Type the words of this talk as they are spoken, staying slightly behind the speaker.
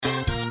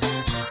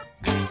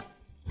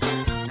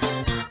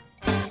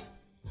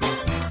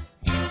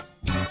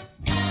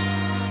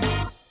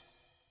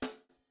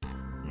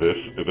This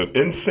is an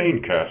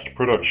Insane Cast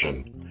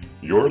production.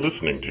 You're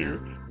listening to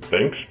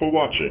Thanks for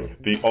Watching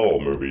the All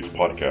Movies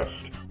Podcast.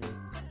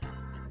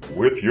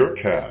 With your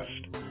cast,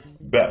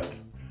 Beth,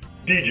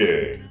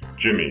 DJ,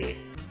 Jimmy.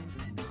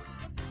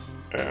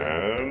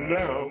 And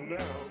now,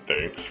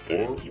 thanks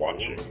for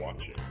watching.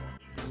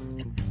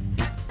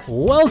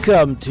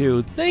 Welcome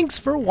to Thanks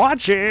for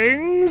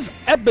Watching's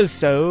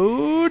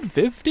episode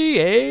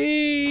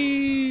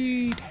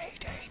 58.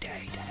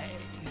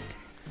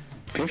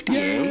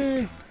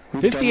 58?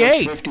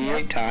 58.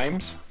 58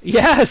 times?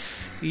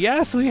 Yes,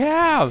 we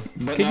have.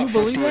 But Can not you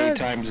believe 58 that?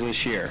 times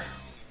this year.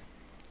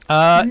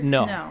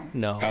 No.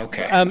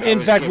 Okay.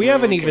 In fact, we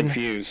haven't even.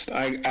 confused.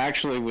 I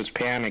actually was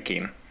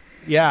panicking.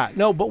 Yeah,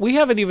 no, but we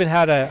haven't even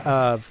had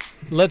a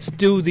let's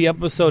do the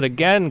episode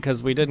again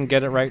because we didn't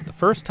get it right the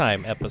first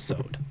time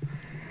episode.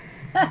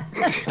 Well,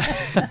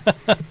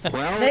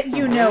 That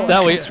you know.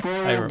 That we-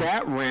 throw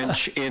that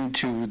wrench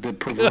into the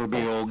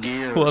proverbial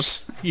gears.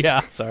 Whoops.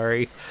 Yeah,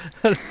 sorry.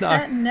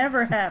 That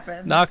never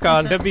happens. Knock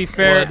on. To be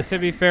fair,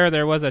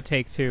 there was a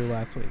take two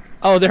last week.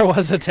 Oh, there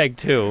was a take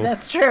two.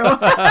 That's true.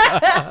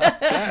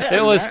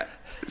 It was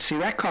See,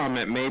 that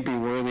comment may be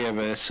worthy of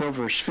a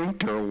Silver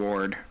Sphincter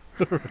Award.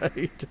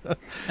 right.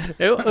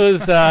 It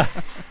was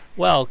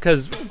well,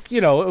 because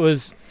it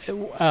was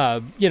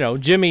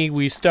Jimmy.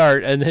 We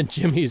start, and then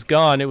Jimmy's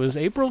gone. It was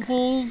April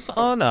Fool's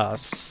on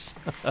us.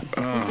 He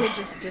did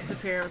just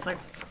disappear. It was like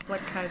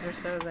Kaiser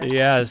Soze.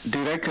 Yes,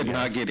 Dude, I could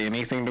not get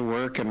anything to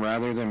work, and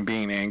rather than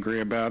being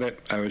angry about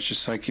it, I was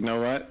just like, you know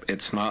what?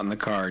 It's not in the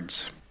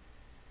cards.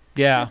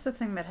 Yeah, That's the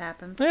thing that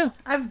happens. Yeah.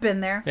 I've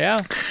been there. yeah.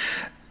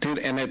 Dude,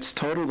 and it's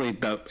totally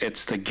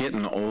the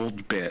getting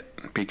old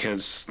bit,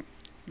 because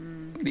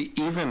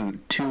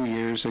even 2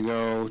 years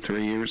ago,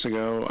 3 years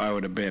ago, I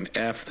would have been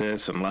F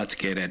this and let's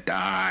get it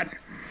done.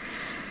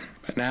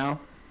 But now,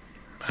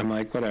 I'm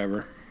like,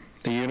 whatever.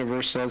 The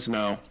universe says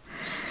no.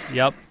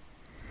 Yep.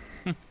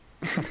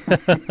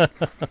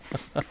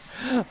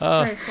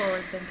 Very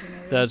forward thinking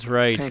of you. That's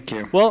right. Thank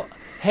you. Well,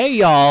 hey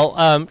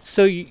y'all.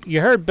 So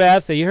you heard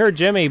Beth, you heard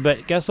Jimmy,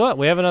 but guess what?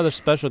 We have another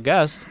special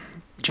guest.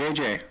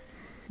 JJ.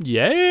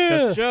 Yeah,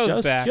 Just Joe's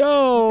Just back.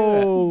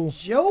 Joe.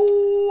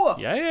 Joe!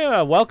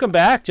 Yeah, welcome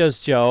back,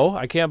 Just Joe.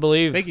 I can't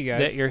believe Thank you,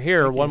 guys. that you're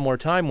here Thank one you. more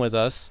time with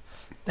us.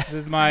 This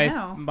is I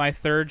know. my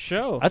third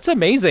show. That's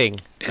amazing.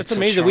 It's That's a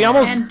amazing. We charm.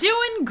 almost. And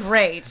doing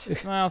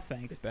great. Well,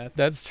 thanks, Beth.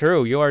 That's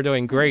true. You are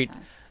doing great.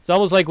 Anytime. It's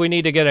almost like we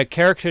need to get a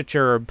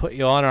caricature and put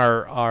you on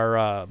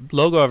our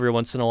logo every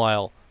once in a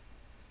while.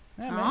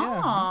 Yeah,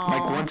 yeah.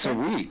 Like once a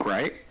week,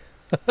 right?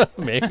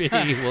 Maybe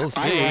we'll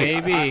see.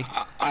 Maybe.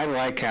 I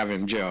like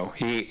having Joe.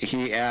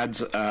 He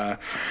adds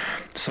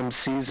some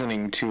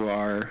seasoning to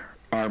our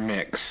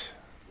mix.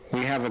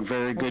 We have a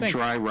very good thanks.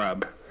 dry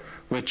rub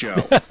with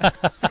Joe.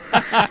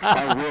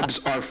 Our ribs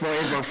are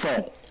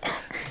flavorful.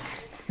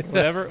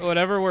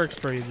 Whatever works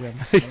for you, Jim.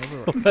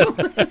 Whatever works.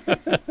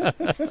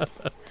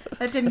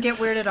 That didn't get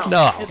weird at all.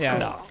 No. It's Yeah,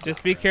 cool.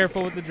 just be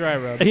careful with the dry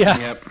rub.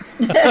 Yeah.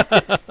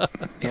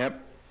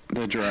 Yep,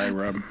 the dry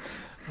rub.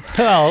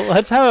 Well,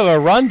 let's have a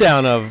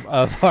rundown of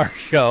our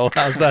show.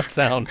 How's that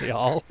sound,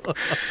 y'all?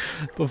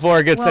 Before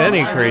it gets Well,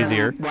 any I-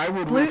 crazier. Why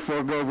would Blue- we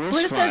forego this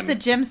Blue fun? says the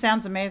gym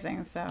sounds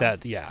amazing, so.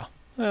 Yeah.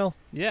 Well,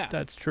 Yeah.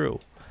 that's true.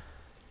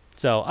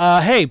 So,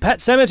 hey,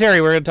 Pet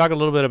Cemetery, we're going to talk a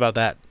little bit about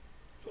that.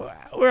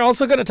 We're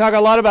also going to talk a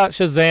lot about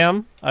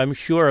Shazam, I'm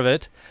sure of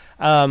it,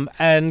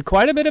 and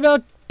quite a bit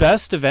about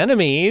Best of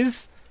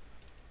Enemies.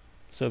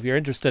 So if you're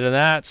interested in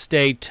that,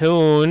 stay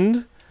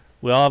tuned.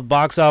 We'll have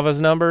box office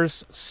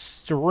numbers,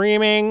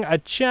 streaming a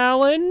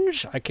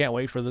challenge. I can't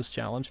wait for this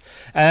challenge.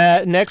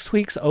 Next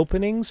week's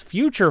openings,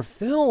 future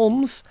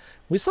films.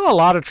 We saw a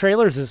lot of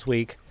trailers this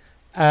week.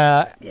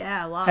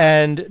 Yeah, a lot.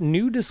 And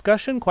new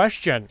discussion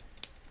question.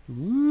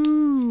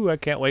 Ooh, I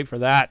can't wait for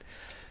that.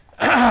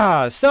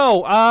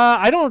 So,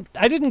 I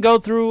didn't go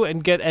through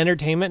and get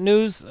entertainment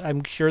news.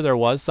 I'm sure there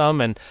was some,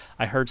 and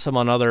I heard some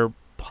on other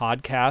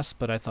podcasts,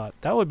 but I thought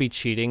that would be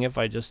cheating if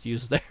I just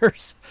used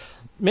theirs.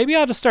 Maybe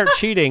I ought to start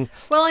cheating.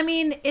 Well, I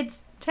mean,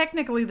 it's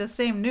technically the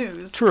same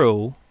news.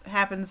 True. It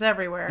happens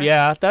everywhere.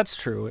 Yeah, that's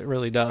true. It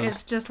really does.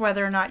 It's just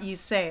whether or not you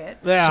say it.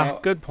 Yeah, So-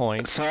 good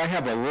point. So I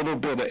have a little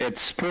bit of it's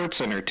sports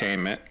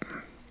entertainment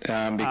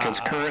because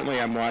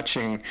currently I'm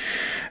watching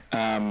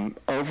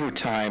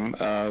overtime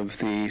of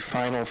the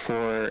Final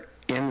Four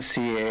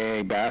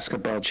NCAA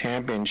basketball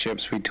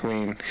championships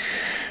between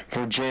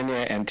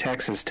Virginia and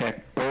Texas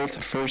Tech,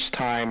 both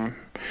first-time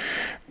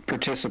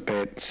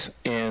participants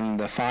in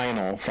the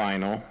final.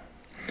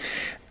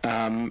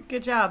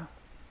 Good job,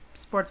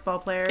 sports ball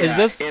players. Is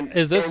this and-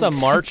 is this a and-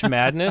 March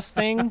Madness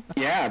thing?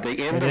 Yeah, the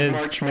end It of is,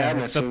 March yeah,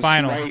 Madness it's the is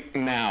final. right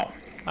now.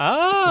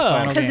 Oh,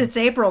 Final Because game. it's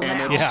April And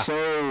now. it's Yeah.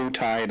 so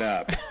tied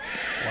up.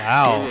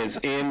 wow. It is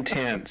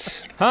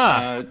intense.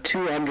 Huh.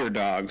 Two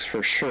underdogs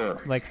for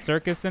sure. Like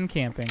circus and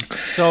camping.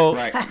 So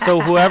Right.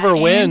 so whoever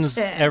wins,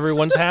 Intense.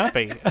 everyone's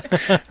happy.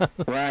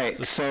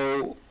 Right.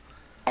 So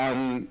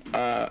on,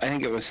 I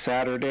think it was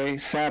Saturday,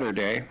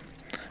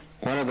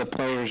 one of the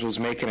players was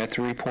making a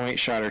 3-point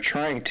shot or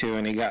trying to,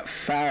 and he got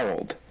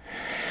fouled.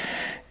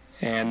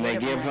 and they Yeah,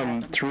 give but-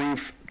 them three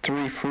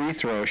free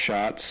throw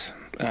shots.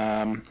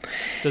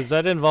 Does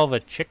that involve a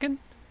chicken?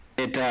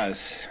 It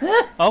does.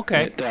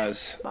 Okay. It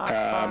does.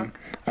 Bok.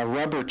 A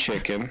rubber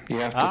chicken. You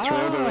have to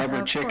throw the rubber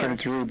of chicken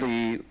course. through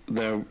the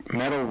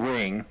metal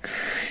ring.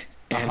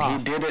 And Uh-huh.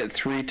 he did it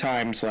 3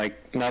 times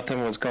like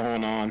nothing was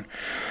going on.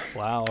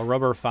 Wow, a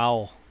rubber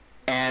fowl.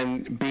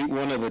 And beat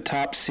one of the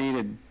top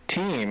seeded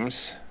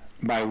teams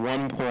by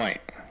 1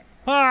 point.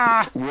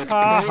 Ah! With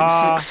Ha,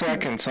 ha. 0.6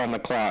 seconds on the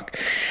clock.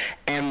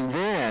 And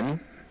then,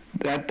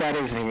 that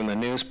isn't even the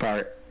news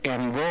part.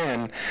 And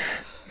then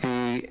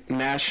the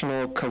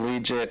National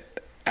Collegiate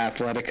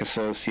Athletic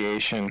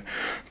Association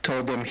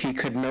told him he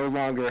could no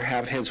longer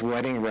have his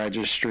wedding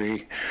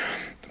registry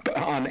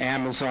on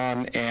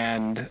Amazon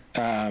and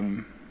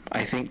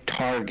I think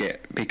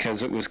Target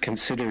because it was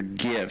considered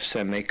gifts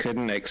and they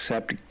couldn't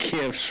accept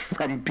gifts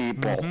from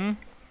people. Mm-hmm.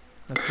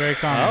 That's very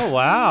common. Oh,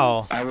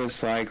 wow. I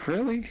was like,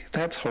 really?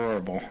 That's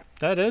horrible.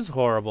 That is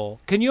horrible.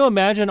 Can you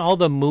imagine all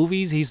the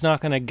movies he's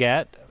not going to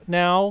get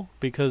now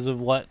because of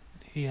what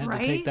he had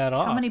Right? to take that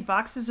off? How many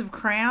boxes of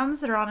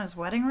crayons that are on his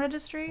wedding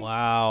registry?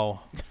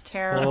 Wow. It's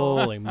terrible.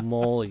 Holy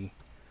moly.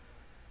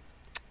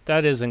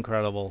 That is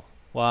incredible.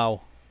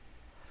 Wow.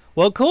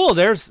 Well, cool.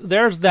 There's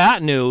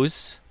that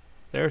news.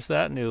 There's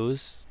that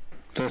news.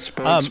 The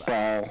sports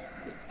ball.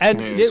 And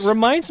News. it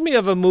reminds me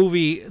of a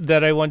movie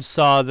that I once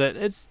saw that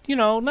it's,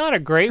 not a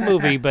great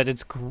movie, but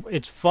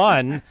it's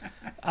fun.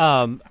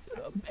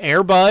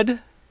 Air Bud.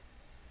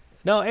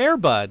 No, Air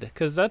Bud,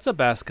 because that's a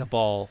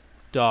basketball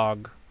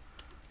dog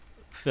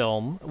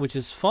film, which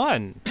is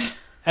fun.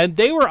 And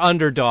they were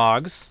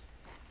underdogs.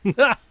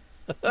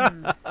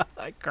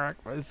 I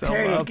cracked myself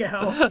There you up. go.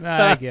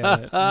 I get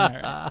it. All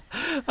right.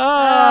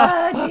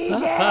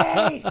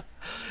 DJ!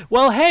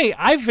 Well, hey,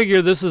 I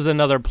figure this is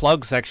another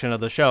plug section of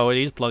the show, and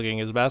he's plugging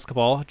his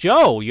basketball.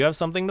 Joe, you have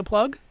something to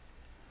plug?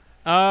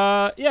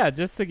 Yeah,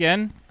 just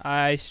again,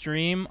 I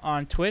stream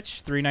on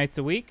Twitch 3 nights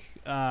a week.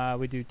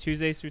 We do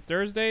Tuesdays through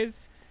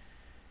Thursdays.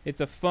 It's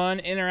a fun,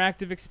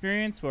 interactive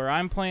experience where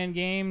I'm playing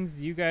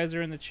games. You guys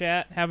are in the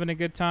chat having a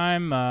good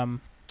time. If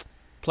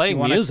Playing you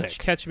wanna music.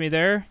 catch me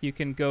there, you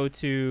can go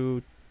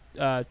to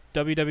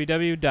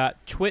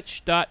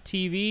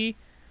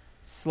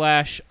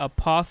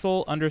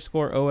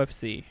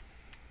www.twitch.tv/apostle_OFC.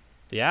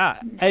 Yeah.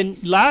 Nice.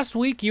 And last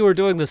week you were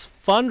doing this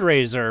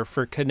fundraiser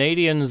for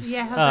Canadians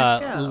Yeah,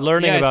 how'd that go?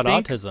 learning Yeah, I about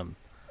think- autism.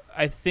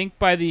 I think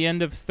by the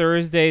end of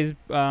Thursday's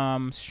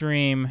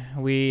stream,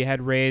 we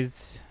had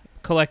raised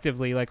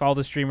collectively, like all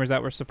the streamers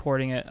that were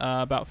supporting it,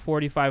 about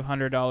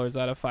 $4,500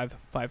 out of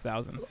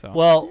 5,000. So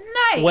Well,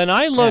 Nice. when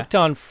I looked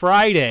on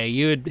Friday,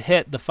 you had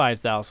hit the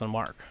 5,000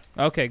 mark.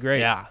 okay, great.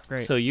 Yeah.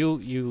 great. So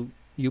you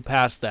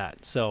passed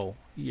that. So,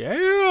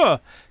 yeah.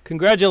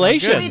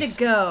 Congratulations. Way to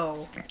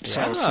go.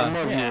 So some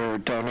of your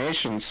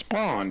donations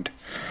spawned.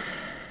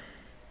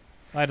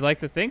 I'd like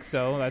to think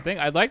so.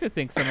 I'd like to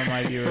think some of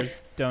my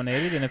viewers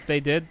donated, and if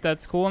they did,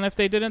 that's cool. And if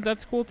they didn't,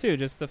 that's cool too.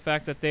 Just the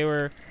fact that they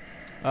were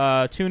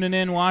tuning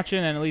in, watching,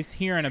 and at least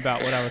hearing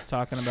about what I was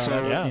talking about.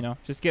 So- That's, Yeah.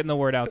 just getting the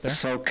word out there.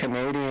 So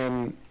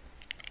Canadian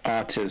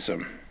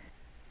autism.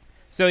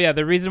 So yeah,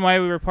 the reason why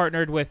we were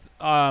partnered with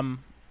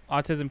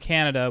Autism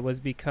Canada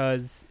was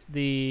because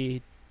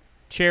the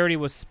charity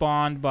was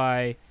spawned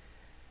by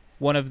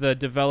one of the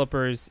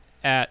developers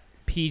at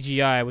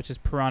PGI, which is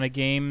Piranha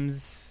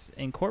Games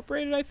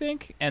Incorporated, I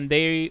think, and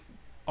they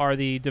are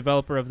the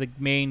developer of the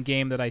main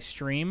game that I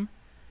stream.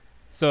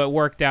 So it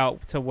worked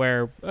out to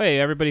where, hey,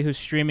 everybody who's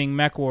streaming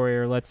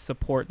MechWarrior, let's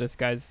support this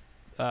guy's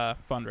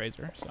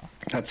fundraiser. So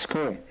That's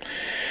cool.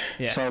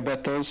 yeah. So I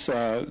bet those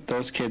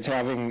kids,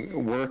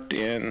 having worked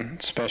in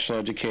special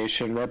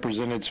education,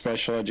 represented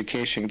special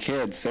education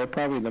kids, they're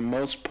probably the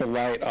most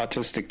polite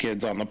autistic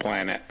kids on the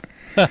planet.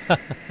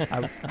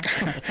 I'm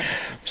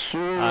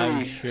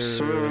sure. Sorry.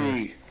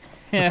 Sorry.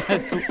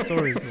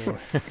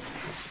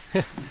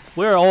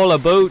 We're all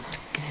about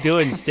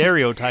doing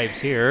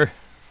stereotypes here.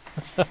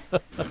 If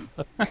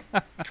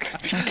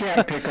you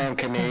can't pick on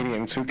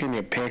Canadians, who can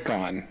you pick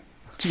on?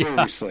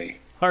 Seriously.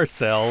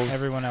 Ourselves.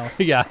 Everyone else.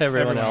 Yeah,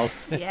 everyone Everyone.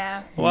 else.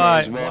 Yeah. Might Why?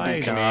 as well Why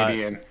be not?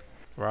 Canadian.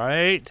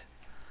 Right?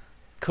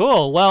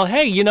 Cool. Well,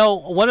 hey,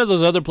 one of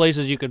those other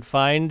places you could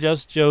find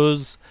Just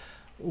Joe's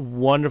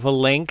wonderful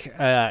link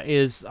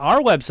is our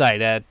website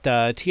at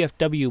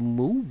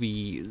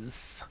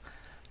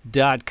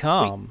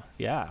tfwmovies.com.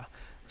 Yeah.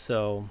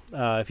 So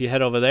if you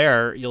head over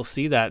there, you'll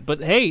see that.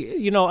 But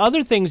hey,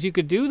 other things you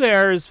could do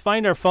there is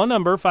find our phone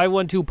number,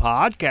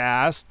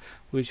 512-PODCAST,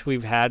 which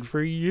we've had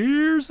for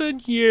years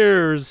and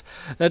years.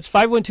 That's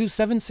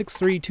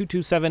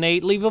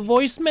 512-763-2278. Leave a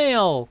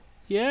voicemail.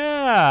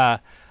 Yeah.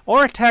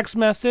 Or a text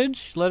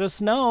message. Let us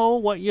know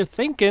what you're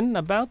thinking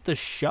about the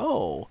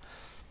show.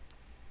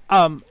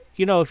 If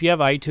you have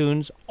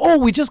iTunes. Oh,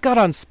 we just got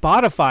on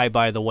Spotify,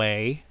 by the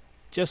way.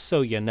 Just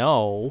so you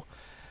know.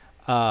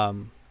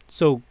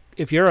 So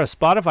if you're a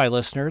Spotify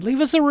listener,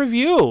 leave us a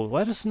review.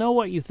 Let us know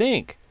what you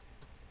think.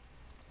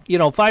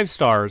 5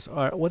 stars.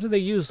 What do they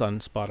use on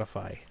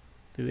Spotify?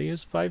 Do they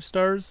use 5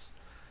 stars?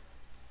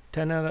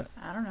 10 out of...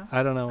 I don't know.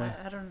 I don't know.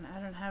 I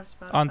don't have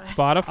Spotify. On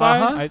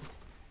Spotify? Uh-huh.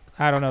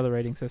 I don't know the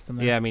rating system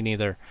there. Yeah, me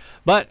neither.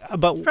 But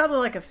It's probably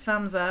like a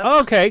thumbs up.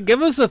 okay,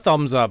 give us a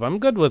thumbs up. I'm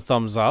good with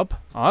thumbs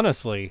up,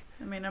 honestly.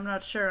 I mean, I'm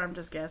not sure. I'm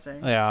just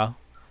guessing. Yeah.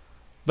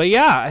 But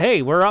yeah,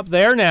 hey, we're up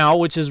there now,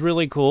 which is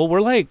really cool.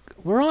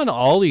 We're on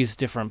all these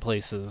different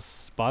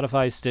places.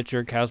 Spotify,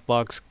 Stitcher,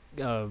 Castbox,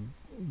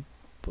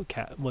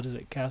 what is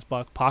it?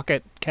 Castbox,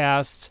 Pocket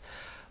Casts,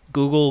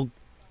 Google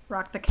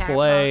Rock the cat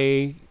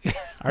Play.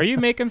 Are you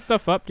making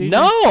stuff up, DJ?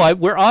 No,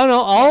 we're on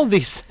all of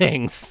these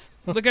things.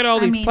 Look at all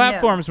I these mean,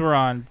 platforms we're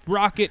on.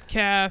 Rocket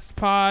Cast,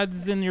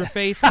 Pods in Your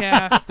Face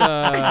Cast. We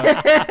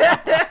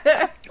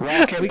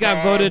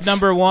got voted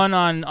number 1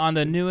 on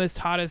the newest,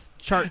 hottest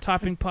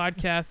chart-topping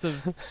podcast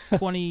of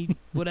 20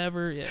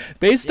 whatever. Yeah.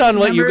 Based on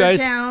what you guys...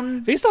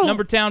 Town. Based on...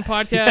 Number Town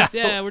podcast.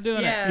 Yeah, we're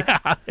doing it.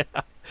 Yeah.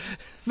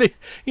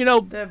 You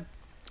know, The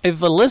if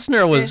a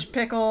listener was... Fish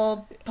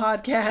Pickle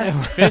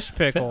podcast. Fish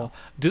Pickle.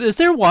 Is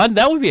there one?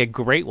 That would be a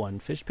great one.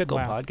 Fish Pickle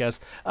Wow. podcast.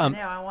 No,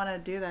 I want to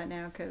do that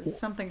now because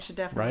something should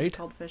definitely be Right?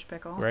 called Fish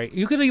Pickle. Right.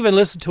 You could even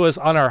listen to us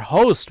on our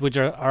host, which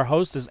our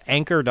host is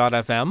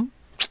Anchor.fm.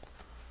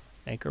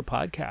 Anchor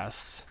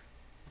Podcasts.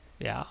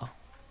 Yeah.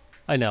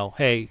 I know.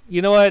 Hey,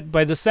 you know what?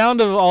 By the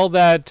sound of all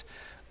that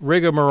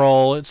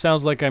rigmarole, it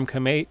sounds like I'm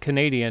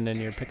Canadian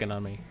and you're picking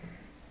on me.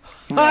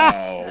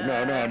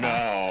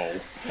 No.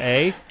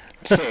 Hey?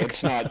 Say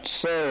it's not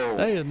so.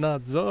 That is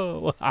not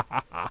so.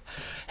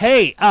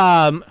 Hey,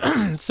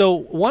 so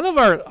one of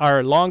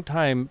our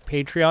longtime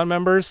Patreon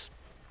members,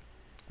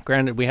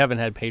 granted we haven't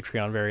had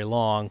Patreon very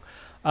long,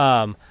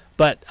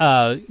 but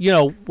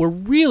we're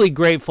really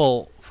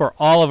grateful for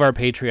all of our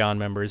Patreon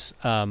members,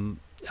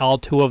 all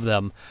 2 of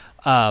them,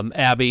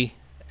 Abby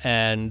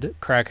and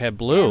Crackhead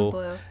Blue. And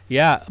Blue.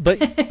 Yeah,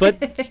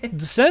 but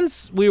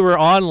since we were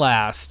on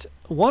last,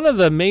 one of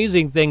the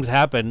amazing things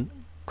happened.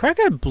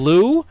 Crackhead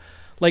Blue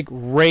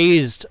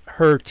raised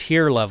her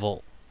tier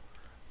level.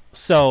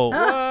 So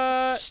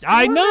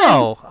I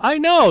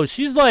know.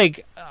 She's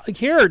like,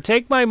 here,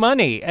 take my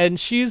money, and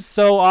she's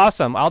so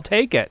awesome. I'll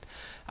take it,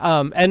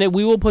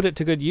 we will put it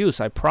to good use.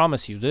 I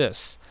promise you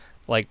this.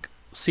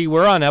 See,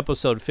 we're on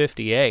episode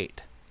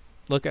 58.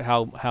 Look at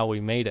how we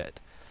made it.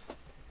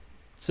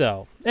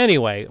 So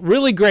anyway,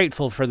 really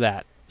grateful for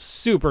that.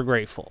 Super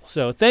grateful.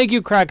 So thank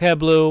you, Crackhead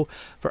Blue,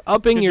 for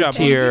upping Good your job,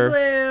 tier. Thank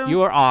you, Blue.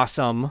 You are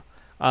awesome.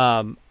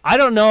 I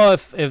don't know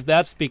if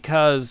that's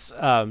because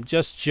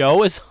just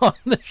Joe is on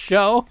the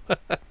show.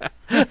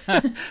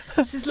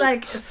 She's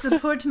like,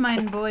 support my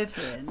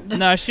boyfriend.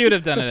 No, she would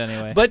have done it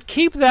anyway. But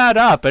keep that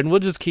up, and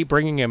we'll just keep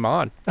bringing him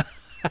on.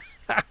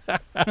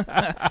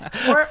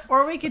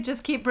 or we could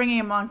just keep bringing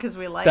him on because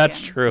we like That's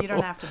him. true. You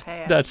don't have to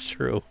pay us. That's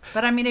true.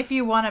 But I mean, if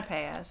you want to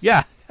pay us.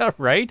 Yeah,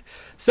 right?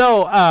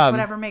 So,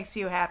 Whatever makes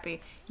you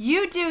happy.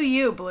 You do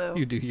you, Blue.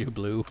 you do you,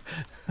 Blue.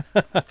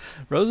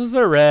 Roses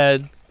are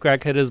red.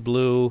 Crackhead is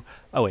blue.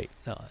 Oh, wait.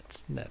 No,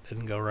 that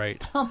didn't go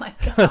right. Oh, my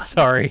God.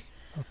 Sorry.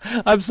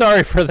 I'm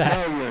sorry for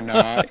that. No, you're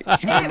not.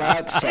 You're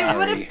not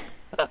sorry.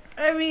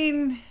 I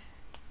mean,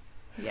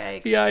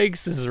 yikes.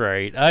 Yikes is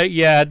right.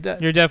 Yeah,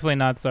 You're definitely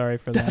not sorry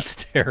for that. that's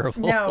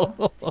terrible.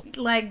 No.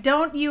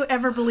 Don't you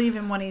ever believe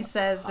him when he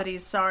says that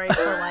he's sorry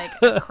for,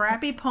 a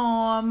crappy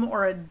poem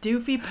or a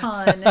doofy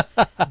pun.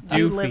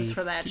 Dude Doofy. lives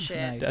for that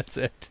shit. Nice. That's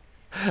it.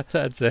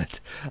 That's it.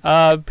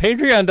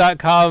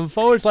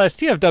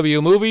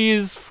 Patreon.com/TFW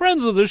movies.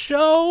 Friends of the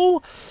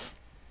show.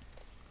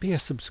 Be a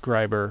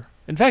subscriber.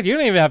 In fact, you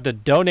don't even have to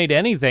donate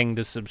anything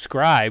to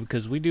subscribe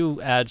because we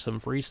do add some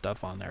free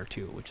stuff on there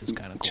too, which is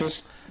kind of cool.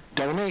 Just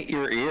donate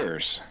your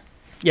ears.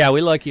 Yeah, we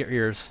like your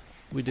ears.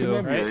 We We do.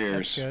 love your That's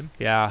ears. good.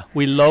 Yeah,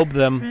 we lobe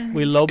them.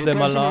 We lobe It them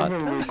a doesn't lot.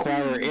 even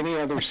require any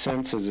other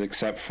senses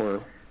except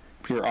for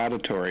your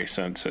auditory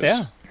senses.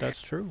 Yeah,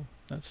 that's true.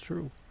 That's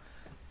true.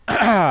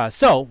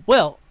 So,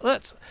 well,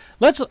 let's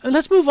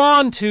move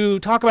on to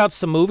talk about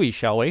some movies,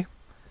 shall we?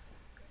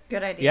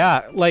 Good idea.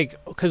 Yeah,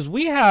 because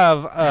we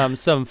have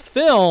some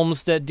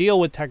films that deal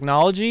with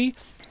technology.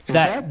 Is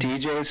that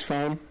DJ's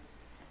phone?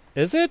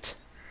 Is it?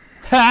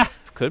 Ha!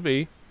 Could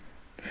be.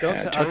 Don't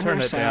Yeah, I'll turn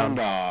your it sound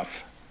down.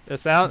 off. The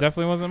sound.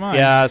 Definitely wasn't mine.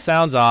 Yeah,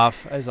 sound's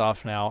off. It's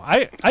off now.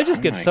 I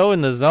just get my- so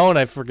in the zone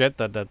I forget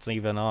that that's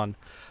even on.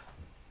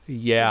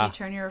 Yeah. Did you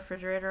turn your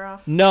refrigerator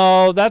off?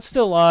 No, that's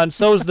still on.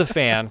 So is the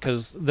fan,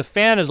 because the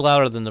fan is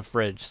louder than the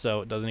fridge, so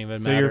it doesn't even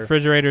So matter. your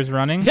refrigerator's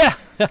running? Yeah,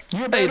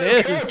 You better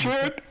is. catch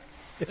it.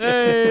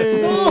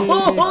 Hey!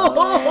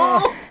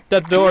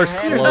 that door's You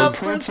closed.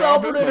 Prince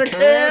Albert in a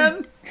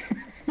can.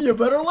 You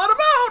better let him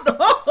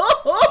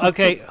out.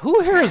 Okay,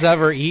 who here has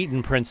ever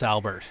eaten Prince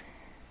Albert?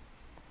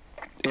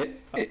 I don't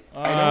think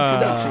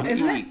that's an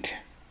Isn't it? eat.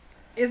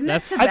 Isn't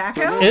That's- it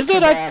tobacco? Is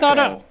it? I thought.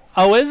 Tobacco.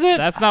 Oh, is it?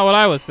 That's not what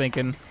I was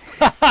thinking.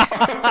 No,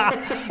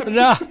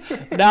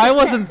 I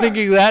wasn't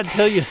thinking that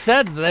until you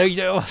said that.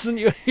 It wasn't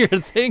you're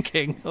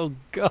thinking. Oh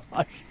gosh.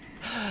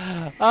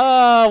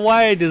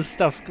 Why does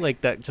stuff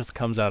like that just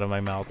comes out of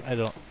my mouth? I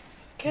don't.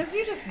 Because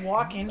you just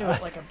walk into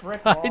it like a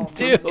brick wall. I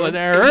do, and it It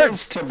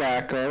hurts. is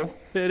tobacco,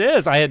 It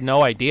is. I had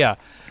no idea.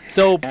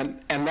 So and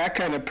that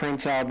kind of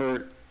Prince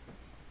Albert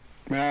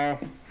No,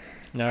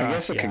 No, I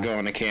guess it yeah. could go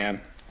in a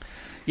can.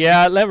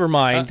 Yeah, never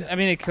mind. I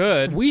mean, it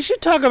could. We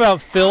should talk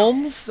about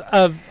films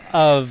of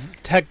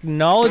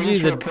technology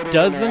Things we're that putting in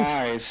doesn't. our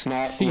eyes,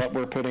 not what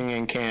we're putting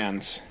in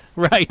cans.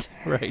 Right,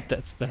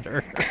 that's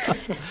better.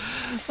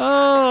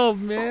 Oh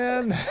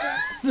man,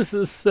 this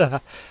is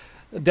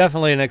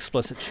definitely an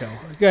explicit show.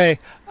 Okay,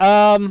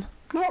 Not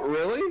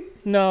really.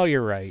 no,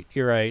 you're right.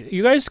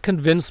 You guys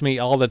convince me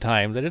all the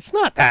time that it's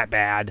not that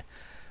bad.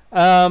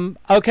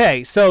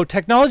 Okay, so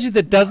technology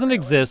that doesn't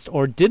exist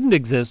or didn't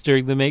exist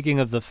during the making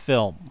of the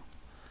film.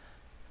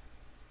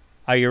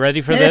 Are you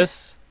ready for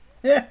this?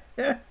 What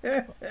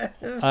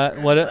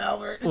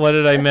Albert. what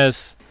did I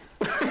miss?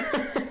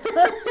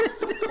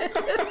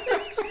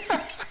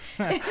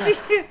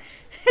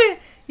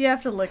 You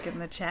have to look in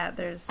the chat.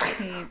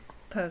 He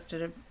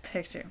posted a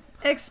picture.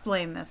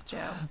 Explain this,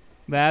 Joe.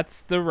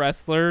 That's the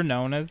wrestler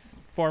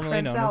formerly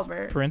Prince known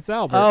Albert. as Prince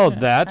Albert. Oh, Yeah.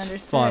 that's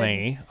Understood.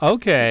 funny.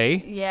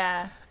 Okay.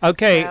 Yeah.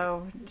 Okay.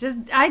 So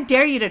I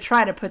dare you to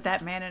try to put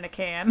that man in a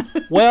can.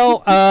 Well,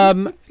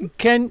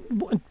 can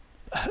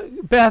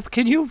Beth,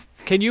 can you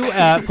put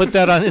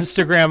that on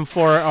Instagram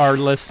for our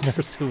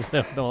listeners who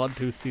don't want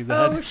to see that?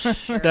 Oh,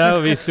 sure. That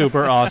would be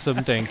super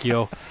awesome. Thank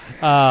you.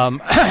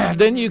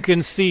 Then you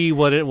can see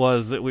what it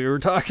was that we were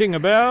talking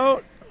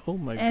about. Oh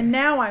my god. And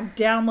now I'm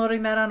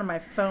downloading that onto my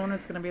phone.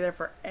 It's going to be there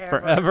forever.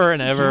 Forever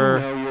and ever.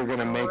 You know you're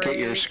gonna make it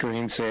your Great.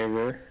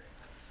 screensaver.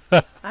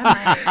 I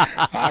might.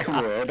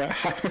 I would.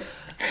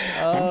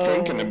 I'm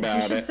thinking You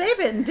about should it. save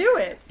it and do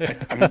it.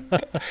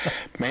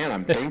 Man,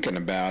 I'm thinking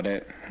about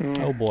it.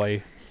 Oh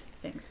boy.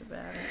 Thinks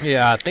about it.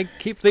 Yeah,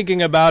 keep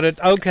thinking about it.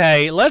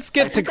 Okay, let's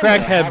get to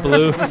Crackhead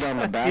Blues.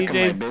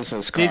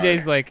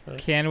 DJ's like,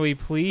 can we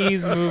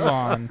please move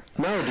on?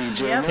 No,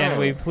 DJ. Yep. No. Can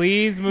we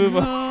please move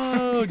on?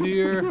 Oh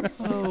dear.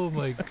 Oh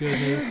my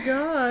goodness.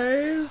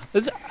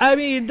 Guys. I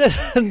mean, this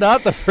is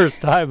not the first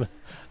time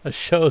a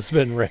show's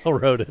been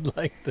railroaded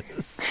like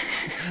this.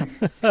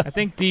 I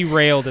think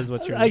derailed is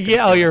what you're looking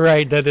Yeah, oh, for. you're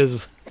right. That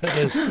is.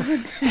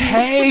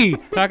 Hey,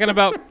 Talking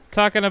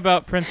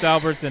about Prince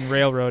Albert's and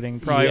railroading.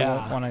 Probably Yeah.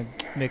 won't want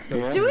to mix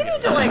those. Yeah. Do we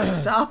need to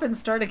stop and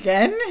start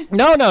again?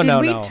 no,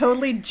 Did we no,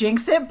 totally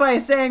jinx it by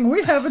saying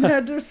we haven't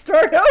had to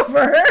start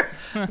over?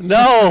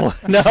 no.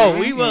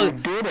 We You will.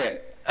 did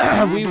it.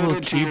 We You will did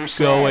it to keep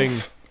yourself.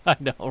 going. I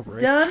know,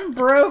 right? Done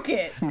broke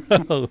it.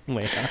 Oh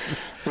man,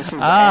 This is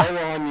Ah. all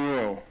on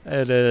you.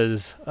 it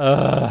is.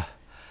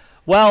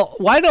 Well,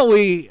 why don't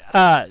we?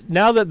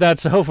 Now that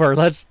that's over,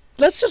 let's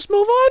just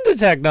move on to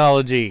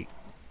technology.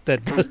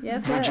 That.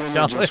 Yes, sir.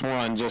 Virginia just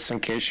won, just in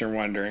case you're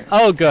wondering.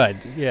 Oh, good.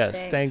 Yes,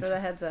 Thanks thanks. for the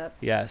heads up.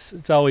 Yes,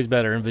 it's always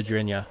better in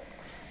Virginia.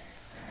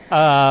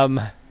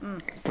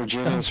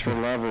 Virginia's for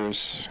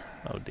lovers,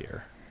 Oh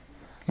dear.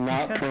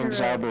 not Country Prince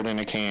roads. Albert in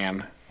a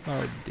can.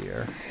 Oh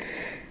dear.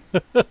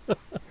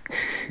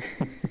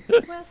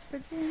 West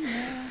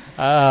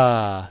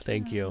Virginia.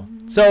 Thank you.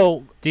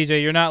 So,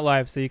 DJ, you're not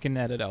live, so you can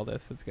edit all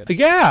this. It's good.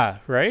 yeah,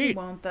 He right?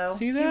 won't though.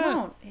 See He that?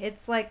 won't.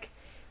 It's like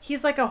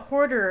he's like a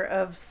hoarder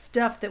of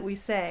stuff that we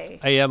say.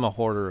 I am a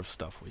hoarder of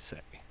stuff we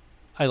say.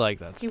 I like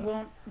that He stuff.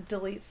 won't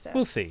delete stuff.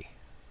 We'll see.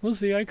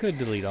 I could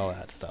delete all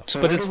that stuff. So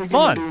but what it's are we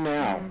gonna fun. do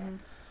now?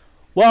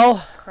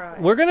 Well, Cry.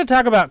 we're going to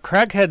talk about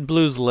Crackhead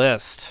Blues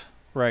List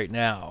right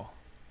now.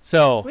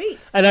 So,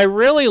 Sweet. and I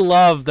really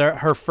love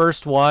her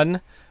first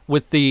one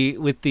with the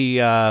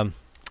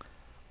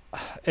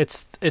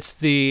it's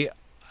the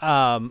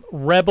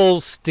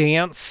rebel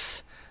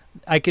stance.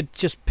 I could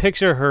just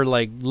picture her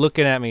like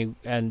looking at me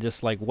and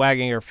just like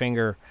wagging her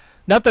finger.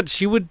 Not that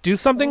she would do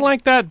something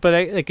like that, but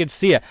I could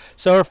see it.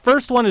 So her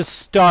first one is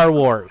Star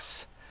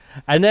Wars.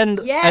 And then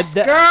Yes,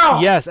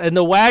 girl! Yes, and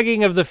the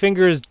wagging of the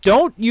finger is,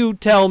 don't you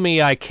tell me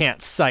I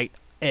can't cite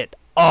it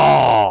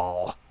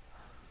all.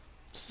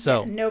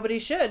 So Nobody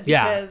should,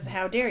 Yeah. because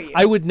how dare you?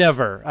 I would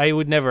never. I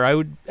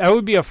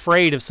would be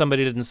afraid if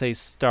somebody didn't say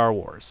Star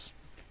Wars.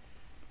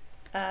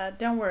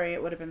 Don't worry,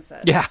 it would have been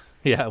said. Yeah,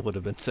 it would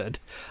have been said.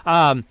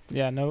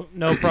 Yeah, no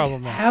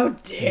problem. there. How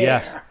dare?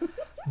 Yes.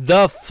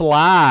 The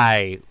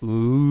Fly.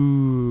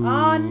 Ooh.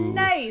 Oh,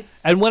 nice.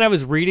 And when I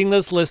was reading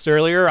this list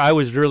earlier, I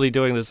was really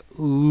doing this.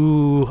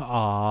 Ooh,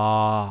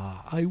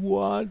 I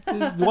want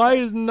this. Why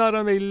is it not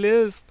on my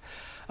list?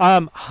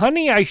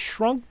 Honey, I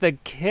Shrunk the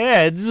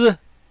Kids.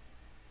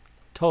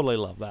 Totally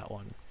love that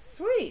one.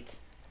 Sweet.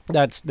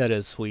 That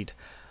is sweet.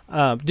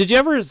 Did you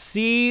ever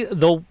see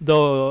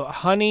the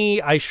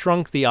Honey, I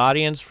Shrunk the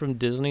Audience from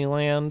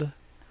Disneyland?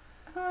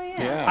 Oh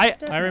yeah. Yeah. I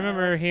Definitely.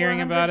 remember hearing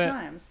 400 about it.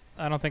 times.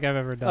 I don't think I've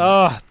ever done.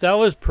 Oh, that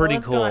was pretty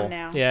it's cool. gone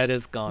now. Yeah, it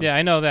is gone. Yeah,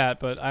 I know that,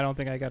 but I don't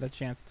think I got a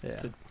chance to,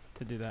 Yeah.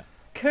 to do that.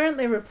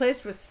 Currently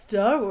replaced with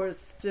Star Wars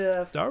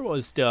stuff. Star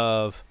Wars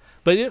stuff.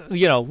 But,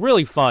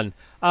 really fun.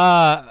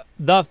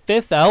 The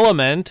Fifth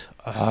Element.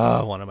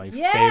 One of my favorite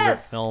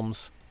Yes!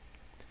 films.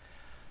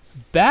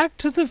 Back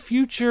to the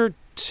Future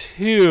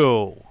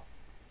 2.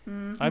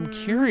 I'm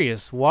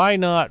curious. Why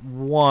not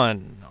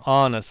 1,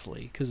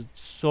 honestly? Because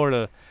it's sort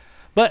of...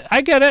 But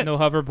I get it. No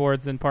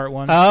hoverboards in part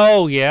 1.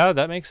 Oh, yeah,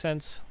 that makes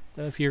sense.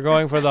 If you're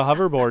going for the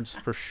hoverboards,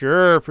 for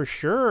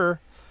sure.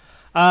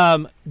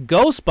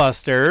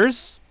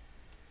 Ghostbusters.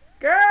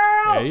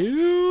 Girl.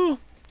 You.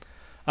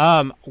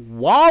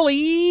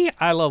 Wall-E.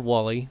 I love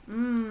Wall-E.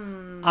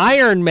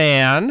 Iron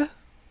Man.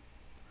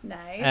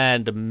 Nice.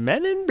 And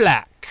Men in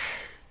Black.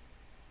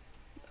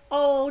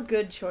 All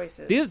good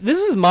choices. This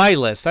is my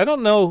list. I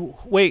don't know.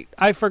 Wait,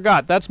 I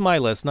forgot. That's my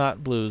list,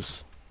 not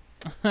Blue's.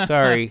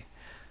 Sorry.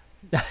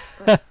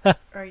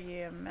 Are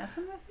you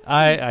messing with me?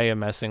 I am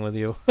messing with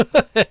you.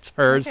 It's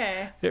hers.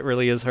 Okay. It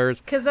really is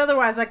hers. Because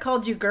otherwise I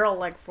called you girl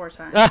like 4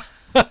 times.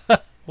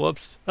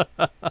 Whoops.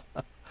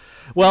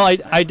 Well,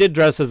 I did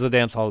dress as a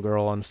dance hall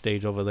girl on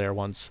stage over there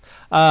once.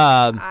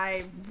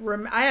 I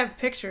have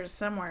pictures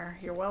somewhere.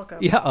 You're welcome.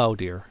 Yeah. Oh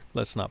dear.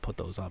 Let's not put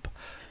those up.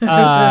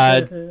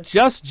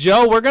 Just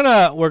Joe, we're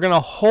gonna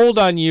hold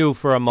on you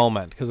for a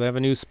moment because I have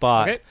a new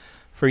spot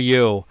for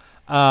you.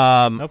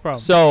 No problem.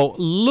 So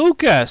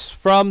Lucas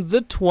from the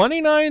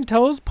 29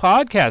 Toes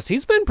podcast,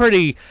 he's been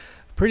pretty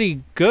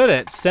good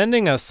at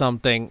sending us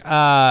something.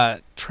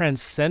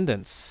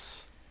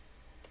 Transcendence.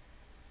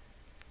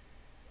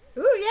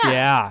 Ooh,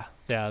 yeah.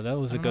 Yeah, that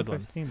was a good one.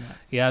 I've seen that.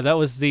 Yeah, that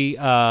was the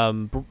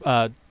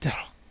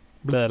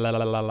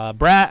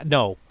Brad.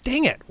 No,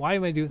 dang it! Why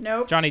am I doing?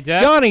 Nope. Johnny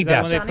Depp. Johnny Is that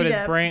Depp. when they Johnny put his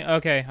Depp. brain.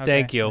 Okay.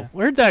 Thank you. Yeah.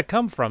 Where'd that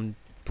come from?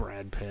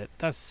 Brad Pitt.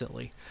 That's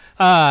silly.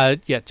 Yeah,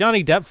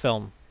 Johnny Depp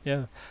film.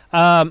 Yeah.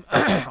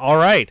 All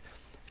right.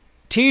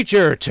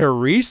 Teacher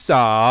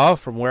Teresa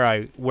from where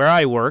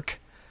I work.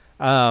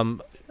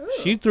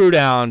 She threw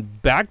down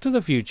Back to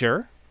the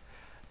Future,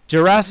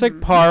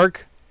 Jurassic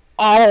Park,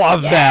 all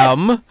of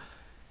them.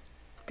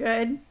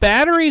 Good.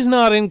 Batteries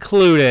not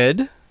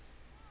included.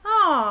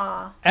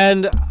 Aw.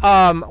 And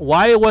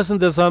why wasn't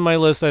this on my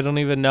list? I don't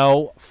even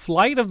know.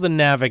 Flight of the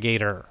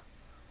Navigator.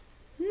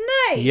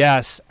 Nice.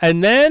 Yes.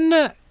 And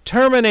then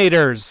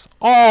Terminators.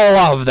 All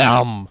of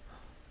them.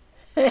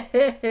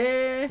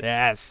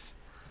 Yes.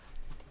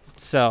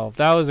 So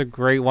that was a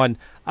great one.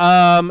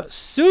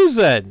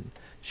 Susan,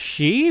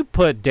 she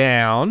put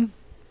down.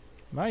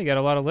 Wow, you got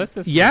a lot of lists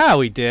this week. Yeah,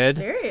 we did.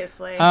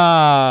 Seriously.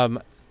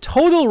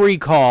 Total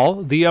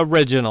Recall, the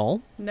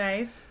original.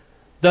 Nice.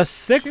 The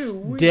Sixth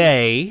Sweet.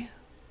 Day.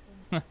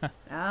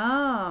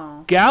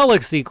 Oh.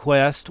 Galaxy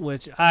Quest,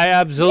 which I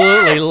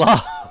absolutely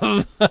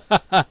love.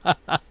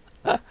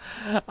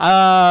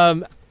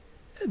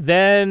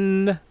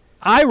 Then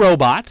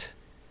iRobot.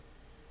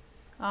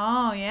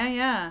 Oh,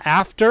 yeah.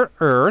 After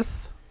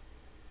Earth.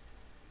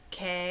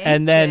 Okay.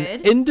 And then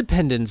good.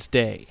 Independence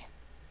Day.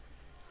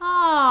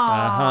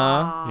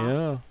 Aw.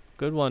 Yeah.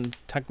 Good one.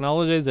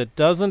 Technology that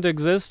doesn't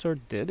exist or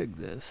did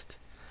exist.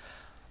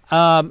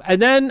 And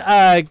then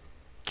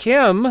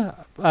Kim,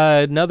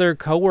 another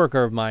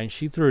coworker of mine,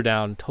 she threw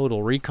down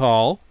Total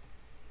Recall.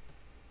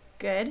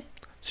 Good.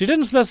 She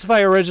didn't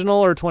specify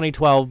original or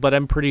 2012, but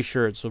I'm pretty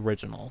sure it's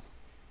original.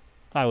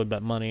 I would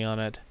bet money on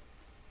it.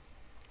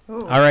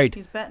 Ooh, All right.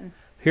 He's betting.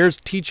 Here's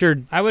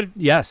teacher.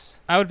 Yes.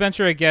 I would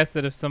venture a guess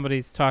that if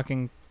somebody's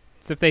talking,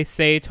 so if they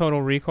say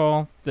Total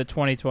Recall, the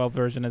 2012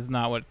 version is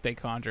not what they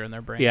conjure in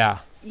their brain. Yeah.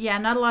 Yeah,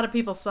 not a lot of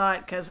people saw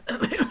it because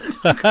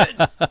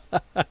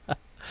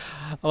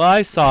Well,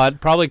 I saw it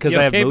probably because You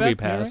I okay, have Movie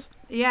Beth? You all Pass.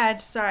 yeah,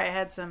 sorry, I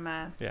had some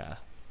Yeah.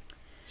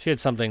 She had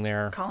something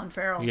there. Colin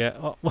Farrell.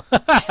 Yeah.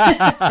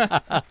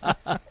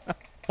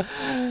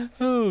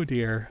 Oh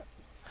dear.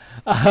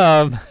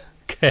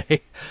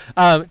 Okay.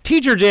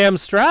 Teacher Jam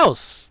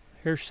Strauss.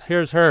 Here's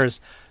hers.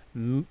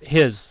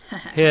 His.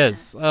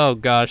 Oh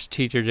gosh,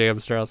 Teacher Jam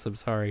Strauss. I'm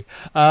sorry.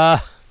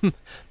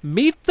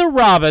 Meet the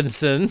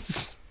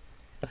Robinsons.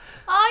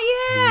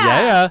 Oh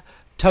yeah. Yeah.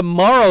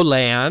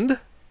 Tomorrowland.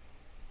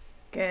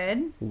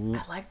 Good.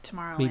 I like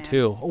Tomorrowland. Me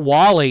too.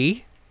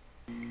 Wall-E.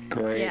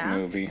 Great Yeah.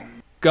 movie.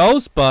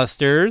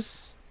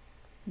 Ghostbusters.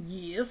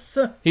 Yes.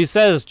 He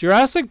says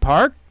Jurassic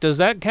Park. Does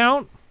that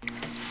count?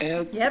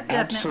 It Yep, definitely.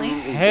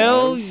 absolutely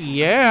Hell does.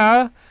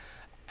 yeah.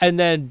 And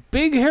then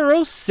Big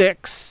Hero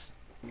 6.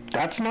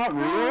 That's not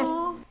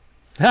real.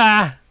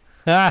 Ha!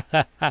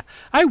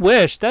 I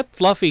wish that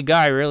fluffy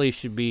guy really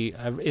should be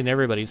in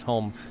everybody's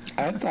home.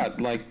 I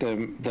thought like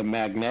the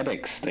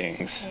magnetics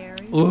things. Harry.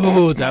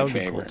 Ooh, That's that my would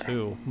favorite. be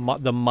cool too.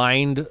 The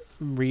mind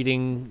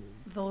reading,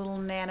 The little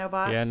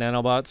nanobots. yeah,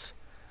 nanobots.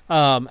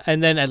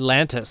 And then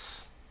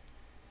Atlantis.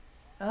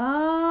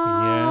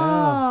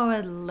 Oh,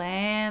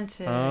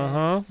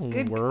 Atlantis.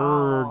 Good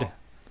Word. call.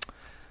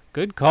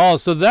 Good call.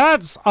 So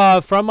that's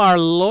from our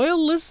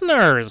loyal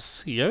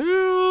listeners.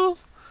 Yeah.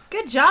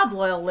 Good job,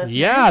 loyal listeners.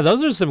 Yeah,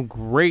 those are some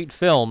great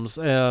films.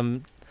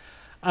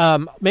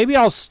 Maybe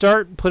I'll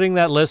start putting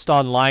that list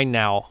online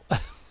now.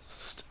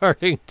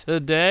 Starting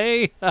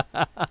today.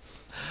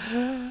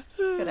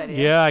 Good idea.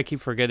 Yeah, I keep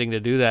forgetting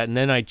to do that. And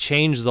then I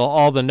change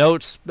all the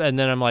notes, and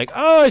then I'm like,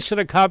 oh, I should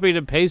have copied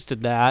and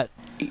pasted that.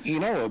 You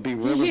know what would be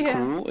really Yeah.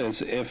 cool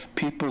is if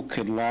people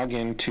could log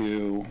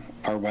into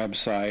our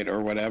website or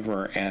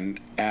whatever and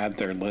add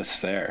their lists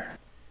there.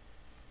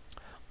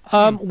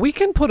 We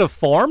can put a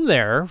form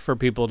there for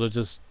people to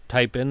just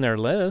type in their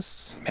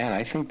lists. Man,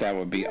 I think that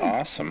would be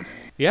awesome.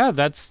 Yeah,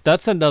 that's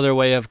another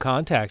way of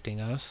contacting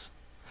us.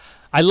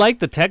 I like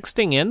the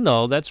texting in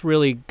though. That's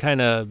really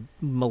kind of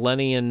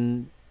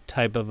millennial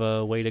type of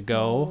a way to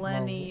go.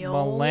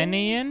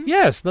 Millennian?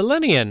 Yes,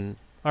 millennial.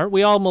 Aren't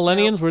we all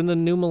millennials? We're in the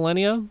new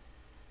millennia.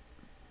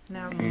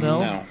 No.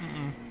 No.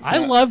 I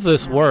love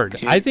this word.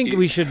 I think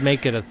we should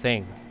make it a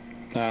thing.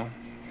 No,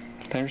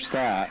 there's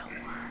that.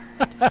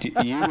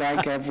 You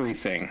like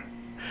everything.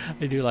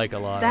 I do like a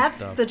lot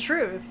That's of stuff. the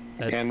truth.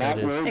 And that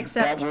is. word,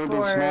 Except is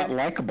for- not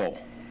likable.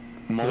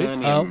 Oh,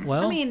 Millennium.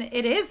 well. I mean,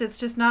 it is. It's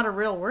just not a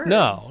real word.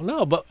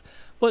 No, but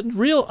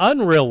real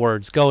unreal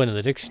words go into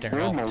the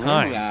dictionary all the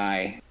time.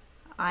 Millennium.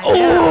 I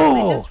know.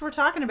 They just were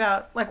talking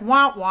about, like,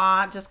 wah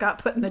wah just got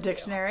put in the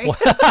dictionary.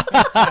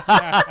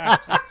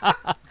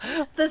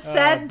 The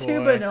sad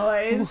tuba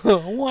noise.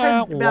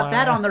 Wah, Heard about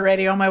that on the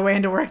radio on my way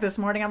into work this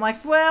morning. I'm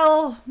like,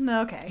 well,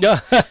 okay.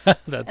 That's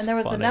And there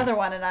was funny. another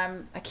one, and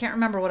I can't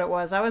remember what it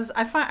was.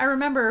 I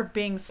remember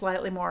being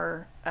slightly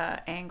more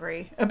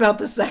angry about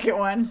the second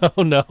one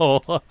Oh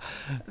no.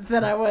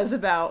 than I was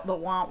about the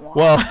wah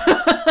wah.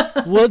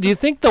 Well, do you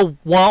think the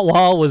wah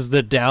wah was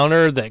the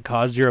downer that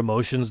caused your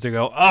emotions to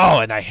go, oh,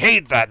 and I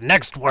hate that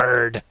next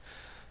word?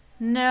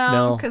 No,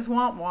 No. because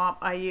womp womp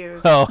I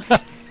use. Oh,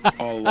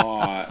 A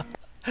lot.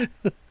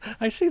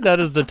 I see that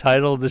as the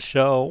title of the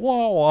show.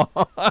 Wah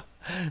wah.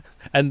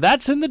 And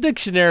that's in the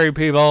dictionary,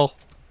 people.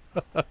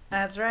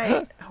 That's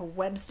right.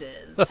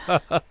 Webster's.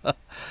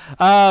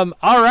 All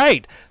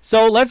right.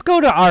 So let's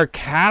go to our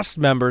cast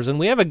members, and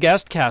we have a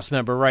guest cast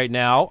member right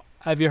now.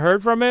 Have you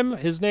heard from him?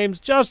 His name's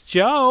Just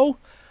Joe.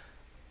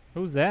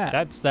 Who's that?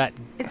 That's that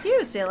It's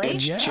you, silly.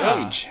 It's Yeah.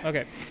 change.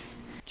 Okay.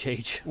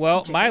 Chage.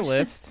 Well, my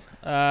list.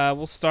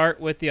 We'll start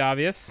with the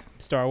obvious,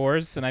 Star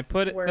Wars, and I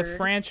put the Word.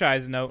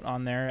 franchise note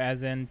on there,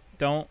 as in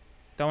don't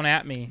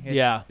at me.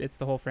 It's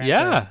the whole franchise.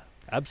 Yeah,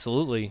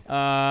 absolutely.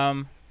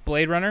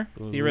 Blade Runner,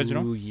 the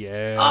original, Ooh,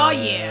 yeah. Oh,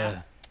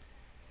 yeah.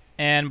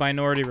 and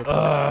Minority Report.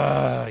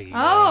 Yeah.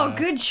 Oh,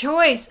 good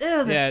choice.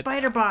 Ew, the Yeah.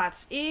 spider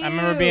bots. Ew. I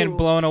remember being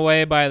blown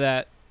away by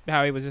that.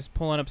 How he was just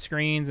pulling up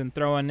screens and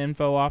throwing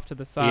info off to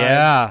the side.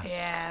 Yeah.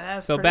 Yeah,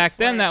 that's So pretty back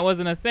then slick. that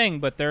wasn't a thing,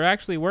 but they're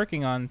actually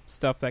working on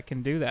stuff that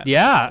can do that.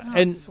 Yeah, Oh,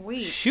 and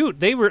sweet. shoot,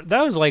 that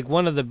was like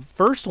one of the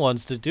first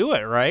ones to do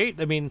it, right?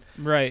 I mean,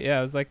 Right. Yeah.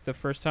 It was like the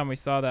first time we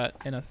saw that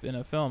in a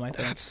film. I think.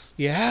 that's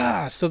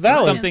so that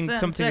was Something-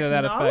 Science and to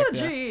that effect,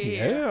 yeah. technology.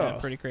 Yeah.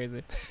 Pretty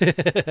crazy.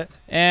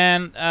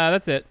 And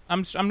that's it.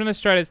 I'm gonna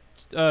try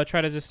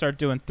to just start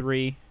doing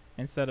 3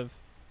 instead of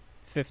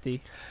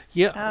 50.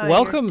 Yeah, Oh,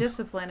 welcome. Your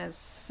discipline is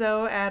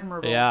so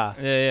admirable. Yeah.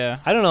 Yeah.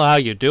 I don't know how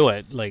you do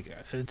it. Like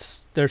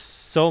there's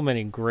so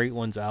many great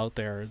ones out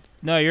there.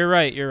 No, you're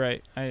right. You're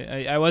right.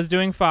 I was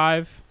doing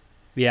 5,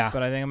 Yeah.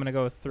 but I think I'm gonna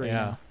go with 3. Yeah.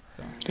 now,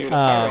 so. Dude, Um,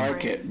 I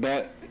like it.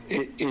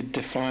 It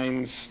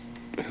defines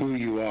who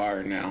you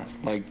are now.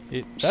 Like,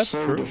 That's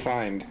so true.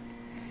 defined.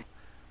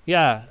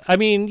 Yeah. I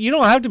mean, you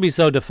don't have to be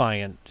so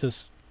defiant.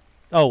 Just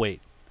Oh,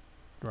 wait.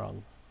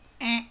 Wrong.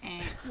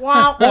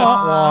 Wah,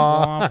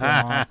 wah.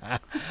 Womp,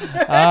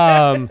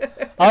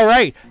 womp. All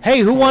right. Hey,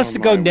 who wants Oh, to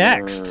go my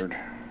next? word.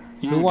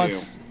 You Who do.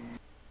 wants?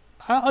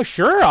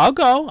 Sure, I'll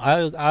go.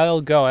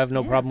 I'll go. I have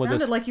no Yeah, problem it with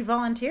sounded this. like you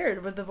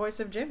volunteered with the voice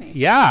of Jimmy.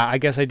 Yeah, I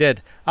guess I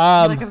did.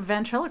 Like a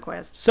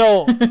ventriloquist.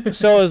 So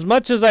as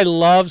much as I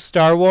love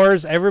Star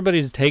Wars,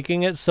 everybody's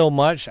taking it so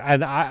much,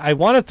 and I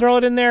want to throw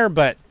it in there,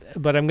 but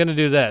I'm gonna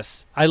do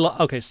this.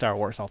 Okay, Star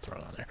Wars. I'll throw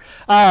it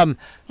on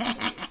there.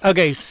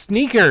 Okay,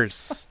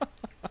 sneakers.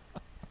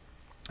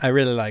 I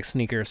really like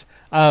sneakers.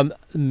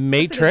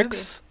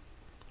 Matrix.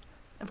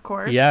 Of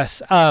course.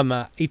 Yes.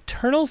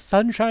 Eternal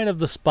Sunshine of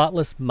the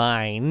Spotless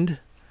Mind.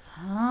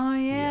 Oh,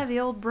 yeah, the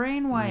old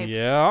brain wipe.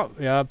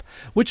 Yep.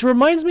 Which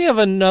reminds me of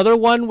another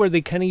one where they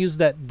kind of use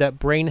that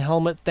brain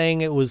helmet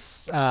thing. It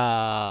was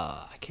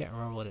I can't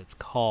remember what it's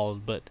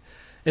called, but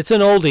it's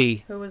an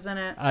oldie. Who was in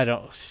it? I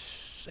don't.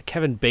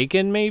 Kevin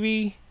Bacon,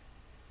 maybe?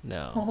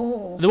 No.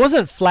 Oh. It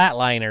wasn't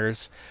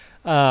Flatliners.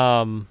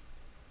 Well,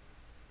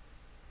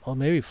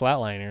 maybe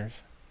Flatliners.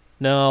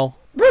 No.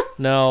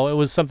 No, it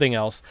was something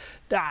else.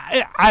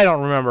 I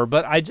don't remember,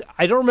 but I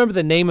don't remember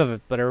the name of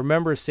it, but I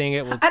remember seeing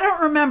it. I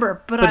don't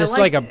remember, but I it's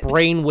like liked a it.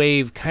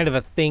 brainwave kind of a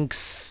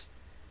thinks.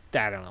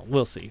 I don't know.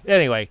 We'll see.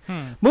 Anyway,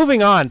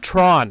 moving on.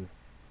 Tron.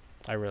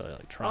 I really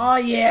like Tron. Oh,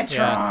 yeah,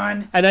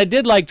 Tron. And I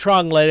did like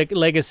Tron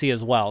Legacy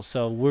as well,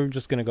 so we're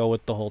just going to go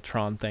with the whole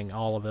Tron thing,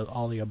 all of it,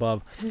 all the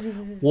above.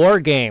 War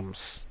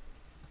Games.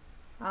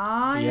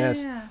 Oh,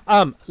 Yes.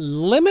 yeah.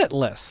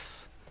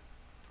 Limitless.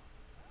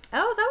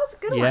 Oh, that was a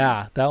good one.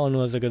 Yeah, that one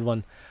was a good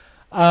one.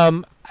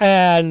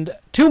 And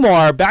 2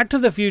 more, Back to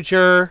the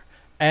Future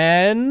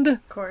and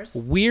Of course.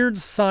 Weird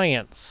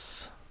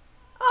Science.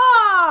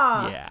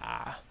 Oh!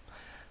 Yeah.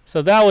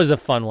 So that was a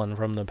fun one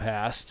from the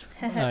past.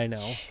 I know.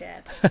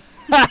 Shit.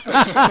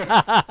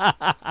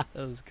 That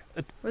was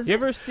good. Was You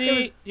ever it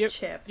see was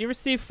Chip. you ever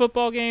see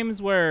football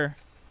games where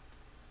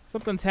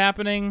something's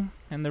happening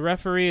and the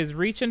referee is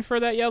reaching for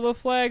that yellow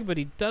flag, but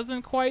he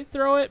doesn't quite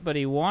throw it, but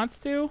he wants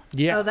to?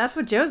 Yeah. Oh, that's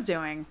what Joe's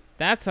doing.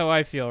 That's how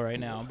I feel right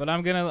now. But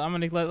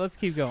let's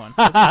keep going.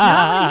 No,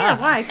 yeah,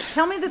 why?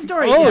 Tell me the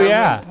story. Oh, Joe.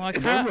 yeah. Well, I They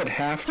kinda- would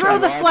have Throw to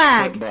the watch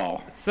flag.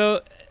 football. So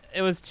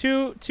it was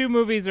two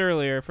movies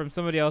earlier from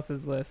somebody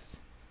else's list.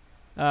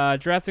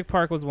 Jurassic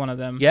Park was one of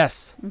them.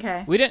 Yes.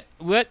 Okay. We didn't.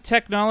 What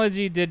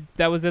technology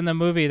that was in the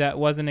movie that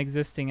wasn't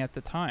existing at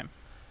the time?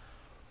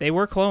 They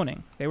were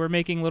cloning. They were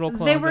making little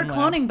clones. They were in labs.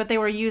 cloning, but they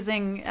were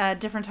using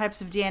different types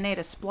of DNA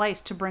to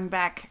splice to bring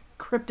back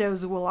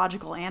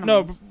cryptozoological No,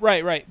 animals.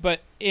 right. But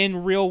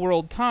in real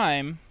world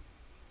time,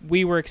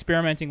 we were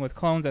experimenting with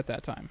clones at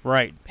that time.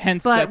 Right.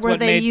 Hence, But that's were what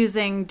they made.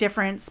 using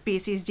different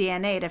species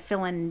DNA to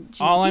fill in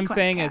gene all I'm sequence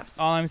saying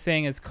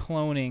gaps? is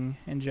cloning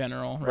in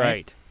general. Right.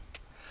 Right.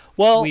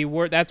 Well,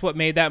 That's what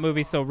made that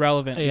movie so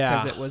relevant Yeah.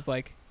 because it was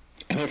like.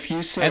 And if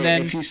you say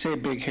then-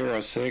 Big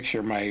Hero 6,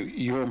 you're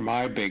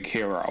my big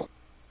hero.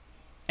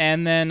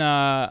 And then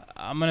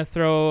I'm gonna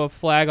throw a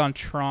flag on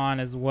Tron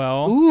as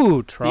well.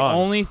 ooh, Tron. The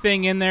only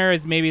thing in there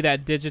is maybe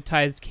that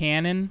digitized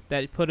cannon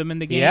that put him in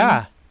the game.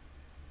 Yeah.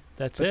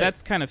 That's But it.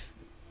 that's kind of.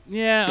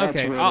 Yeah. That's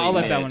Okay. really I'll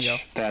let that one niche. go.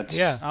 That's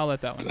Yeah. I'll let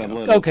that one a go.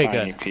 little Okay,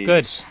 tiny good.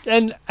 piece.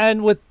 Good.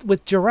 And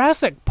with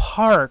Jurassic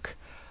Park,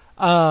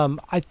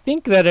 I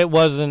think that it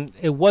wasn't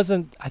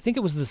I think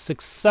it was the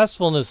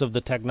successfulness of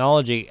the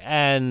technology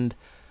and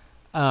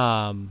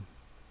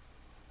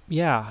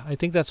yeah, I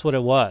think that's what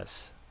it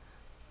was.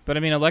 But I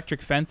mean,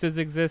 electric fences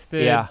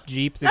existed. Yeah.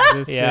 Jeeps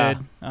existed.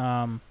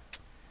 Yeah.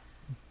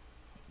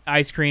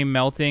 Ice cream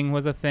melting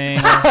was a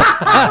thing. What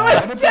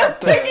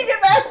about the Thinking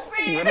of that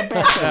scene. what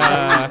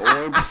about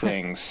the orb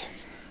things?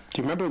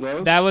 Do you remember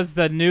those? That was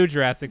the new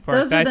Jurassic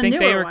Park. Those are I the think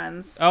they newer were.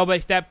 ones. Oh,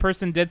 but that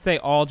person did say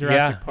all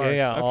Jurassic Yeah, Parks.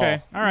 yeah,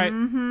 okay. All right.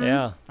 Mm-hmm.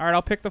 Yeah. All right.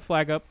 I'll pick the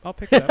flag up. I'll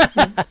pick it up.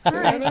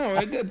 I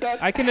know.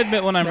 I can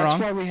admit when I'm That's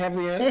wrong. why we have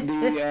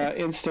the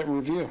instant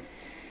review.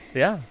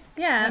 Yeah.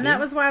 Yeah, and that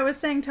was why I was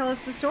saying tell us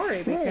the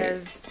story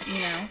because,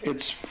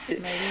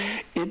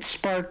 It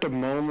sparked a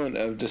moment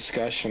of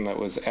discussion that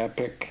was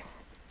epic.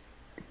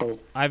 Both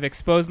I've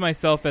exposed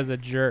myself as a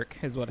jerk,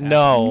 is what happened.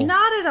 No.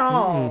 not at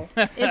all.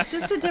 It's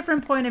just a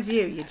different point of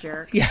view, you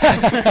jerk. Yeah.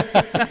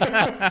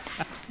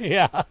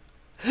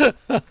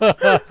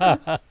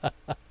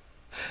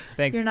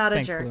 Thanks. You're not a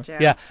thanks, jerk, Blue. Joe.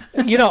 Yeah.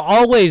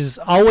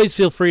 Always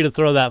feel free to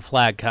throw that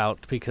flag out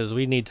because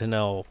we need to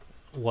know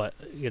what,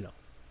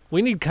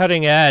 we need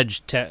cutting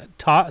edge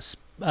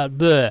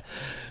bleh.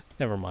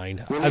 Never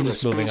mind. We I'm need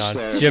just a moving speech on.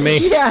 therapist.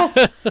 Jimmy.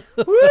 Yeah.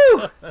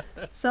 Woo!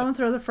 Someone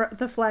throw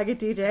the flag at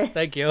DJ.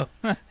 Thank you.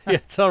 Yeah,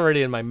 it's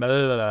already in my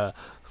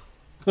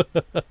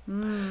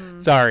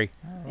Sorry.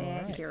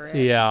 Accurate.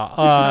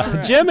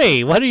 Yeah.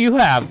 Jimmy, what do you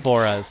have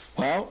for us?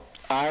 Well,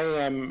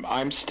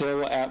 I'm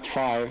still at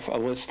 5, a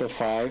list of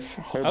 5,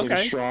 holding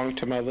Okay. strong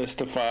to my list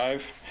of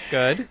 5.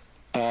 Good.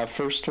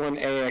 First one,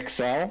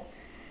 AXL.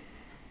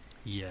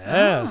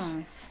 Yes.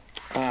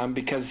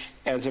 Because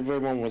as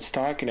everyone was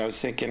talking, I was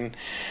thinking,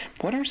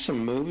 what are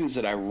some movies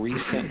that I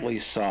recently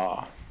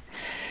saw?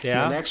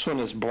 Yeah. The next one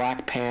is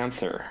Black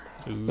Panther.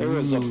 There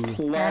was a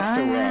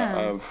plethora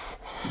of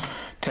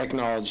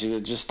technology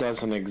that just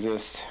doesn't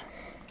exist.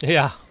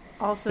 Yeah.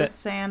 Also,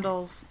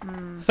 sandals.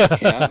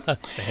 Yeah.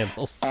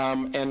 Sandals.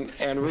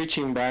 And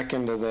reaching back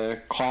into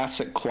the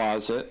classic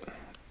closet,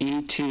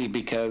 E.T.,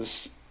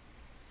 because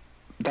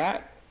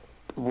that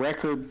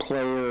record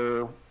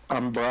player,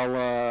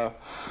 umbrella,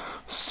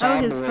 his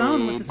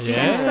phone with subway the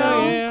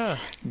Yeah.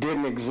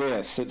 didn't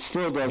exist. It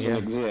still doesn't Yeah.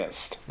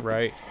 exist.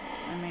 Right.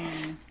 I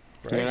mean,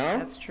 You know?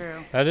 that's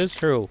true. That is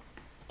true.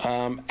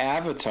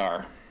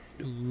 Avatar.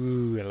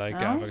 Ooh, I like Oh,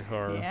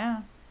 Avatar.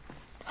 Yeah.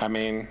 I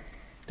mean,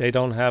 They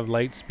don't have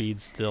light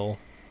speed still.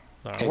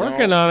 They I'm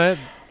working don't. on it.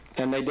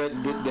 and they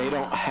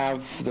don't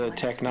have the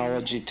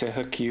technology to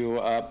hook you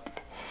up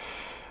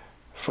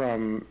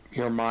from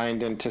your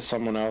mind into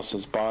someone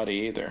else's body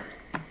either.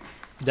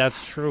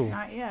 That's true.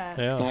 Not yet.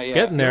 Yeah. Not yet.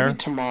 Getting there. Maybe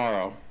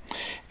tomorrow.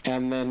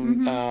 And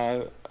then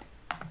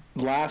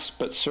last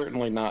but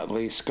certainly not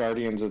least,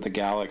 Guardians of the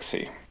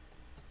Galaxy.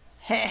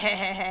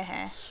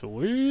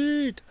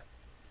 Sweet.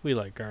 We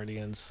like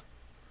Guardians.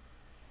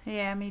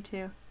 Yeah, me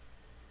too.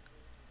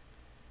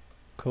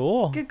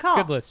 Cool. Good call.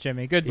 Good list,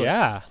 Jimmy. Good list.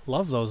 Yeah,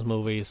 love those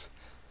movies.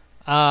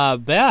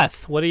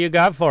 Beth, what do you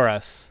got for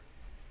us?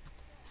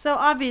 So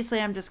obviously,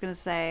 I'm just going to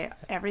say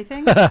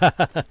everything.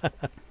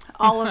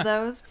 All of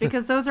those,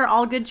 because those are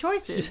all good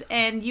choices.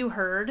 And you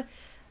heard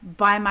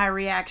by my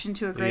reaction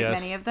to a great Yes.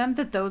 many of them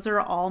that those are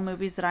all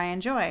movies that I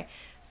enjoy.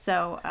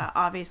 So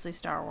obviously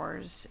Star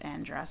Wars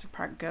and Jurassic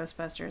Park,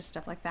 Ghostbusters,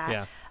 stuff like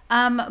that.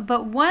 Yeah.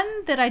 But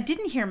one that I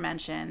didn't hear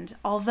mentioned,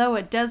 although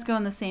it does go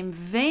in the same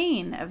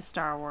vein of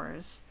Star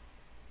Wars,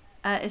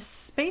 is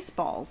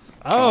Spaceballs.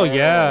 Oh,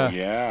 yeah.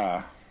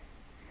 Yeah.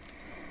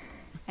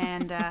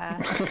 And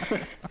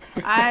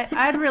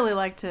I'd really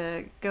like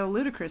to go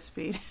ludicrous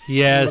speed.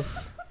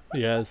 Yes.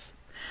 Yes.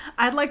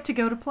 I'd like to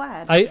go to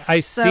Plaid. I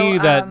So, see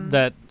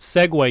that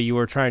segue you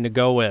were trying to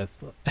go with.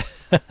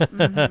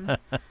 Did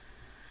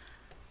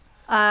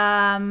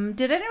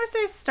anyone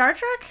say Star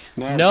Trek?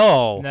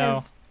 No. No.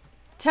 'Cause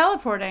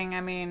teleporting,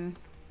 I mean,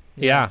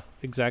 Yeah,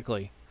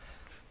 exactly.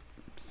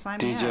 Sign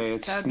me DJ, up.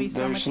 it's That would be so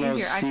there's much no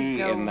easier. I could C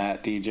go. in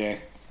that, DJ.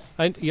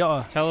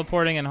 Yeah.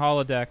 Teleporting and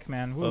holodeck,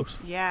 man. Woo. Oops.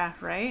 Yeah,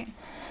 right?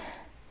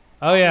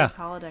 Oh yeah. Those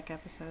holodeck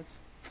episodes.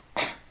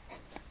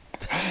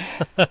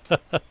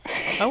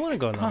 I want to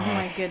go Oh now.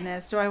 my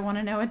goodness. Do I want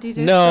to know what DJ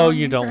No, spelled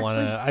you don't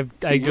incorrectly? want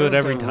to. I do it You're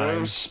every the time.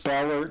 worst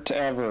speller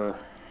ever.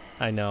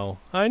 I know.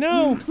 I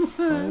know.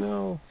 I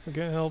know. I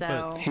can't help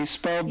So, He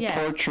spelled Yes,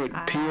 portrait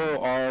I-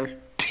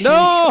 P-O-R-T-R-A-T-E.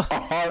 No!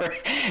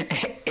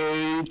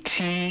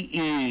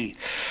 E.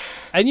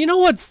 And you know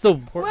what's the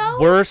Well-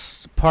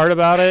 worst part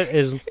about it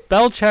is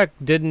Belichick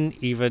didn't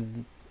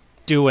even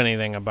do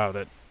anything about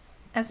it.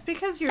 that's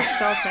because your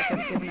spell check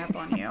has given up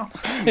on you.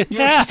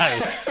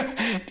 Yes.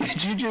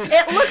 Did you just...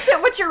 It looks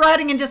at what you're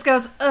writing and just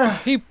goes, ugh,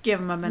 He- give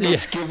him a minute.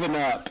 It's given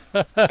up.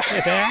 It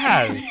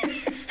has.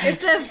 It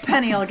says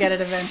Penny will get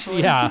it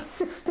eventually. Yeah.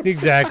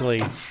 Exactly.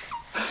 No,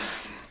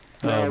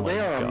 Oh my they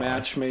are a God.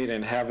 match made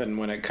in heaven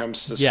when it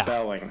comes to Yeah.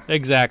 spelling.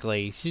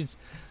 Exactly. She's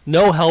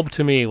no help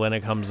to me when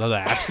it comes to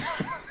that.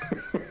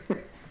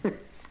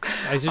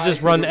 I should just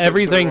think run it's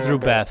everything through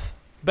adorable. Beth.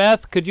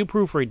 Beth, could you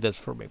proofread this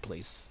for me,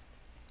 please?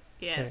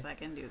 Yes, I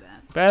can do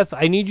that. Beth,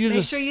 I need you to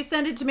Make sure you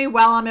send it to me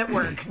while I'm at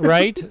work.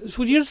 right? So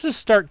would you just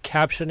start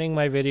captioning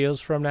my videos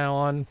from now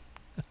on?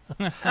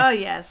 Oh,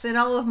 yes, in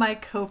all of my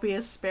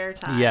copious spare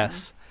time.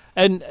 Yes.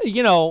 And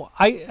you know,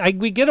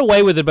 we get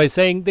away with it by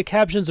saying the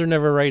captions are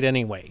never right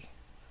anyway.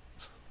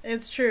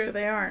 It's true,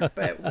 they aren't,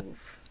 but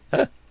oof.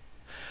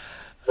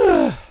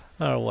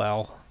 Oh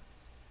well.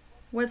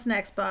 What's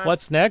next, boss?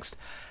 What's next?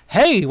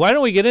 Hey, why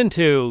don't we get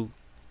into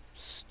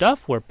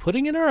stuff we're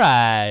putting in our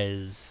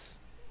eyes?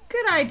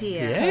 Good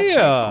idea.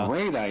 Yeah.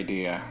 Great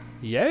idea.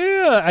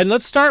 Yeah. And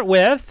let's start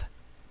with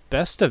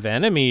Best of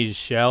Enemies,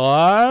 shall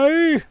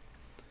I?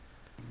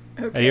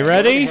 Okay. Are you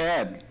ready? Go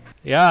ahead.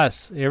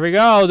 Yes, here we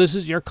go. This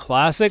is your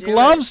classic Do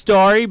love it.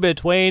 story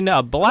between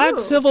a black Ooh.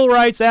 civil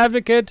rights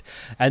advocate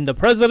and the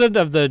president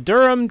of the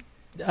Durham,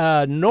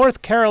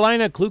 North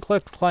Carolina Ku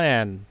Klux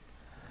Klan.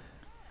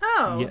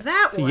 Oh, Yeah.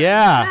 that one.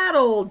 Yeah. That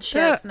old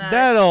chestnut.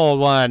 That old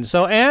one.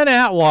 So Ann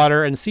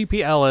Atwater and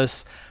C.P.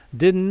 Ellis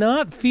did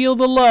not feel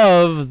the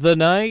love the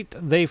night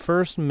they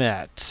first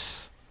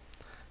met.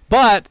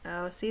 But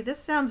Oh, see, this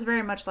sounds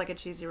very much like a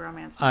cheesy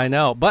romance. I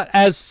know. But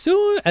as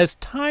soon as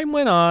time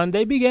went on,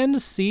 they began to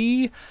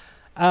see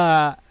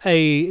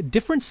a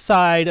different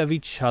side of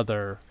each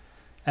other.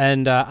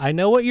 And I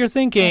know what you're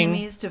thinking.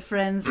 Enemies to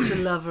friends to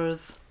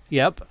lovers.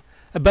 Yep.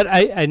 But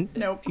I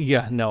Nope.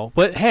 yeah, no.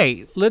 But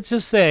hey, let's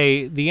just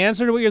say the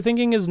answer to what you're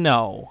thinking is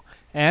no.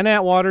 Ann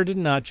Atwater did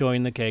not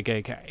join the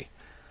KKK.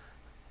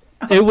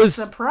 It was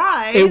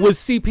Surprise. it was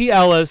C.P.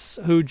 Ellis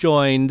who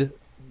joined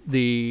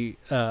the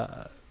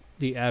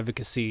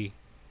advocacy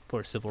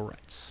for civil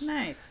rights.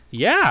 Nice.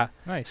 Yeah.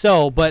 Nice.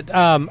 So, but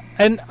and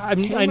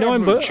I know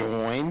I'm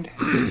joined.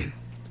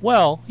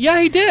 well, yeah,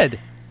 he did.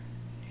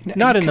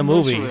 Not in the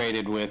movie.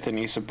 Commiserated with and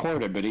he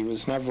supported, but he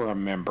was never a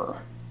member.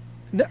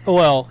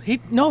 Well, he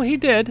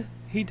did.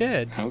 He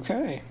did.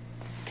 Okay,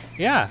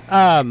 Yeah.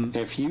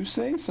 if you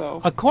say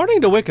so.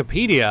 According to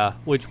Wikipedia,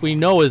 which we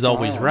know is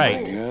always Oh, My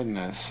right.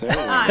 goodness, there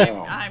we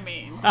go. I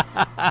mean,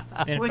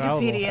 Infallible.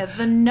 Wikipedia,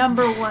 the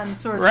number one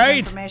source Right.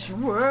 of information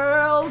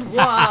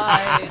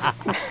worldwide.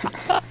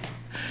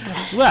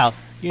 Well,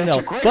 you It's know,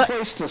 a great but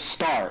place to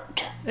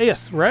start.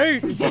 yes,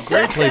 right. It's a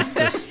great place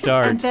to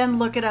start. And then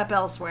look it up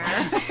elsewhere.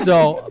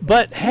 So,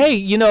 but hey,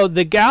 you know,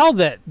 the gal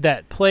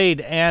that played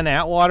Ann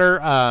Atwater,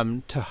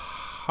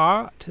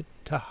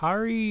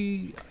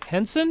 Tahari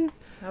Henson.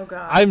 Oh,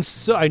 God.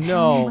 I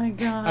know. Oh, my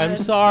God. I'm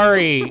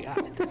sorry.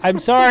 I'm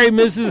sorry,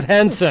 Mrs.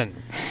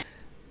 Henson.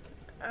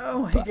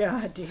 Oh, my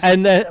God, dude.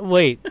 And then,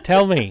 wait,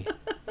 tell me.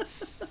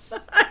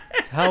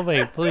 Tell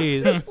me,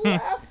 please.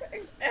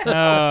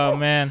 Oh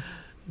man.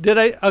 Did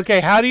I?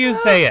 Okay, how do you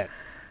say it?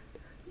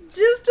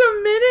 Just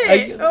a minute.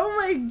 I- Oh,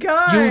 my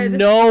God. You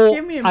know,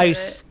 Give me a I minute.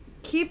 s-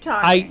 Keep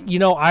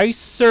talking. I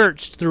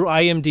searched through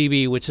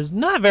IMDb, which is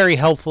not very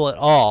helpful at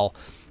all,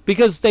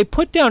 because they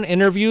put down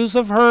interviews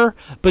of her,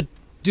 but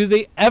do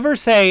they ever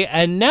say,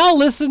 and now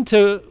listen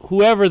to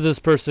whoever this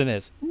person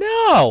is?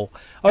 No.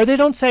 Or they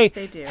don't say,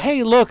 They do.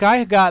 hey, look,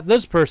 I got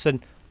this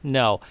person.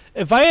 No.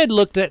 If I had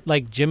looked at,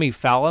 like, Jimmy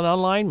Fallon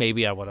online,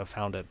 maybe I would have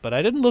found it, but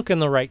I didn't look in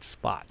the right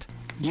spot.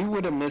 You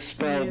would have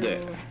misspelled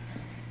it.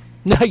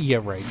 No, yeah,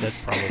 right. That's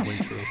probably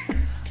true.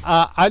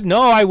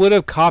 I would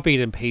have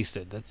copied and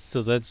pasted.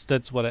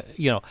 That's what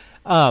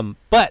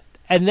But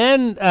and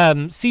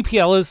then C.P.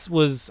 Ellis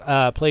was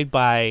played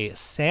by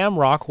Sam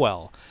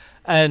Rockwell,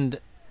 and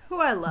Who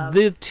I love.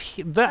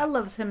 I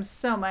love him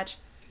so much.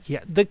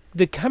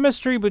 the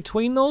chemistry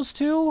between those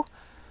two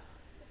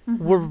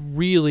were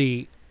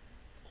really,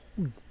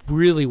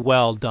 really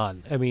well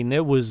done. I mean,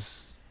 it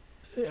was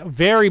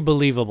very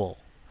believable.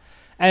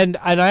 And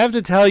I have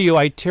to tell you,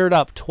 I teared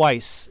up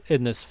twice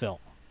in this film.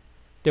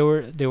 There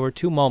were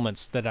two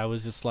moments that I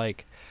was just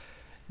like,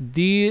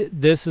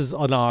 this is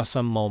an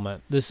awesome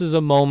moment. This is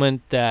a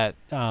moment that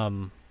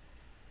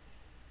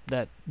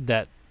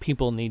that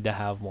people need to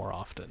have more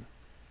often.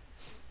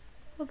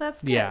 Well,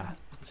 that's good. Yeah.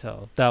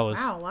 So that was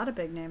Wow, a lot of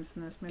big names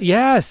in this movie.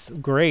 yes,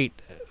 great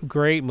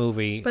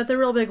movie. But the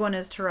real big one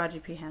is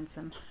Taraji P.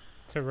 Henson.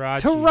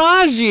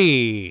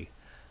 Taraji.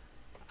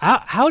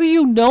 How do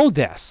you know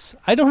this?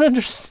 I don't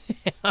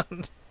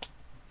understand.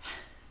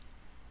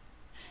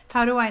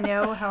 How do I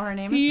know how her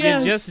name is?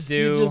 Yes, You just do.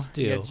 You just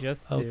do. You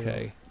just do.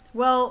 Okay.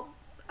 Well,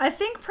 I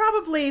think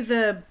probably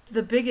the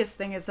biggest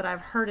thing is that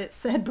I've heard it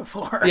said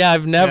before. Yeah,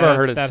 I've never Yeah,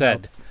 heard it that said.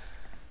 helps.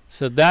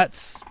 So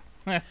that's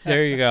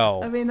there you I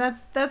go. mean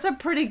that's a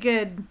pretty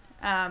good.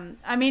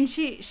 I mean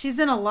she's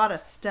in a lot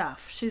of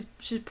stuff. She's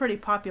pretty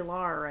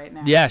popular right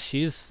now. Yeah,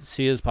 she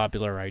is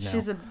popular right now.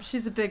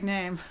 She's a big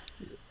name.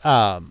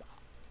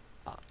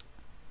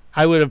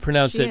 I would have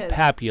pronounced She it is.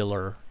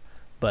 popular,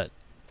 but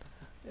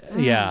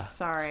yeah.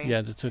 Sorry.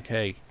 Yeah, that's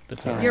okay.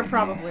 That's all right. You're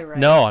probably right.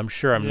 No, I'm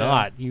sure I'm Yeah.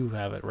 not. You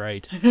have it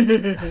right.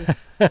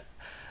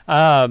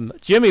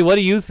 Jimmy, what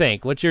do you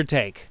think? What's your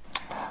take?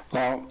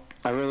 Well,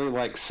 I really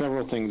like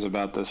several things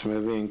about this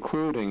movie,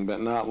 including,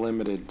 but not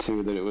limited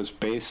to, that it was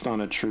based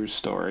on a true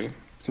story.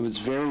 It was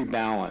very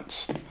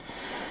balanced. It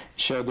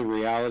showed the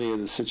reality of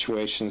the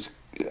situations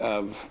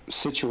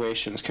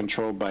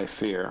controlled by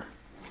fear.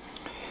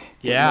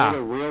 It made Yeah.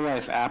 a real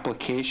life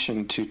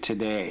application to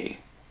today,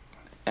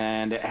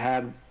 and it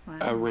had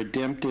a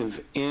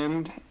redemptive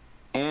end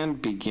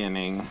and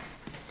beginning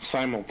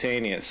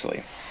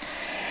simultaneously.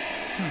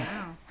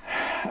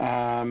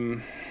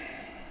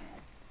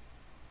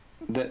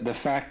 The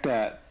fact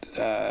that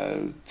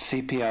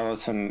C.P.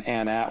 Ellis and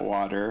Ann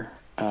Atwater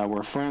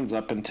were friends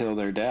up until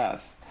their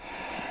death,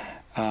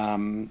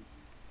 and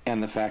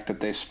the fact that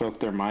they spoke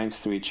their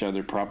minds to each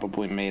other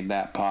probably made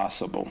that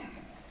possible.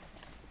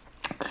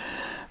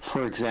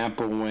 For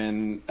example,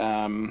 when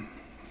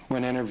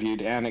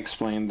interviewed, Anne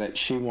explained that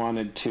she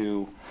wanted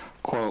to,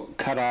 quote,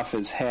 cut off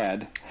his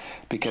head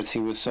because he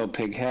was so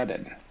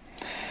pig-headed.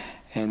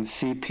 And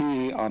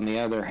CP, on the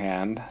other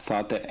hand,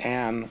 thought that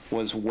Anne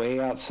was way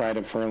outside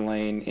of her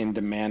lane in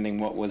demanding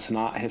what was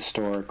not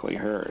historically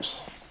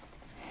hers.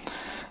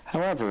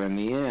 However, in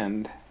the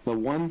end, the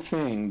one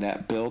thing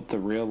that built the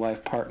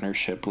real-life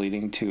partnership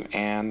leading to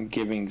Anne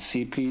giving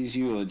CP's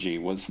eulogy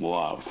was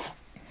love.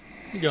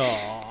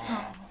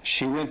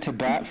 She went to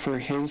bat for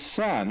his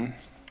son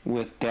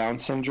with Down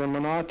syndrome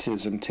and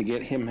autism to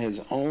get him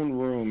his own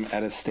room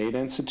at a state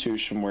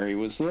institution where he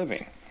was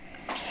living.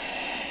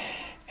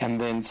 And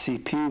then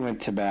CP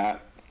went to bat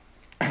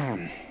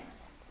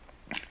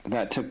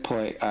that took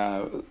place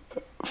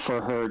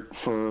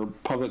for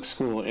public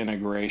school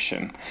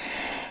integration.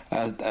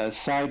 A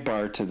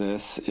sidebar to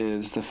this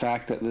is the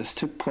fact that this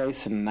took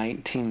place in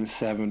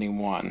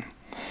 1971.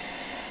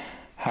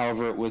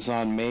 However, it was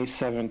on May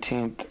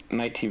 17th,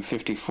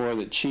 1954,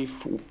 that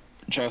Chief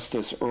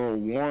Justice Earl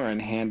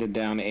Warren handed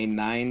down a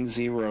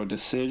 9-0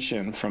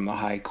 decision from the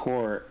High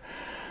Court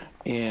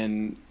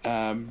in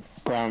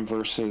Brown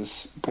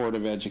versus Board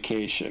of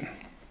Education.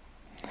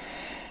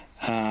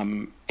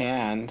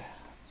 And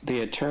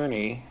the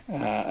attorney,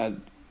 a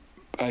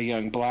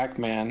young black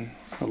man,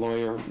 a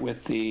lawyer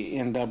with the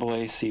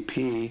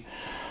NAACP,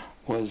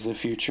 was the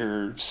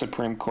future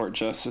Supreme Court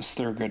Justice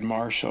Thurgood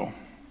Marshall.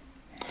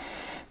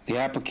 The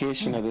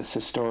application of this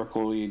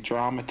historically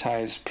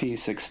dramatized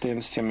piece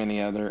extends to many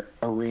other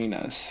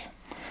arenas.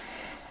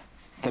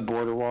 The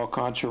border wall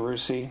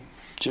controversy,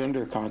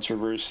 gender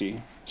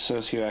controversy,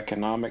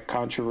 socioeconomic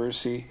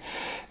controversy,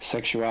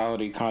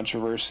 sexuality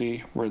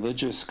controversy,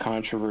 religious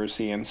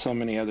controversy, and so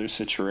many other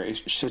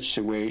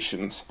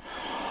situations.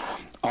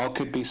 All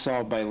could be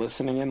solved by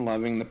listening and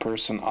loving the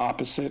person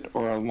opposite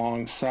or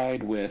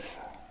alongside with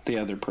the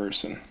other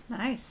person.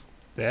 Nice.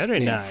 Very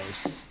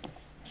nice.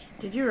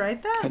 Did you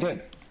write that? I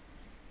did.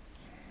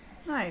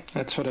 Nice.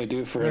 That's what I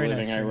do for Very a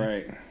living. nice, I Jimmy.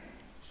 write.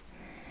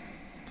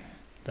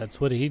 That's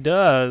what he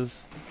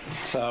does.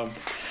 So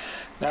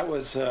that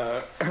was,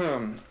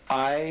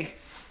 I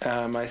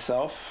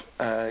myself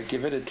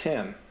give it a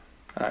 10.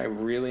 I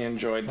really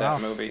enjoyed that Wow.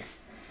 movie.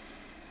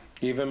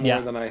 Even more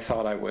Yeah. than I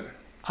thought I would.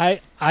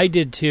 I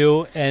did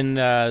too, and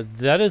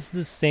that is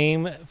the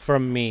same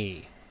from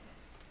me.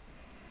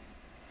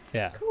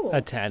 Yeah, Cool.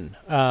 a 10.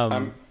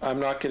 I'm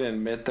not going to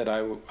admit that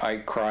I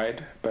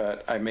cried,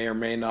 but I may or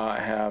may not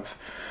have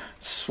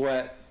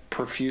sweat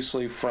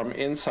profusely from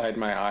inside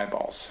my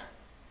eyeballs.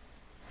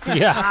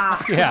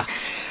 Yeah, yeah.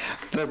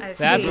 I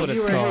That's see. what it's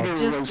You were called.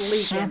 just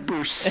leaking.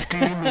 super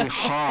steamy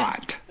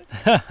hot.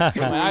 It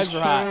was eyes were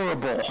hot.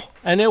 horrible.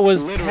 And it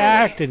was Literally.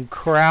 packed and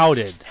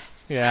crowded.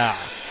 Yeah.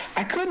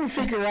 I couldn't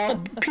figure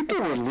out. People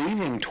were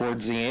leaving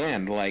towards the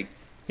end. Like,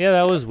 Yeah,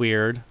 that was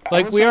weird. I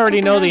Like, was we already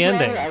what know the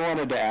hell's ending. wrong? I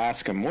wanted to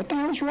ask him, what the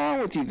hell's wrong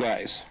with you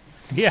guys?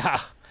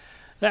 Yeah.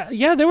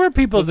 Yeah, there were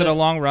people Was it that... a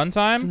long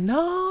runtime?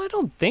 No, I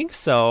don't think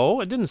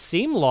so. It didn't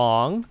seem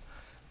long.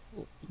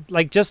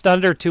 Like, just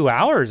under 2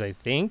 hours, I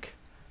think.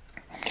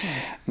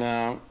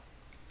 No.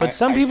 But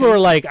some people were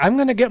like, I'm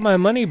going to get my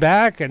money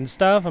back and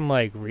stuff. I'm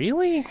like,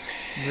 really?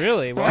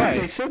 Really? They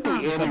Why? said the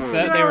Just N-word.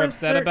 upset? They were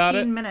upset about it?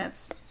 13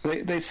 minutes.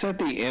 They said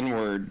the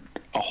N-word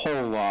a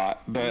whole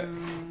lot, but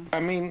I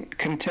mean,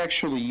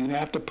 contextually, you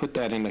have to put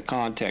that into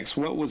context.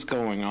 What was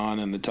going on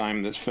in the time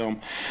of this film?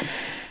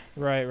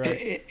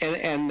 Right.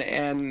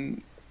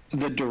 And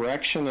the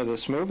direction of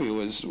this movie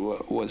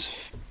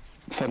was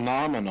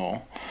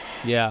phenomenal.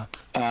 Yeah.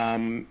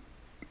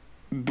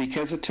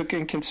 Because it took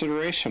in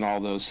consideration all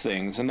those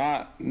things, and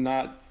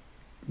not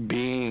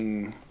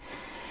being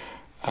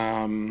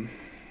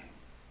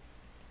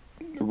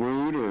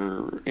rude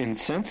or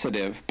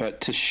insensitive,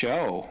 but to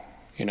show,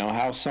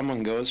 how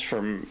someone goes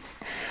from,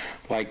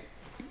 like,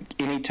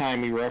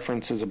 anytime he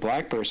references a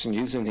black person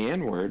using the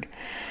N-word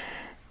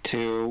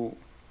to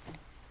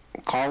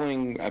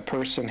calling a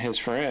person his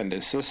friend,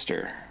 his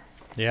sister.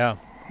 Yeah.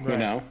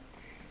 Right.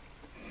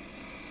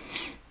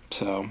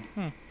 So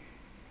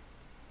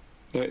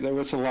there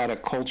was a lot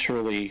of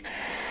culturally,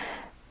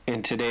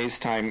 in today's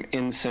time,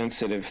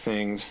 insensitive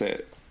things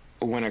that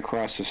went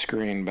across the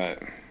screen, but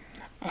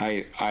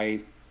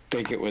I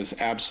think it was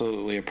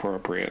absolutely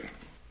appropriate.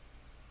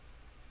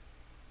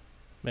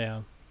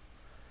 Yeah.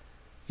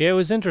 Yeah, it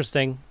was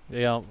interesting.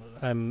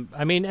 I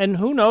mean, and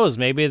who knows?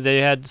 Maybe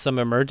they had some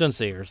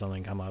emergency or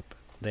something come up.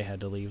 They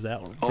had to leave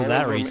that for All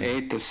that of them reason.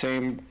 ate the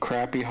same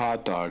crappy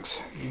hot dogs.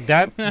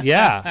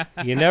 Yeah,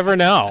 you never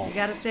know. You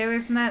gotta stay away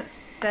from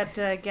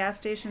that gas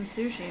station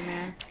sushi,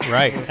 man.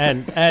 Right.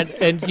 And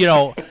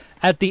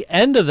at the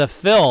end of the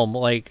film,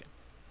 like,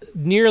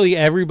 nearly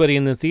everybody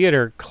in the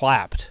theater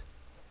clapped.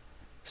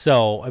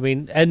 So, I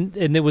mean, and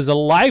it was a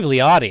lively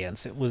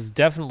audience. It was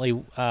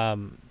definitely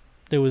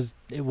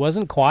it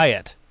wasn't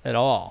quiet at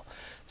all.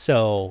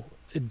 So,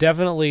 it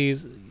definitely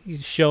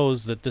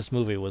shows that this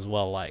movie was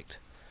well liked.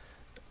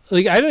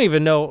 Like, I don't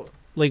even know,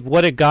 like,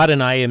 what it got in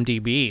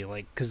IMDb,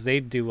 like, because they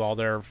do all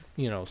their,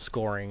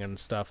 scoring and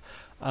stuff.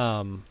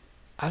 And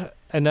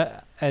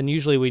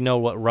usually we know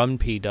what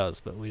RunP does,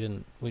 but we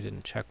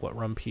didn't check what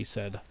RunP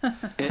said.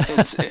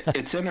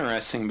 It's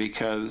interesting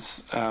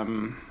because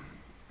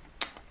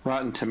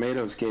Rotten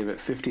Tomatoes gave it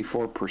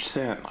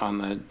 54% on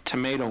the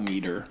tomato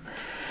meter,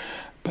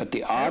 but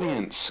the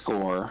audience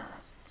score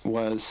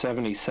was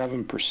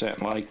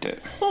 77% liked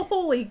it.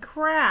 Holy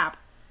crap!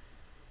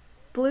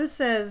 Blue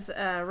says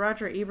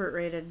Roger Ebert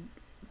rated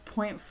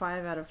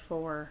 0.5 out of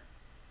 4.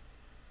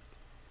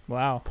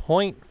 Wow.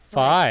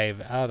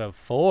 0.5 out of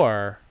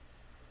 4.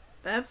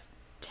 That's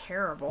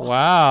terrible.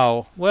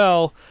 Wow.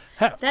 Well,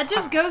 That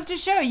just goes to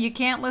show you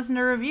can't listen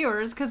to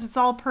reviewers because it's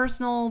all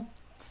personal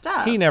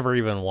stuff. he never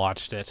even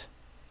watched it.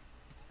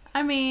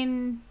 I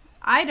mean,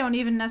 I don't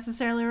even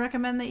necessarily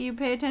recommend that you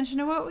pay attention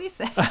to what we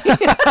say.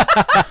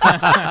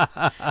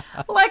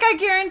 Like, I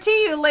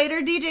guarantee you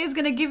later DJ's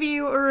going to give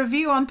you a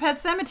review on Pet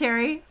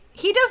Sematary.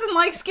 He doesn't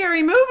like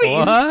scary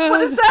movies.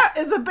 What is that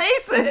as a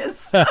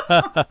basis?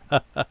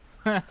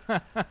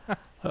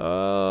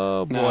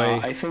 Oh boy. No,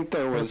 I think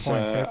there was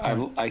Fair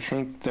point. I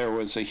think there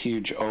was a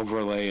huge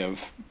overlay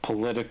of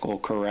political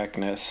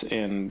correctness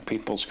in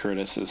people's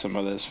criticism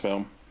of this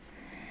film.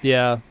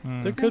 Yeah,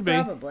 there could be.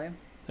 Probably.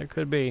 There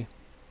could be.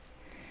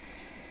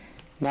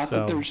 Not So-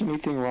 that there's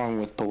anything wrong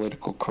with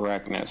political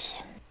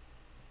correctness.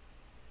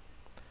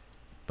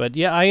 But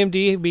yeah,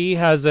 IMDb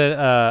has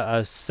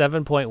a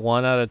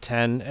 7.1 out of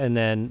 10, and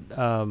then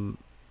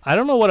I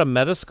don't know what a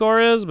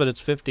Metascore is, but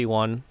it's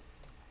 51.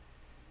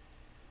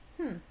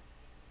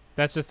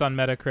 That's just on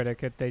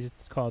Metacritic. They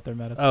just call it their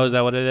Metascore. Oh, is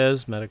that what it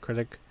is?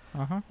 Metacritic.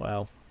 Uh-huh.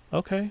 Wow.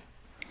 Okay.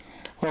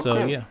 Well, So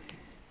cool. yeah.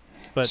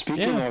 But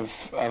Speaking yeah.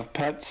 of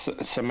Pet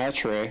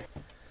Sematary,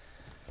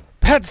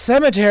 Pet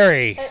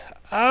Cemetery.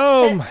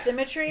 Oh, Pet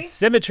Symmetry?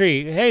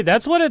 Symmetry. Hey,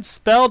 that's what it's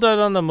spelled out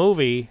on the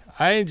movie.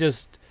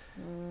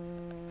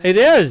 It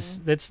is.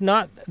 It's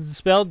not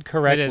spelled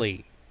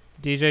correctly.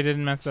 DJ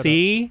didn't mess that up.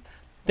 See?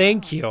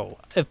 Thank you.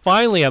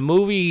 Finally, a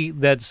movie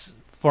that's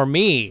for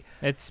me.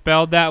 It's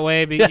spelled that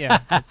way. Yeah,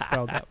 it's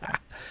spelled that way.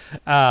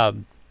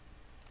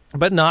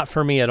 But not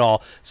for me at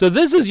all. So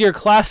this is your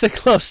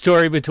classic love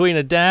story between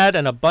a dad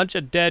and a bunch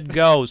of dead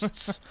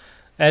ghosts.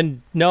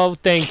 And no,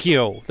 thank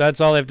you. That's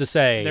all I have to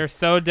say. They're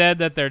so dead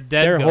that they're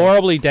dead. They're ghosts.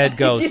 horribly dead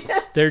ghosts.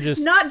 They're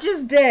just Not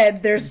just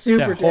dead, they're super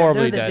They're dead.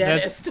 horribly They're the dead.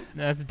 deadest.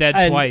 That's dead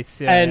and, twice.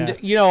 Yeah, and yeah.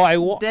 you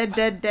know,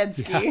 Dead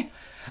ski.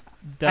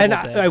 Double and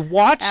dead. I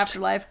watched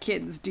Afterlife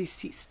kids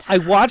deceased. I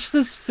watched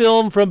this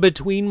film from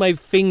between my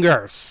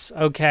fingers,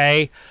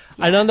 okay?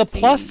 And on the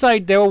plus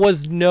side, there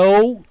was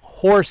no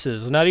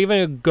horses, not even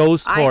a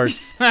ghost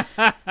horse.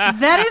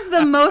 That is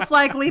the most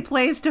likely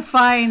place to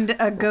find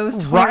a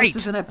ghost horse Right.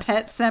 is in a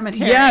pet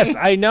cemetery. Yes,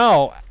 I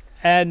know.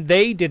 And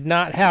they did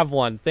not have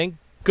one. Thank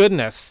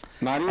goodness.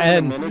 not even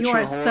And- a miniature You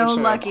are horse so or a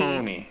lucky.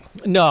 pony.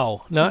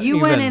 No, not You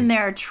even. went in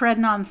there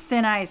treading on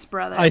thin ice,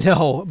 brother. I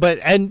know,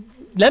 and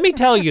let me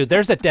tell you,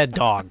 there's a dead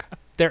dog.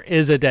 There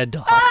is a dead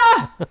dog.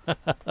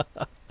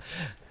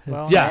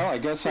 Well, Yeah. Well, I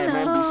guess I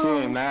won't be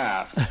seeing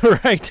that.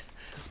 Right.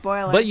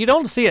 Spoiler. But you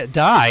don't see it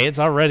die. It's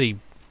already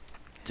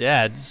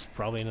dead. It's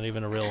probably not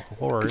even a real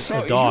horse,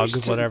 So a dog,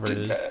 here's whatever it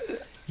is.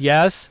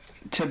 Yes.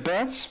 To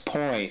Beth's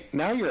point,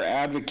 now you're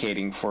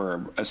advocating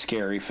for a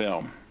scary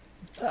film.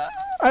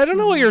 I don't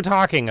know what you're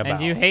talking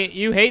about. And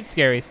you hate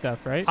scary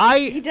stuff, right?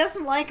 He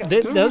doesn't like them.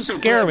 It does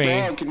scare me.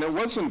 And it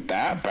wasn't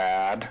that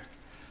bad.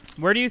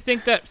 Where do you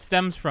think that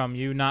stems from?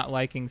 You not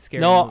liking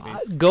scary No,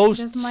 movies? He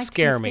ghosts doesn't like to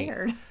scare be me.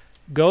 scared.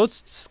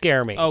 Ghosts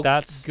scare me. Oh,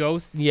 That's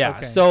ghosts. yeah.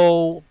 Okay.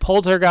 So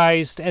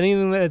poltergeist,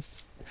 anything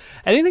that's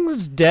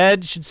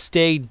dead should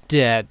stay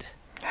dead.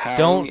 Harry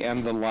Don't-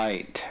 and the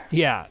Light.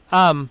 Yeah.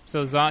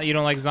 So you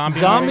don't like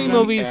zombie Zombie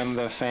movies? movies And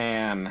the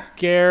Fan.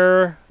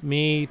 scare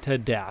me to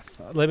death.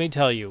 Let me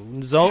tell you,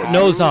 no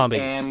Harry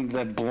zombies. And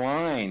the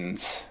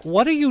Blinds.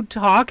 What are you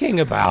talking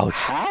about?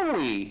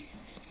 Howie.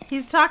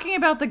 He's talking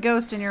about the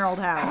ghost in your old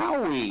house.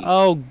 Howie.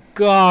 Oh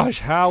gosh,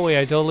 Howie,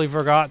 I totally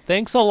forgot.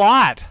 Thanks a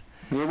lot.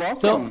 You're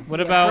welcome. What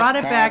Brought about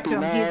it back to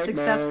him. Happy He had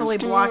successfully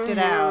nightmares blocked to it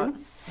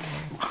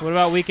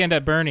out. Weekend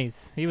at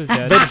Bernie's? He was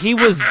dead. But he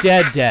was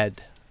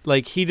dead.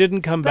 Like he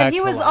didn't come back But he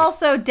to was life.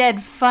 also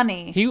dead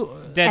funny. He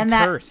Dead and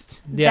that-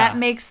 cursed. yeah. That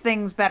makes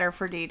things better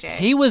for DJ.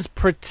 He was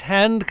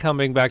pretend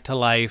coming back to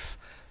life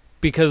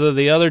because of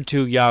the other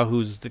two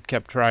yahoos that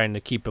kept trying to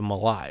keep him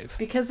alive.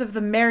 because of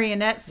the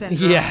marionette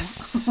syndrome.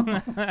 Yes.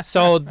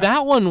 So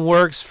that one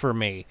works for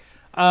me.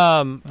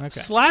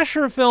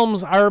 Slasher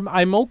films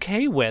I'm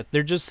okay with.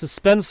 They're just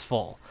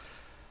suspenseful.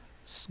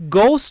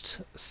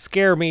 Ghosts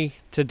scare me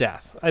to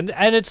death, and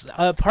it's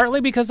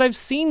partly because I've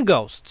seen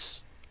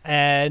ghosts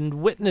and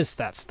witnessed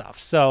that stuff.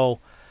 So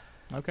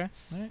Okay.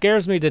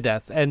 scares me to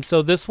death. And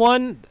so this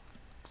one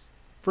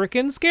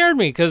freaking scared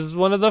me because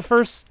one of the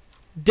first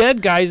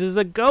dead guys is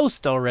a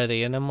ghost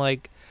already, and I'm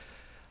like,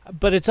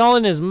 but it's all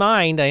in his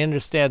mind. I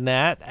understand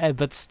that,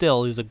 but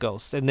still, he's a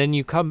ghost. And then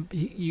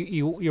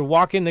you're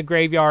walking the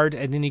graveyard,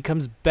 and then he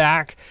comes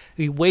back.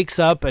 He wakes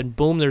up, and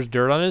boom, there's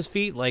dirt on his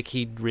feet, like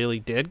he really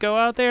did go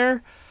out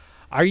there.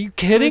 Are you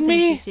kidding Who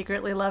thinks me? you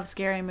secretly love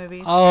scary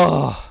movies?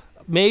 Oh,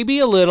 maybe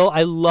a little.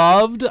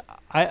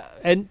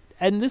 And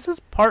this is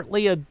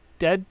partly a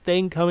dead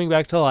thing coming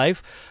back to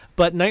life,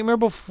 but Nightmare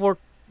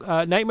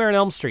on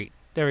Elm Street.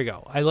 There we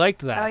go. I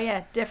liked that. Oh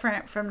yeah,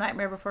 different from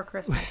Nightmare Before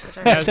Christmas, which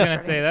I was gonna starting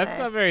say to that's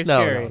not very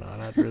scary. No,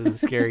 not really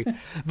scary.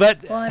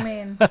 But Well, I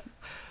mean,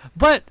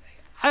 but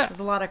there's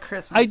a lot of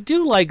Christmas. I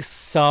do like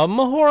some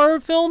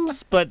horror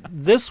films, but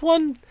this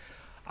one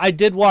I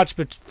did watch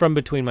from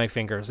between my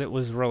fingers. It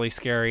was really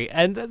scary.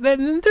 And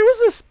then there was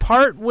this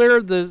part where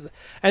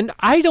and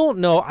I don't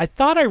know, I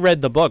thought I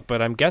read the book,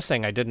 but I'm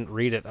guessing I didn't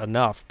read it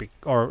enough,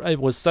 or it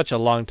was such a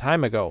long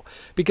time ago.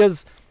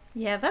 Because,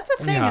 Yeah, that's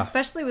a thing, Yeah.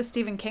 especially with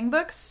Stephen King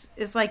books,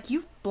 is like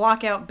you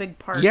block out big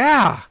parts.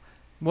 yeah.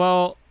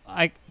 Well,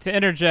 to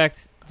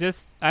interject,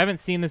 I haven't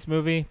seen this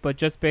movie, but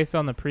just based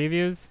on the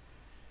previews,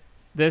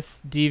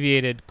 this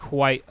deviated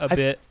quite a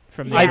bit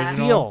from the I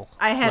original. feel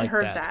I had like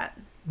heard that. that.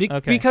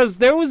 Okay. Because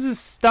there was this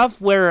stuff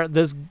where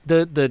the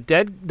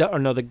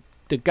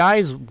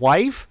guy's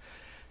wife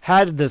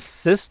had the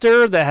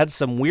sister that had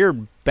some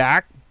weird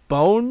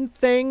backbone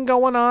thing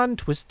going on,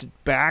 twisted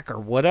back or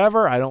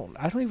whatever. I don't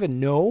even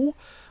know,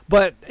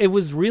 but it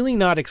was really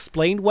not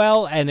explained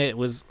well, and it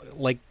was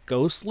like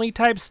ghostly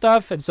type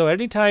stuff. And so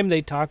anytime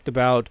they talked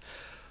about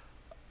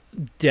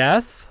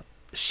death,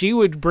 she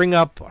would bring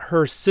up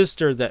her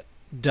sister that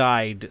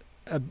died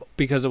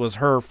because it was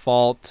her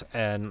fault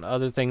and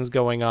other things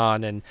going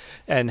on,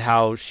 and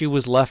how she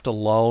was left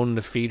alone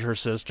to feed her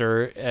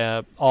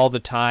sister all the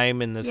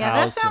time in this Yeah,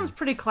 house. that sounds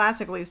pretty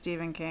classically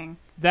Stephen King.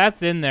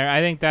 That's in there.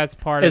 I think that's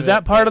part of it. Is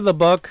that part of the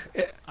book?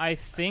 I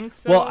think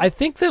so. Well, I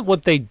think that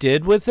what they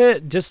did with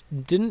it just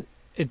they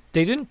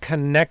didn't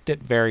connect it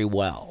very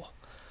well,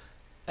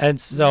 and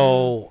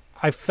so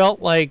I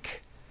felt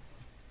like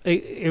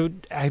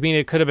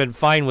it could have been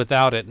fine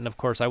without it, and of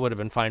course I would have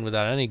been fine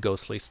without any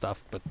ghostly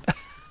stuff, but.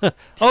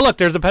 Oh, look,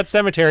 there's a Pet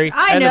Cemetery.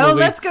 I and a know.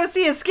 movie. Let's go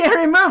see a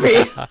scary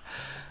movie.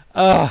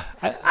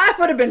 I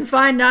would have been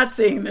fine not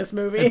seeing this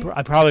movie.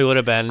 I probably would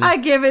have been. I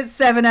give it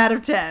 7 out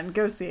of 10.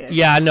 Go see it.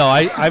 Yeah, no,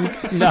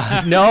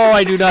 no,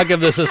 I do not give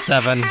this a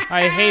 7.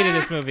 I hated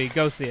this movie.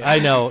 Go see it. I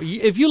know.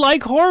 If you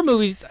like horror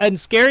movies and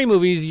scary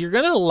movies, you're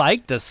gonna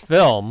like this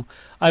film.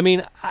 I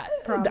mean,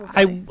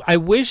 Probably. I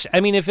wish.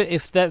 I mean,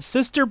 if that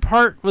sister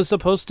part was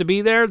supposed to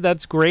be there,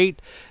 that's great.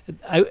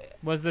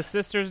 Was the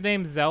sister's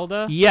name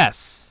Zelda?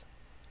 Yes.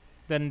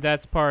 Then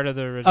that's part of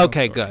the original.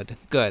 Okay, story.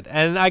 good.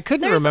 And I couldn't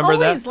There's remember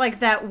always that.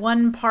 like that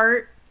one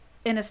part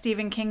in a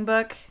Stephen King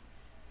book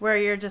where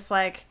you're just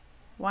like,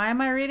 why am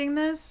I reading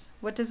this?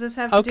 What does this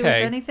have to do with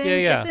Okay. anything?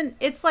 Yeah.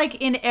 It's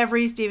like in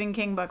every Stephen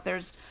King book.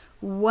 There's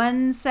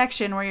one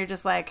section where you're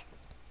just like,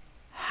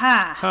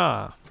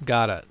 Huh.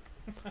 Got it.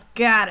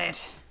 got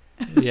it.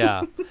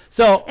 Yeah.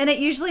 So And it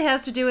usually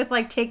has to do with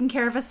like taking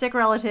care of a sick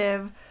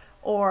relative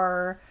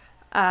or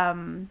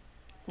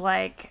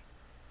like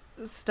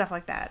stuff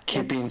like that.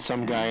 Keeping It's-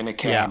 some guy in a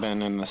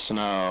cabin in the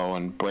snow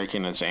and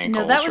breaking his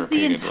ankles. No, that was the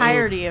repeatedly.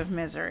 entirety of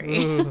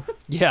Misery.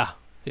 yeah.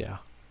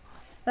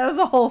 That was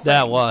the whole thing.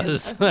 That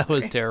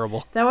was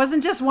terrible. That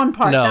wasn't just one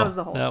part. No, That was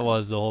the whole that thing.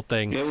 was the whole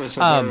thing. It was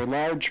a very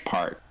large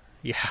part.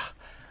 Yeah.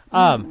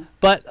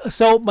 But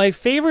so my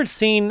favorite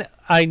scene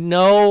I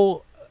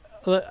know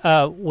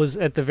was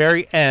at the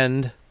very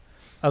end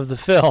of the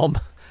film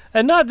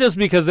and not just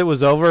because it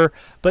was over,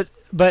 but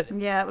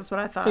Yeah, that was what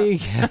I thought.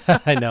 yeah,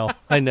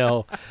 I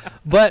know,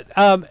 but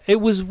it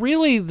was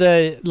really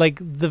the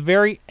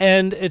very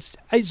end. It's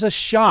a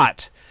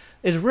shot.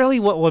 Is really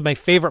what my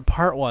favorite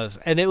part was,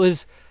 and it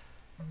was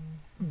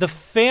the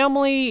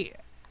family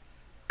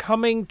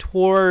coming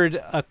toward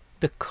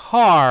the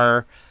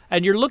car,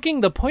 and you're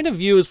looking. The point of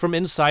view is from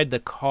inside the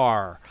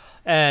car,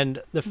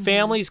 and the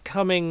family's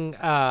coming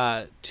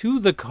to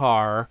the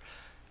car,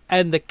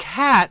 and the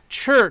cat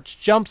Church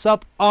jumps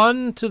up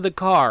onto the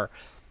car.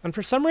 And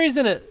for some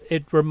reason,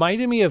 it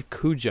reminded me of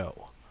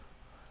Cujo.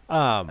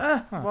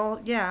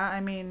 Well, yeah,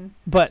 I mean,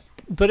 But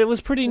it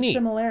was pretty the neat.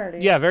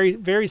 similarities. Yeah, very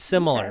very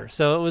similar. Okay.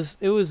 So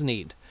it was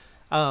neat.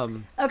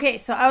 Okay,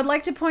 so I would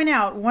like to point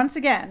out once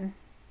again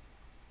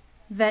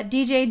that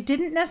DJ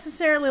didn't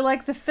necessarily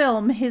like the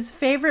film. His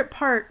favorite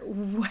part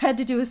had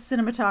to do with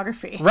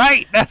cinematography.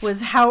 Right.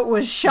 Was how it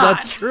was shot.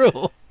 that's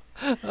true.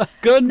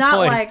 Good Not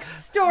point. like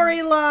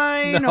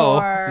storyline No,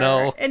 or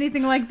no.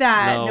 anything like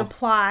that. No. No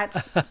plot,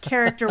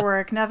 character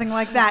work, nothing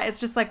like that. It's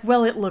just like,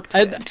 well, it looked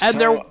and good. and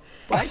there.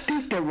 I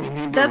think that we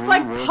need That's to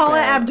like rework Paula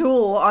our-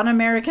 Abdul on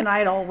American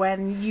Idol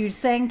when you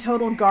sang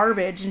total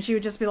garbage and she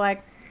would just be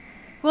like,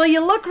 well,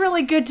 you look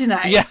really good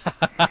tonight. Yeah.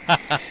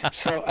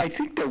 So I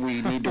think that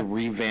we need to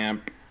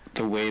revamp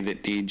the way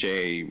that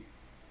DJ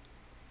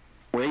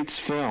rates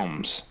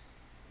films.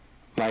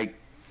 Like,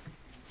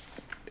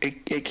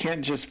 it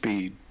can't just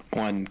be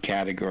one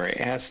category.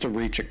 It has to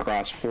reach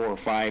across 4 or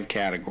 5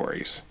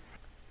 categories.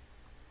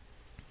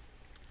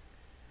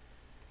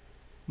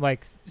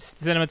 Like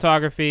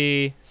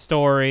cinematography,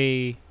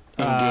 story,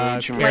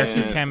 Engagement.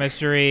 character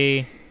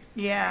chemistry.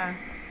 Yeah.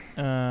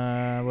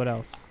 What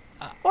else?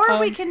 Or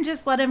we can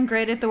just let him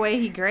grade it the way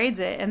he grades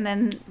it and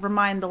then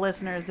remind the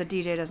listeners that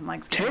DJ doesn't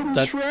like scary.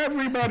 10's for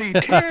everybody.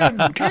 10.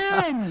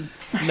 10.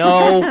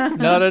 No,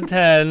 not a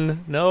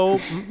 10. No,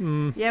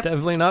 Yep.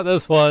 definitely not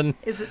this one.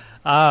 Is it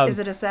Um, is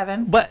it a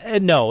 7?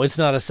 But no, it's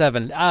not a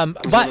 7. Is But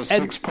it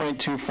a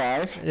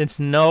 6.25? it's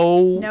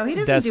no. No, he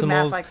doesn't do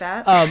math decimals. like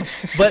that.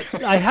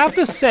 But I have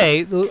to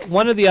say,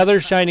 one of the other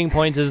shining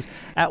points is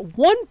at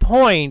one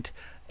point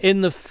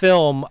in the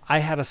film, I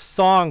had a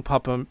song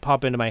pop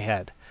into my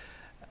head.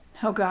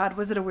 Oh God,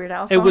 was it a Weird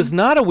Al song? It was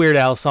not a Weird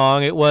Al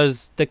song. It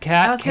was the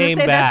cat I was going to came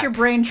say back. that's your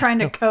brain trying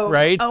to cope.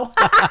 Right? Oh,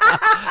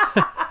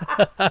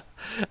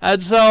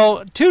 And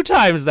so 2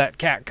 times that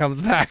cat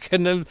comes back,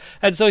 and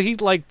so he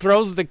like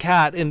throws the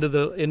cat into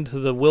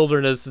the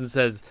wilderness and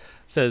says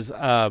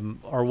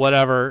or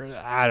whatever,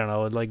 I don't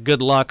know, like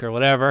good luck or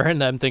whatever.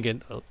 And I'm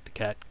thinking, oh, the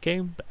cat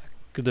came back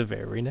the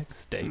very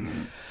next day.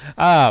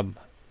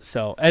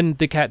 So and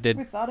the cat we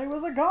did. thought he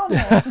was a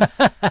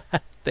goner.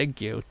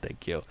 Thank you.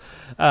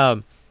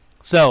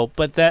 So,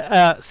 but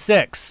that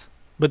 6,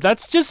 but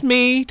that's just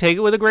me. Take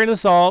it with a grain of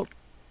salt,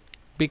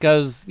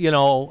 because he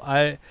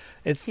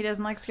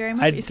doesn't like scary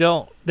I movies.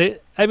 don't.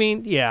 I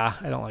mean, yeah,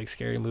 I don't like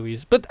scary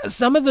movies, but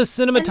some of the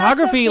And that's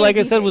cinematography, okay, like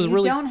I DJ. said, was you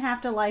really don't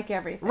have to like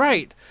everything.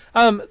 right.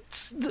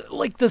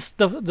 Like the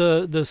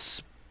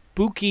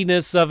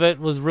spookiness of it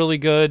was really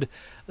good.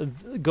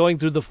 Going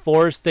through the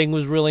forest thing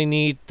was really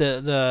neat.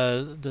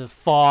 The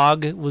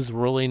fog was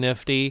really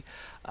nifty.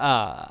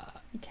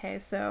 Okay,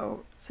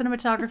 so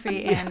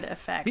cinematography and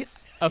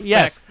effects.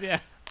 Effects, yeah.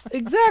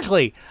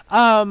 Exactly.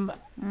 When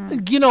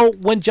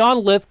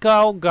John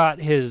Lithgow got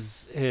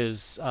his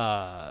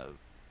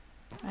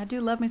I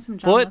do love me some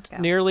John foot Lithgow.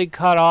 nearly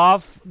cut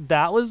off,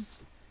 that was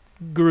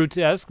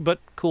grotesque but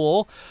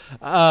cool.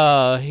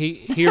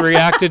 He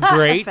reacted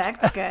great.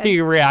 Effects, good. He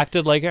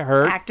reacted like it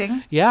hurt.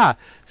 Acting. Yeah.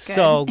 Good.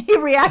 So he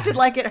reacted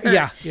like it hurt.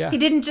 Yeah. He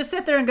didn't just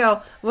sit there and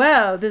go,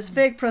 "Wow, this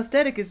fake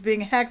prosthetic is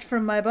being hacked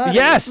from my body."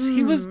 yes,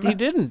 he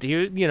didn't.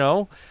 He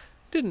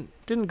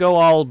didn't go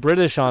all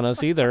British on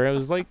us either. It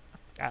was like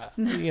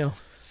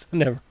so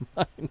never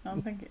mind.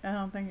 I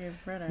don't think he's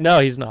British. No,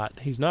 he's not.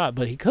 He's not,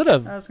 but he could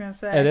have I was gonna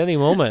say. at any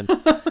moment.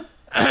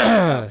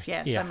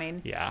 Yes, Yeah. I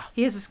mean, Yeah.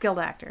 he is a skilled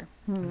actor.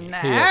 is.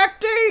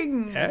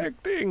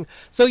 Acting.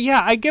 So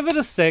yeah, I give it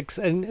a 6,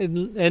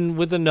 and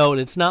with a note,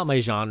 it's not my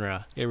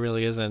genre. It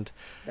really isn't.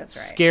 That's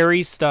right.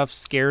 Scary stuff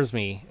scares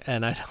me,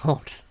 and I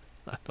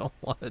don't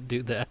want to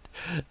do that.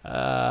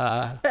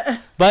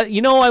 But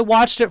I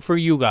watched it for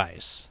you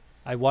guys.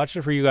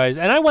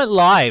 and I went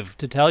live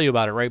to tell you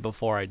about it right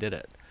before I did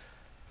it.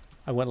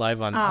 I went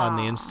live on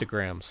the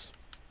Instagrams.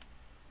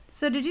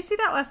 So did you see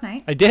that last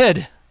night? I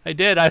did.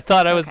 I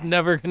thought I was Okay.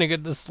 never gonna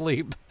get to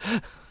sleep.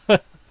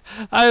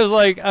 I was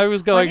Why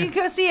going. do you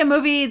go see a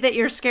movie that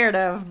you're scared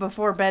of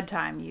before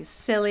bedtime? You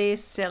silly,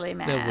 silly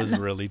man. It was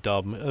really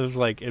dumb. I was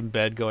like in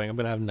bed going, I'm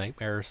gonna have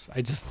nightmares.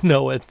 I just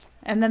know it.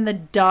 And then the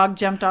dog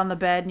jumped on the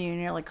bed and you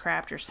nearly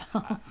crapped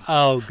yourself.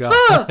 Oh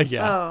god.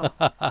 Yeah.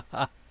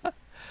 Oh.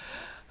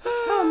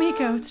 Oh,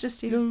 Miko, it's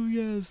just you. Oh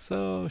yes.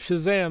 Oh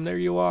Shazam, there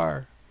you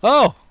are.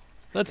 Oh,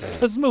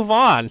 let's move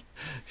on,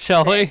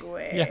 shall we?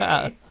 Segue.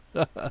 Yeah.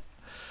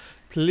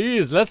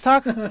 Please, let's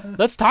talk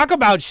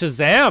about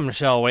Shazam,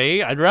 shall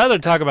we? I'd rather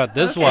talk about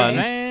this one.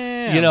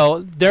 Damn. You know,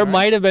 there Right.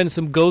 might have been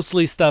some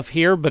ghostly stuff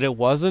here, but it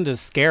wasn't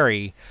as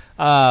scary.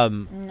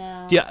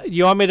 No. Yeah,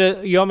 you want me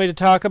to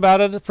talk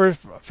about it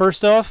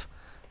first off?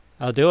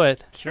 I'll do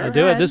it. Sure. I'll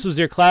do Go it. ahead. This was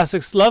your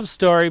classic love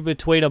story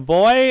between a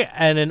boy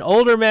and an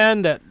older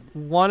man that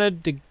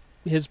wanted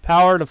his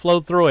power to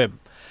flow through him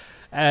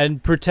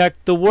and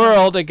protect the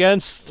world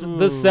against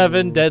the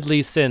 7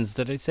 deadly sins.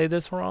 Did I say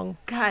this wrong?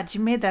 God,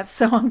 you made that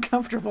so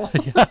uncomfortable.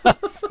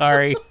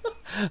 Sorry.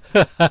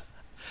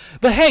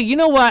 But hey, you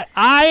know what?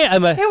 I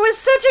am a... It was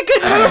such a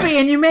good movie,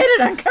 and you made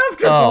it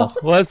uncomfortable. Oh,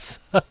 whoops.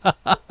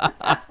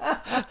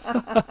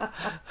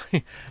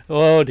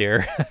 Oh,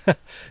 dear.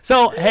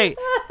 So, hey,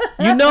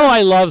 you know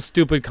I love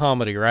stupid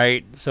comedy,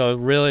 right? So,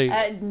 really...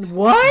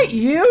 What?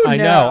 You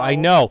know? I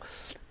know.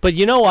 But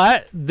you know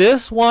what?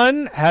 This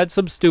one had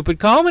some stupid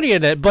comedy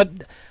in it, but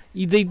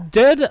they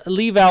did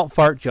leave out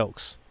fart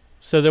jokes.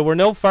 So there were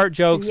no fart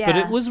jokes, but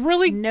Yeah. it was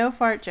really, No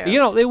fart jokes. you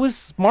know, it was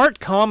smart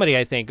comedy,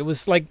 I think. It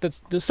was like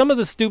some of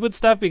the stupid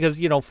stuff because,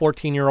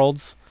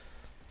 14-year-olds,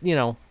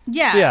 Yeah.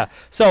 yeah.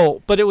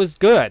 So, but it was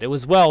good. It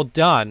was well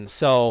done.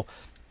 So,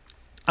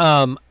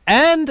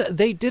 and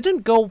they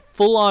didn't go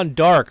full on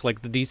dark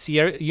like the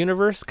DC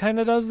universe kind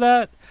of does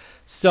that.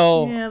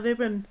 So Yeah, they've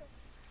been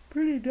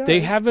pretty dark. they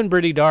have been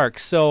pretty dark.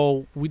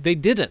 So they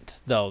didn't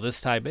though this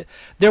time.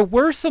 There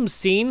were some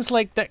scenes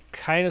like that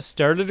kind of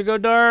started to go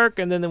dark,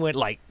 and then they went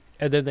light,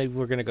 and then they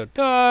were gonna go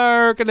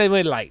dark, and then they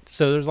went light.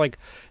 So there's like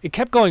it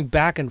kept going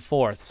back and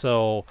forth.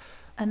 So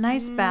A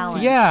nice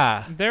balance.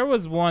 yeah. There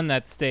was one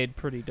that stayed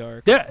pretty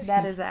dark.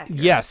 That is accurate.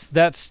 Yes,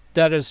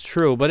 that is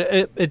true. But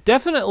it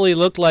definitely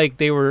looked like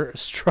they were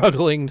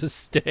struggling to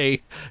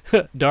stay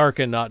dark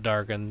and not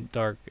dark and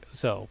dark.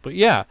 So, but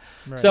yeah.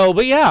 Right. So,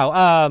 but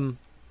yeah.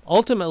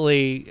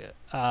 Ultimately,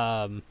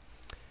 and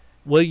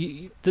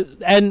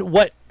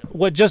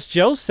what just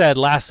Joe said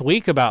last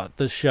week about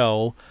the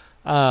show,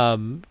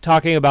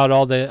 talking about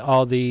all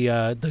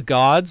the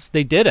gods,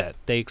 they did it.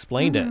 They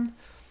explained it.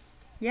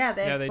 Yeah,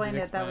 they Yeah, they explained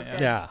did it. That explain was it,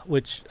 good. Yeah,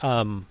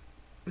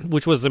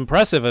 which was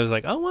impressive. I was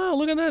like, oh wow,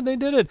 look at that, they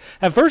did it.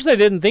 At first, I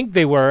didn't think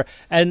they were,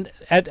 and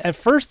at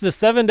first, the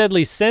 7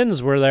 deadly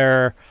sins were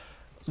there.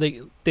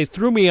 They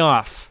threw me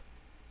off,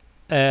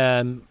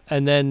 and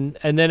then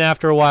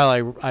after a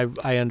while,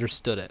 I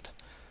understood it.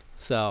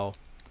 So,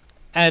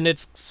 and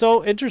it's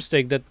so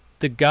interesting that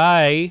the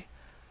guy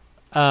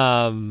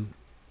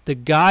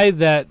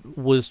that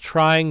was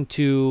trying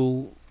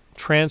to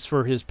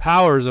transfer his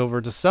powers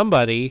over to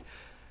somebody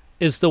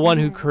is the one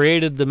who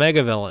created the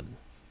mega villain.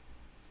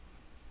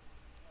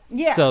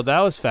 Yeah. So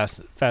that was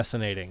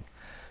fascinating.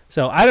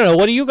 So I don't know.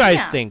 What do you guys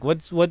Yeah. think? What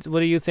do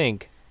you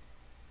think?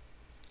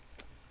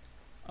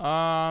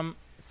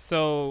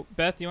 So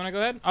Beth, you want to go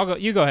ahead? I'll go.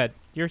 You go ahead.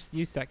 You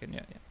second.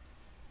 Yeah.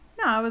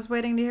 No, I was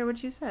waiting to hear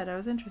what you said. I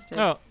was interested.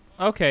 Oh,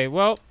 okay.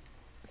 Well,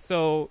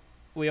 so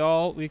we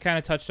kind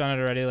of touched on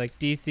it already. Like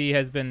DC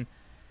has been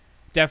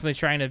definitely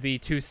trying to be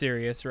too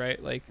serious,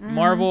 right? Like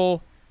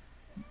Marvel.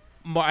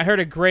 I heard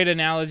a great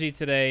analogy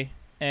today,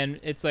 and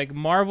it's like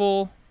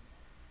Marvel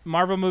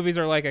movies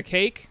are like a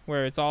cake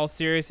where it's all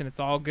serious and it's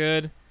all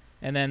good,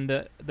 and then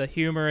the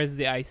humor is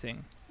the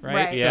icing, right?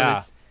 Right. Yeah.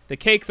 So the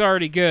cake's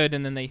already good,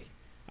 and then they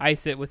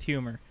ice it with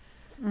humor.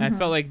 And I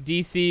felt like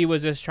DC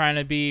was just trying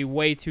to be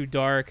way too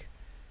dark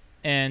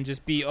and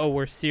just be,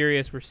 we're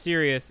serious,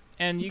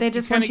 and they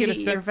just kind want of you get to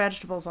a eat sense, your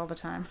vegetables all the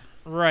time.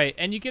 right?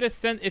 And you get a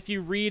sense if you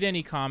read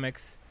any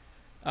comics,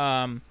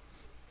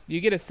 you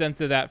get a sense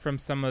of that from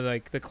some of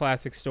like the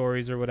classic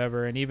stories or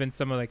whatever, and even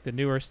some of like the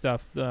newer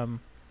stuff.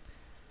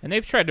 And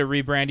they've tried to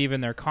rebrand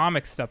even their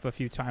comic stuff a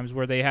few times,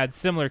 where they had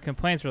similar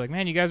complaints. Were like,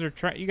 man, you guys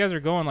are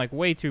going like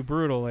way too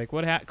brutal. Like,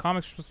 what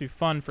comics are supposed to be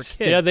fun for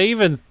kids? Yeah, they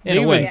even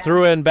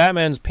threw in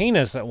Batman's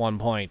penis at one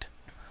point.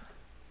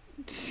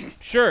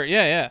 Sure,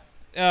 yeah.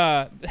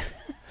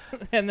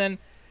 And then,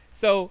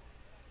 so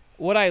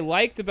what I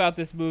liked about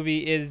this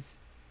movie is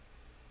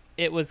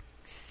it was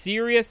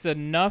serious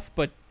enough,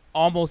 but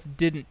almost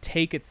didn't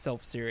take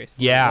itself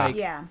seriously. Yeah. Like,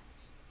 Yeah.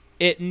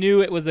 it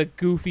knew it was a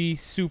goofy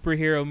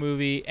superhero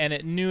movie, and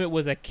it knew it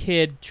was a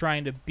kid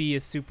trying to be a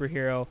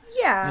superhero.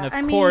 Yeah. And of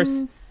I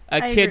course, mean, a I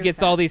agree kid with gets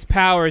that. all these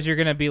powers, you're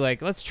going to be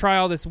like, let's try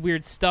all this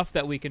weird stuff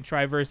that we can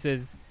try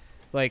versus,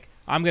 like,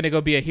 I'm going to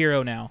go be a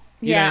hero now.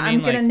 You know what I mean?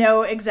 I'm gonna Like,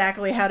 know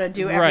exactly how to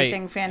do Right.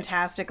 everything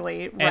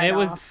fantastically right and it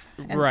was off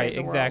and right, save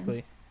the world.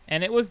 exactly.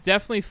 And it was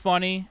definitely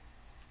funny.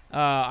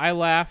 I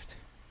laughed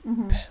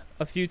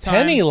a few times.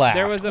 Penny laughed.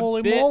 There was a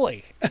Holy bit,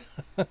 moly!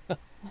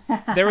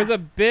 there was a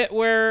bit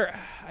where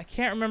I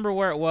can't remember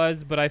where it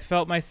was, but I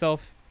felt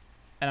myself,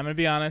 and I'm gonna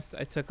be honest,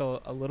 I took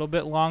a little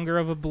bit longer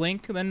of a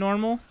blink than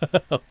normal,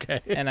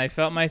 Okay. and I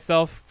felt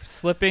myself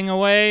slipping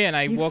away, and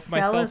I You woke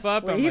fell myself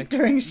up. I'm asleep like,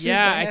 during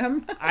yeah,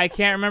 Shazam. I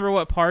can't remember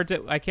what part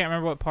it. I can't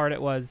remember what part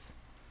it was.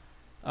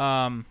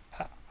 I'm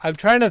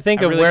trying to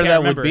think I of really where can't that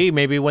remember. would be.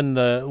 Maybe when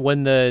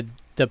the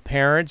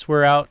parents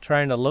were out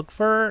trying to look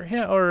for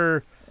him,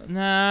 or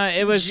Nah,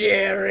 it was.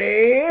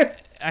 Jerry.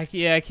 I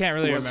can't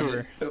really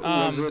remember.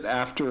 Was it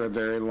after a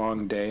very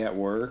long day at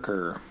work,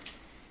 or?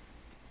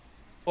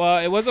 Well,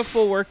 it was a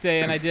full work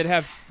day, and I did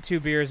have 2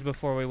 beers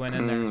before we went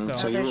in there. So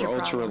So you there's were your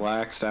ultra problem.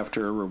 relaxed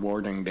after a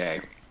rewarding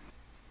day.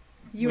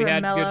 You we were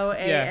had mellow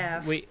good,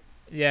 AF.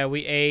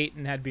 we ate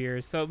and had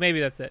beers, so maybe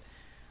that's it.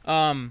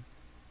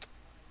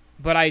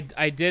 But I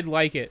did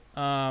like it.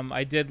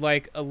 I did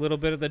like a little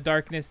bit of the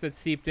darkness that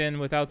seeped in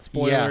without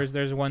spoilers.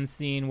 There's one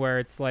scene where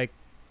it's like,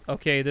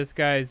 okay, this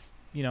guy's,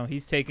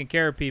 he's taking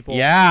care of people.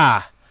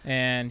 Yeah.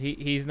 And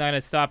he's not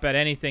gonna stop at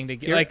anything to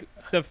get You're- like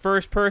the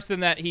first person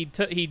that he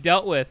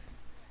dealt with.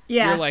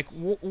 Yeah. You're like,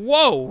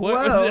 whoa, what?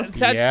 Whoa. That's,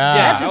 Yeah.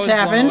 That I just was blown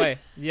happened. away.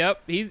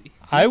 Yep, he's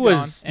I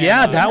was gone.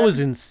 And, that was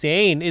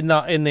insane in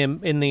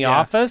the Yeah.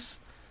 office.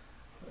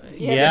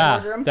 Yeah, Yeah,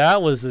 the boardroom.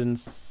 that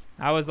was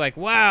I was like,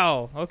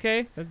 wow,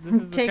 okay, this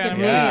is the Taking kind of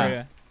movies.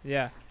 movie.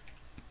 Yeah,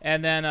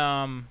 and then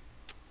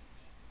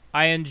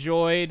I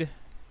enjoyed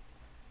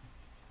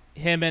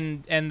him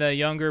and the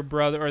younger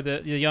brother or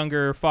the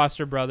younger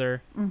foster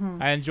brother. Mm-hmm.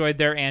 I enjoyed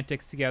their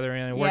antics together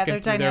and Yeah, working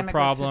their through their dynamic was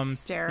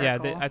problems. Yeah,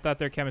 hysterical. I thought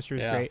their chemistry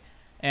was Yeah. great.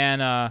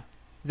 And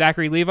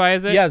Zachary Levi,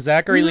 is it? yeah.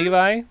 Zachary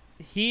Mhm.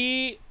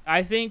 Levi.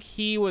 I think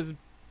he was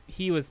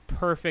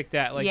perfect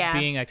at Yeah.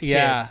 being a kid.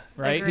 Yeah,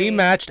 Right. Agreed. he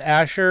matched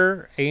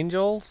Asher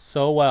Angel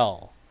so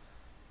well.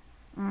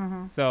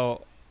 Mm-hmm.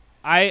 So,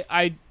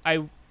 I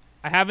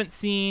haven't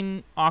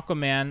seen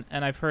Aquaman,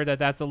 and I've heard that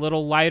that's a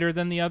little lighter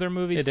than the other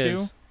movies It too.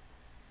 is.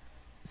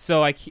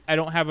 So I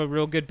don't have a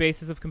real good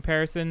basis of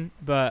comparison,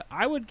 but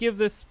I would give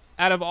this,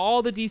 out of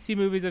all the DC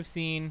movies I've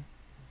seen,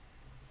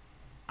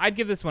 I'd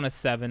give this one a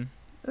 7.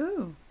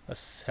 Ooh. A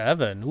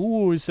 7.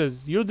 Ooh, he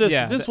says this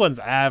Yeah, one's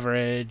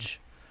average.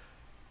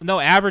 No,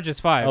 average is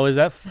 5. Oh, is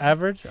that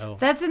average? Oh.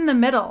 That's in the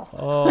middle.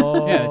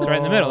 Oh. Yeah, it's right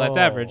in the middle. That's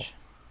average.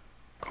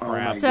 Oh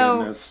my So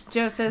goodness.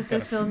 Joe says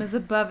this film is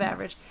above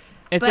average.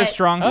 It's But- a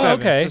strong Oh, 7.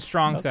 okay. It's a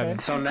strong Okay. 7.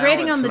 So now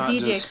Grading it's on the not DJ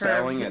just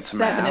spelling, curve, it's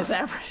 7 math. is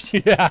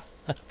average. Yeah.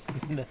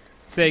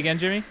 Say again,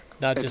 Jimmy?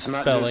 Not It's just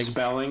not spelling. just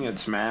spelling,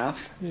 it's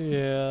math.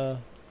 Yeah.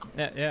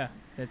 Yeah.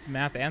 It's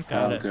math and Got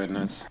spelling. Oh it.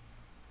 goodness.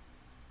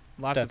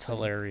 Lots That's of things.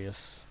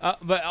 hilarious.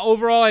 But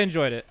overall, I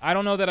enjoyed it. I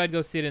don't know that I'd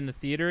go see it in the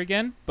theater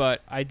again,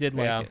 but I did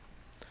like Yeah. it.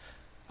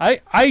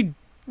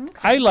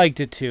 I liked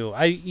it too.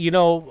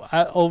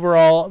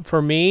 Overall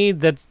for me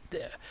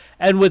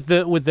and with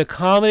the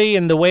comedy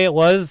and the way it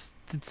was,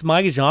 it's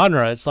my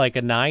genre. It's like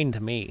a 9 to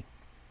me.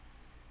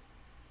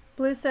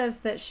 Blue says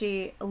that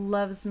she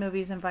loves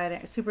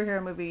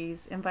superhero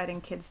movies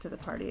inviting kids to the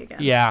party again.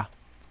 Yeah.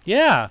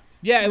 Yeah.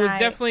 Yeah, it And was I-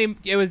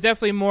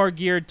 definitely more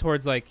geared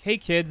towards like, hey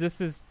kids,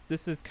 this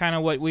is kind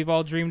of what we've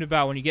all dreamed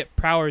about. When you get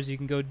powers, you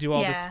can go do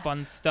all this Yeah.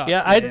 fun stuff.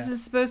 Yeah, This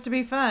is supposed to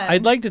be fun.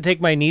 I'd like to take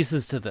my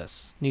nieces to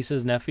this.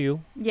 Nieces, nephew.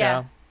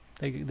 Yeah.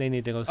 They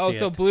need to go see Oh, it.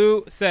 so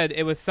Blue said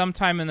it was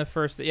sometime in the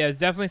first. Yeah, it's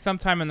definitely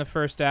sometime in the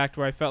first act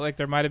where I felt like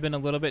there might have been a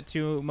little bit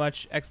too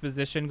much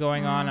exposition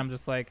going on. I'm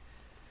just like,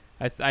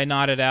 I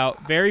nodded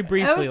out very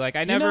briefly. Like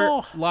I never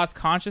know- lost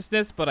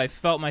consciousness, but I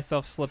felt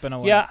myself slipping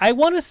away. Yeah, I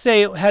want to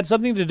say it had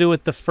something to do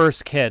with the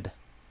first kid.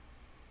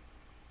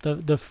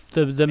 The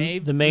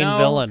main No.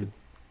 villain.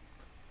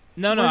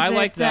 No, Was I it,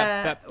 liked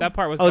that. That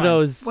part was. Oh fun. no,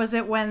 Was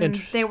it when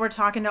Int- they were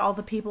talking to all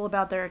the people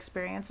about their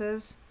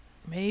experiences?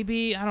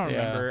 Maybe I don't Yeah.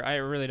 remember. I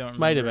really don't remember.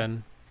 might have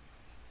been.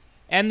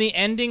 And the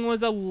ending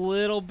was a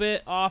little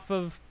bit off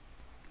of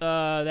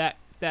that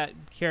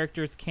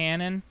character's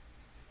canon,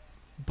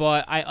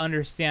 but I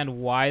understand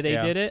why they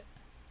Yeah. did it.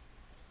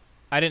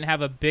 I didn't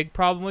have a big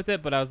problem with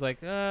it, but I was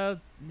like,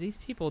 these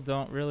people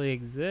don't really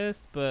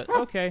exist, but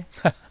okay.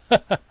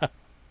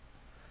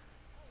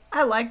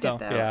 I liked So, it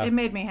though. yeah. It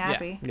made me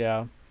happy.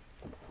 Yeah.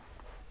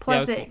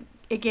 Plus, it was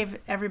it gave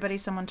everybody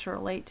someone to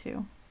relate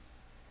to.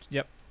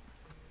 Yep.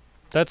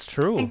 That's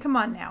true. And come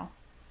on now,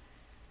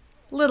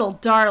 little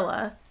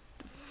Darla,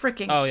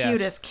 freaking Oh, yeah.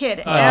 cutest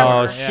kid Oh,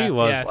 ever. she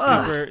was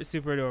Yeah, cute.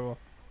 super adorable.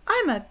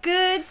 I'm a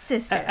good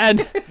sister.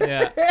 And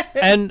Yeah.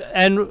 and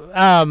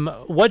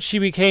what she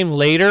became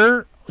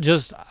later,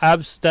 just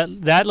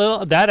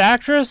that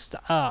actress,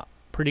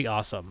 pretty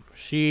awesome.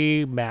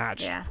 She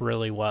matched Yeah.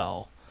 really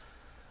well.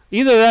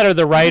 Either that or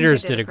the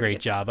writers did did a a pretty great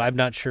good job. I'm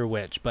not sure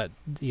which, but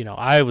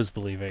I was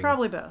believing.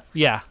 Probably both.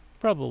 Yeah,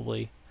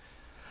 probably.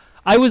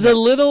 I was a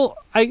little.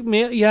 I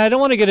don't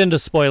want to get into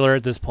spoiler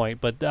at this point,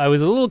 but I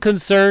was a little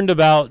concerned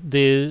about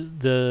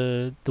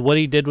the what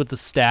he did with the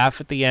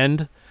staff at the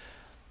end.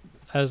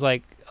 I was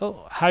like,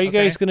 "Oh, how are you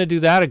Okay. guys going to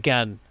do that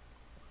again?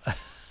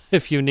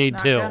 If you need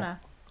Not to." gonna.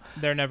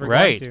 They're never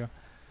Right. going to.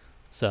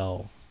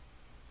 So.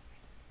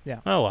 Yeah.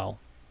 Oh well.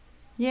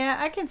 Yeah,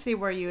 I can see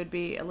where you would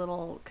be a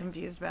little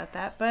confused about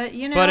that, but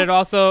But it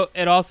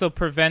also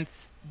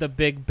prevents the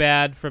big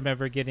bad from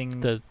ever getting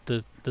The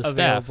staff.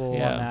 available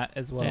Yeah. on that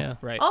as well. Yeah.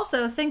 Right.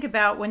 Also, think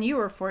about when you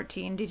were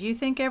 14. Did you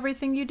think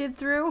everything you did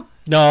through?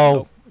 No,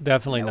 Nope.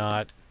 definitely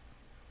Nope.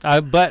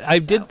 not. But I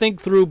So- did think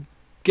through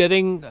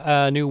getting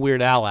a new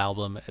Weird Al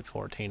album at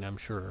 14. I'm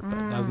sure, but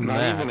other than Not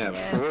that, even at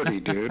Yes. 40,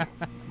 dude.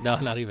 no,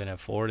 not even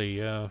at 40.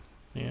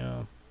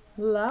 Yeah.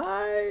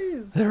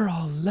 Lies. They're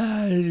all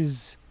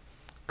lies.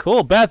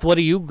 Cool, Beth. What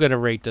are you gonna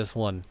rate this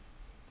one?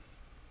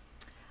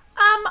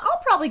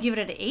 I'll probably give it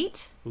an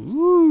 8.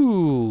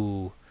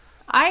 Ooh,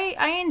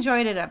 I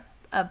enjoyed it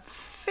a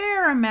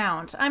fair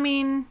amount. I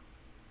mean,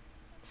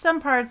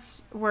 some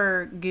parts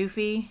were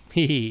goofy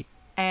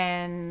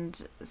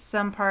and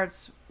some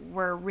parts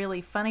were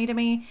really funny to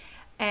me.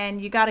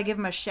 And you got to give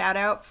them a shout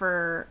out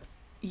for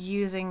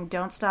using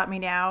 "Don't Stop Me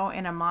Now"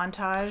 in a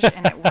montage,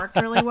 and it worked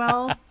really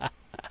well.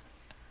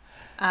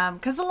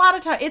 Because a lot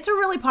of times it's a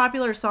really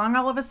popular song.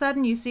 All of a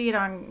sudden, you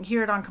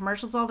hear it on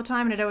commercials all the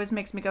time, and it always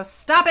makes me go,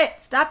 "Stop it!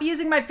 Stop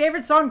using my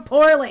favorite song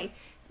poorly."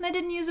 And I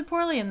didn't use it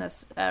poorly in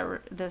this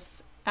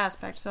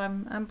aspect, so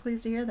I'm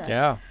pleased to hear that.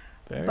 Yeah,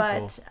 very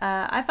cool.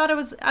 I thought it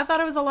was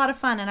a lot of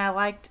fun, and I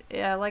liked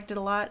it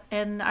a lot,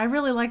 and I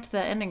really liked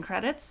the ending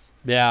credits.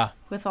 Yeah.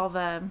 With all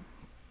the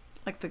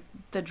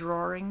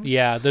drawings.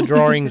 Yeah, the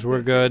drawings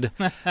were good.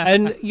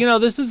 And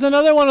this is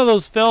another one of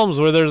those films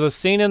where there's a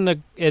scene in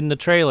the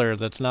trailer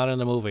that's not in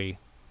the movie.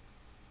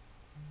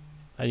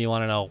 And you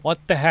want to know what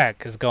the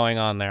heck is going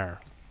on there.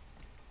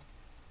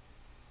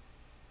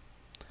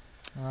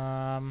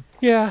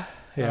 Yeah.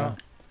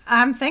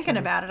 I'm thinking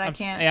about it. I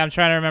can't. Yeah, I'm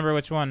trying to remember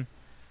which one.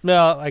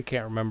 No, I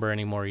can't remember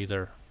anymore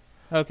either.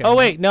 Okay. Oh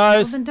wait, no,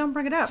 Well, then don't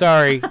bring it up.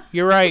 Sorry,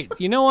 you're right.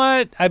 You know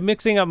what? I'm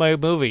mixing up my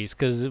movies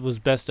because it was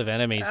Best of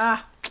Enemies.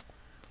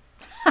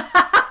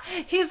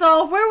 He's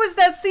all, where was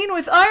that scene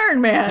with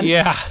Iron Man?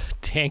 Yeah,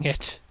 dang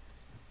it.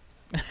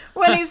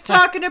 When he's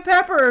talking to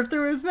Pepper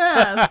through his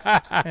mask.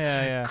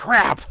 Yeah.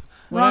 Crap.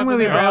 Wrong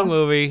movie, bro. Wrong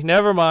movie.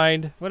 Never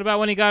mind. What about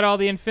when he got all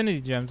the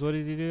Infinity Gems? What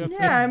did he do?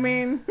 Yeah, I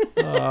mean.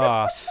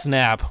 Oh,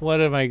 snap. What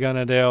am I going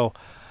to do?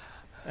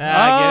 Get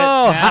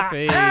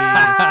it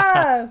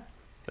snappy.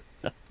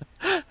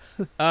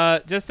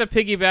 Just to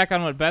piggyback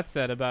on what Beth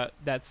said about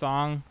that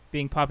song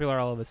being popular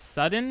all of a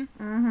sudden,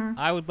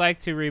 I would like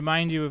to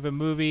remind you of a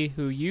movie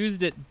who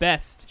used it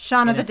best.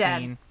 Shaun of the Dead.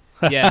 Scene.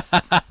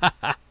 Yes.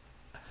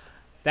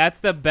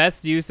 That's the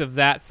best use of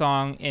that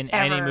song in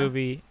any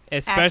movie,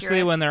 especially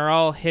Accurate. when they're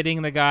all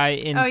hitting the guy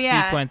in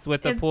sequence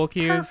with the pool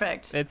cues.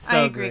 Perfect. It's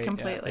so I agree great.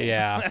 completely.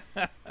 Yeah.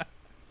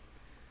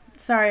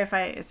 Sorry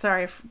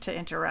to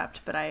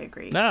interrupt, but I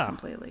agree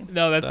completely.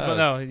 No, that's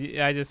no.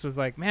 I just was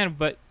like, man,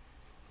 but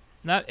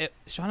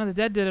Shaun of the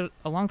Dead did it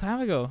a long time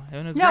ago.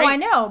 And it was great. I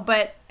know,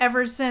 but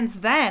ever since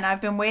then,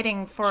 I've been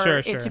waiting for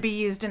it to be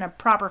used in a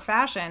proper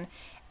fashion,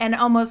 and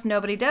almost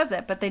nobody does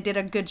it. But they did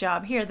a good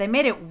job here. They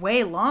made it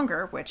way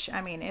longer, which I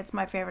mean, it's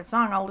my favorite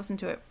song. I'll listen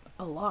to it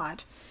a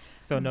lot.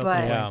 So no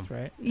complaints,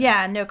 right?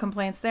 Yeah, no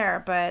complaints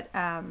there. But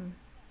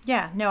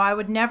I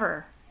would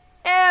never,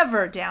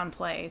 ever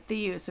downplay the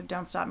use of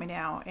 "Don't Stop Me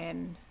Now"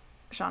 in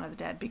Shaun of the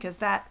Dead, because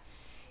that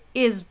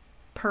is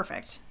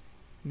perfect.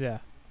 Yeah.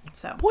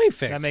 So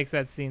perfect. That makes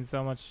that scene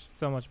so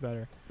much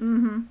better.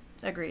 Mm-hmm.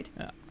 Agreed.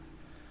 Yeah.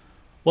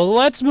 Well,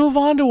 let's move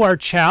on to our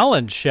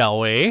challenge, shall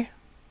we?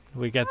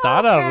 We get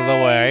that out of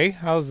the way.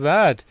 How's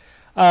that?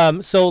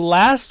 So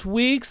last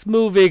week's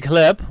movie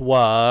clip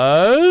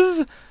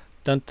was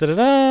a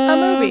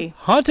movie.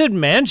 Haunted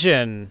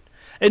Mansion,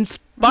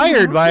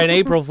 inspired by an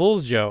April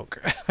Fool's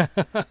joke.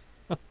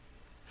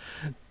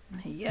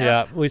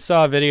 Yeah, we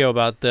saw a video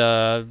about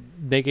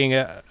making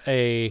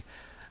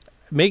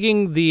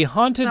the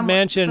Haunted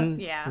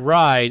Mansion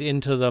ride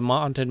into the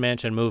Haunted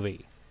Mansion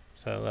movie.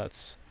 So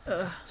that's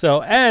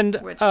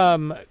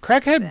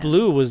Crackhead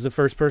Blue was the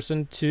first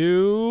person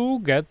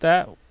to get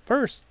that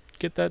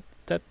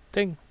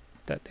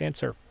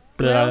answer.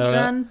 Well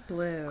done,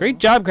 Blue. Great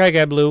job,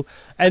 Crackhead Blue.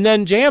 And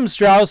then J.M.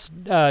 Strauss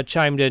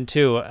chimed in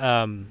too.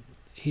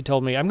 He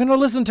told me, I'm going to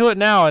listen to it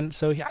now. And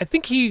so I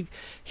think he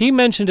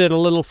mentioned it a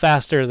little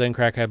faster than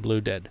Crackhead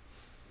Blue did.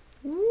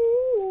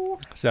 Ooh.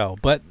 So,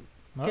 but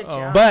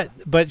job.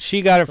 but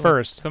she got it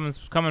first. Someone's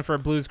coming for a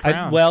Blues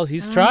crown.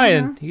 He's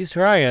trying. He's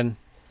trying.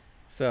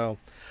 So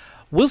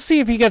we'll see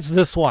if he gets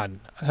this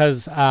one,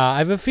 because I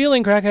have a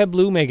feeling Crackhead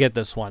Blue may get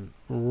this one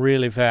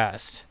really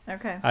fast.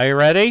 Okay. Are you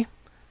ready?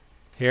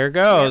 Here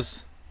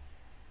goes.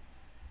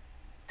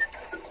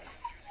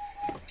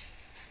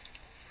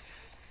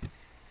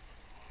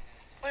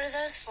 What are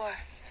those for?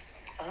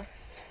 Huh?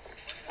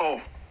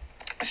 Oh,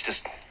 it's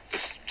just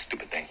this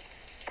stupid thing.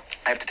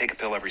 I have to take a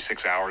pill every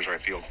 6 hours or I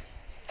feel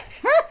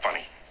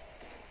funny.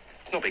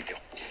 No big deal.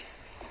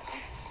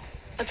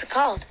 What's it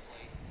called?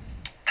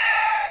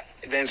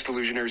 Advanced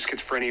illusionary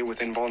schizophrenia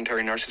with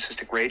involuntary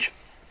narcissistic rage.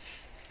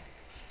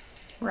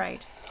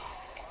 Right.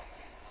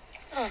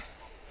 Huh.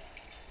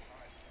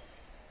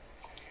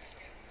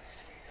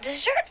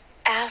 Does your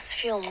ass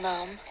feel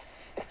numb?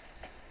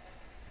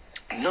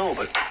 No,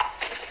 but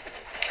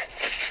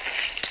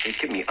it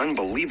gave me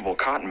unbelievable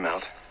cotton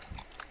mouth.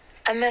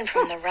 I meant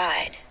from the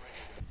ride.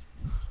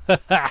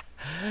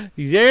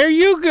 There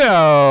you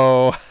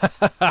go.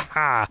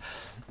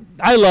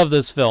 I love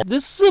this film.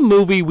 This is a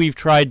movie we've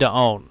tried to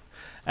own.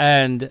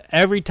 And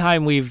every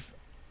time we've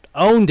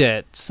owned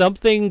it,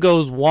 something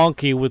goes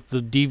wonky with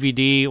the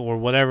DVD or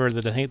whatever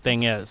the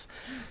thing is.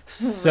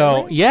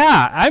 So,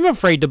 yeah, I'm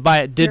afraid to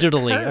buy it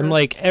digitally. I'm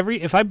like,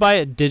 if I buy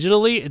it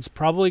digitally, it's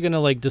probably going to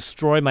like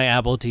destroy my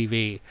Apple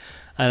TV.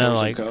 And I'm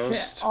like,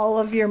 all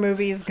of your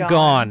movies gone.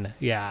 Gone.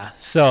 Yeah.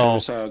 So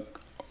There's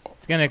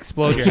it's going to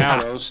explode your a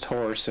house. roast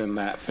horse in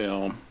that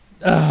film.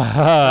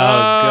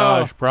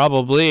 Gosh,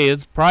 probably.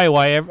 It's probably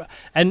why.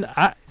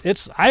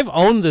 I've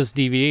owned this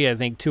DVD I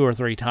think 2 or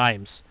 3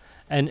 times,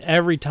 and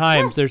every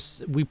time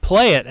we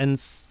play it and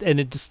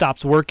it just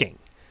stops working.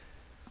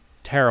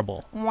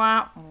 Terrible.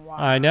 Wah, wah.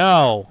 I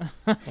know.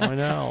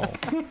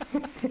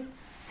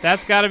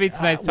 That's got to be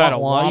tonight's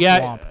title. Womp, Womp, yeah,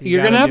 womp.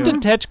 you're gonna have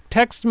to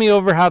text me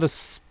over how to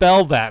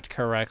spell that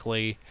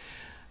correctly.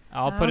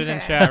 I'll put it in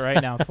chat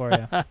right now for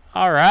you.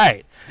 All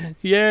right.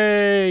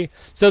 Yay.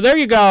 So there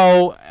you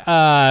go.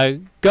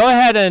 Go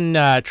ahead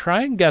and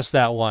try and guess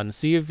that one.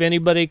 See if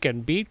anybody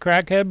can beat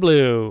Crackhead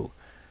Blue.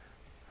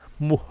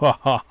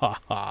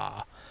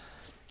 All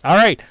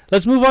right.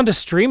 Let's move on to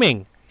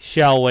streaming,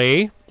 shall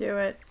we? Do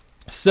it.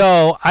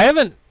 So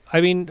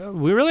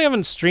we really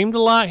haven't streamed a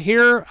lot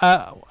here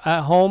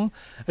at home.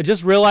 I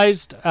just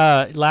realized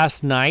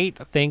last night,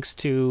 thanks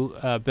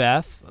to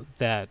Beth,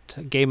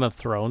 that Game of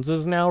Thrones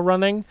is now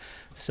running.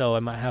 So I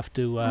might have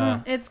to.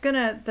 It's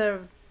gonna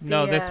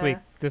this week.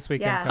 This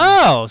weekend. yeah. Coming.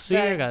 Oh, see,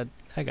 I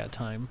got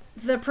time.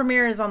 The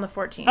premiere is on the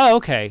 14th. Oh,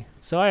 okay.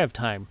 So I have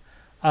time.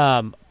 Yeah,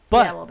 a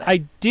But little bit. I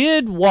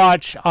did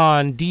watch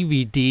on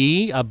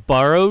DVD, a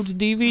borrowed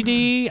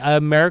DVD,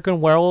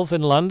 American Werewolf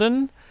in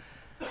London.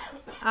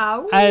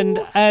 Ow.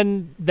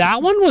 And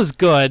that one was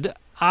good.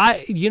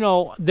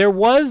 There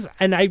was,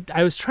 and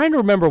I was trying to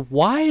remember,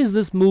 why does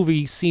this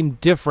movie seem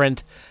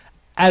different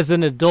as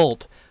an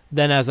adult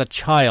than as a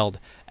child?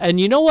 And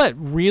you know what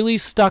really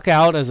stuck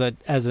out as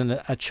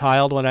a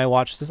child when I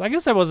watched this? I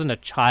guess I wasn't a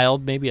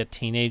child, maybe a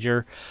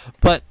teenager,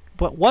 but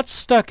what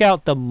stuck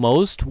out the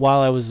most while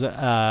I was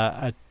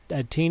a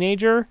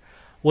teenager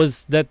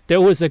was that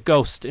there was a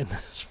ghost in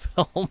this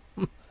film.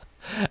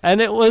 And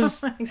it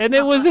was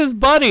his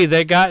buddy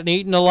that got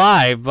eaten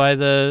alive by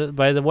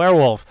the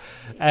werewolf,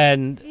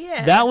 and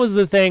that was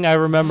the thing I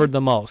remembered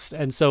the most.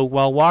 And so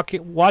while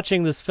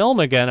watching this film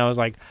again, I was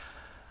like,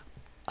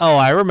 "Oh,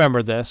 I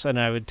remember this." And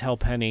I would tell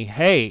Penny,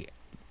 "Hey,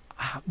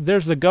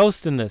 there's a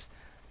ghost in this,"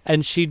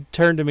 and she'd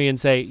turn to me and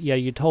say, "Yeah,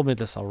 you told me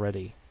this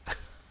already."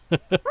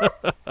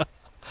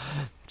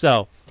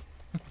 So,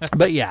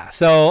 but yeah.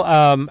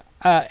 So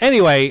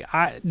anyway,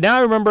 now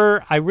I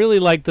remember I really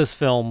liked this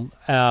film.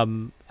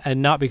 And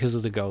not because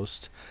of the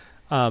ghost.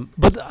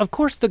 But, of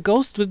course, the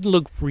ghost didn't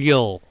look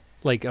real,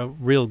 like a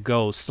real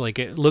ghost. Like,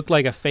 it looked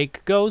like a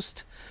fake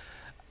ghost.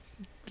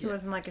 It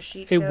wasn't like a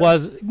sheet It ghost?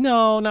 was...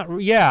 No,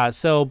 not... Yeah,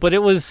 so... But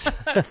it was...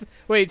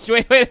 Wait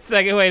a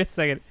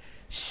second.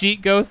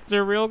 Sheet ghosts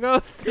are real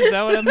ghosts? Is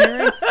that what I'm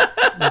hearing?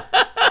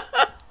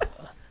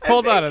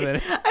 Hold on a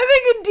minute. I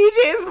think in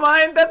DJ's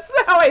mind, that's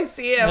how I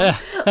see him.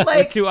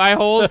 Like 2 eye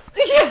holes?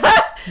 Yeah.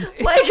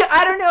 Like,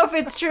 I don't know if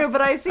it's true, but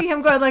I see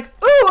him going like,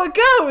 ooh, a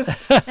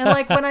ghost. And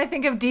like when I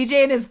think of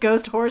DJ and his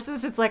ghost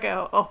horses, it's like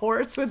a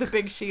horse with a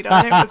big sheet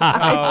on it with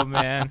eyes. Oh,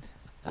 man.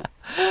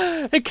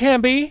 It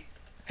can be.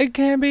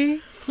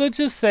 Let's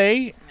just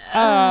say.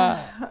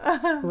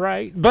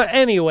 Right. But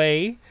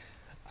anyway,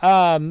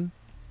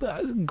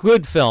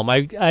 good film.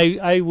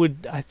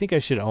 I think I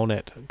should own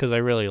it because I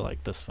really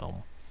like this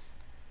film.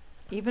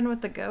 Even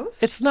with the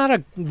ghost? It's not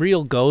a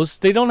real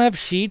ghost. They don't have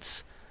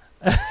sheets.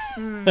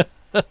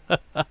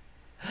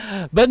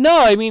 But no,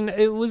 I mean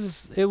it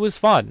was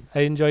fun. I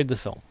enjoyed the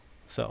film.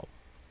 So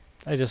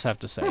I just have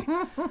to say.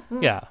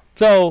 Yeah.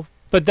 So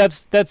but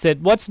that's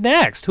it. What's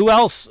next? Who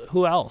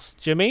else?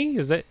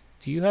 Jimmy? Do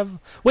you have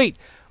Wait,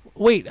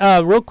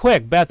 real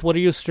quick, Beth, what are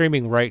you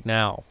streaming right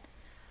now?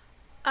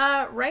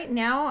 Right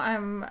now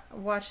I'm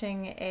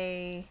watching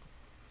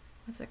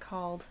what's it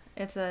called?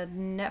 It's a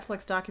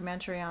Netflix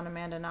documentary on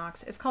Amanda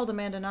Knox. It's called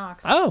Amanda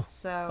Knox. Oh.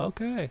 So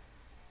okay.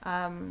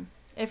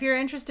 If you're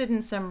interested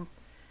in some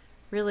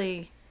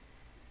really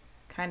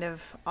kind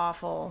of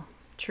awful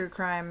true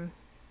crime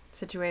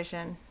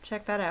situation,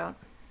 check that out.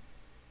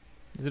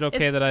 Is it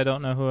okay that I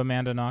don't know who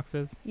Amanda Knox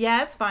is?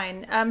 Yeah, it's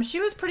fine. She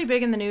was pretty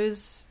big in the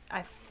news.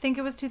 I think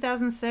it was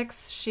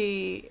 2006.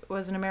 She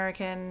was an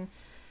American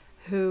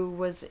who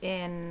was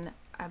in,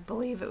 I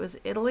believe it was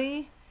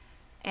Italy,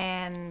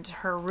 and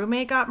her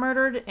roommate got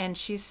murdered, and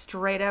she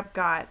straight up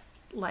got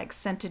like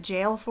sent to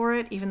jail for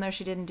it, even though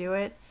she didn't do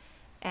it.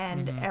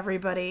 And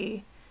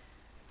everybody,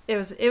 it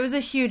was a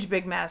huge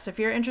big mess. If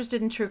you're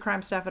interested in true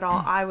crime stuff at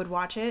all, I would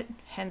watch it.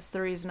 Hence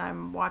the reason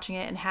I'm watching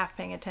it and half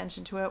paying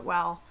attention to it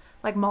while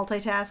like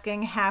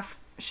multitasking, half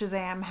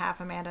Shazam,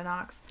 half Amanda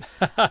Knox,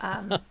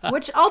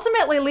 which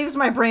ultimately leaves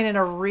my brain in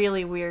a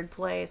really weird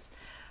place.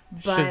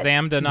 But,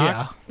 Shazam to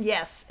Knox? Yeah.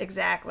 Yes,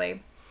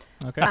 exactly.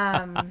 Okay.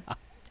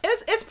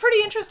 It's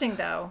pretty interesting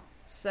though.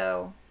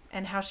 So,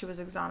 and how she was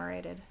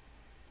exonerated.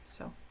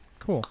 So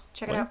cool.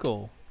 Check it out.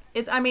 Cool.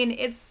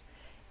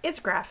 It's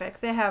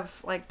graphic. They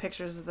have like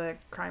pictures of the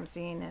crime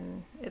scene,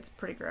 and it's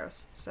pretty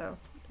gross. So,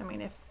 I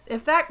mean,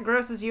 if that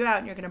grosses you out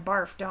and you're gonna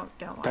barf, don't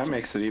watch That it.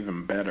 makes it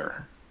even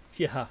better.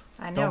 Yeah.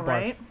 I know, Don't barf.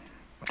 right?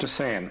 Just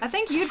saying. I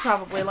think you'd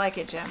probably like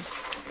it, Jim.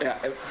 Yeah,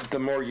 the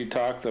more you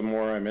talk, the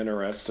more I'm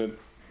interested.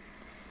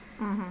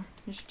 You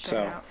should check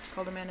it out. It's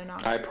called Amanda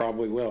Knox. I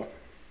probably will.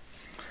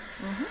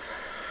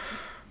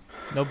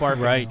 No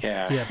barfing. Right.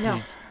 Yeah. Yeah, No.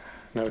 please.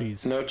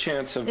 Please. No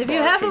chance of If you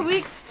have a barfing.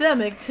 weak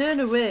stomach, turn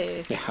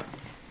away. Yeah.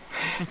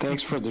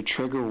 Thanks for the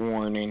trigger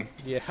warning.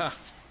 Yeah.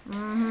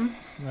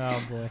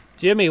 Oh boy.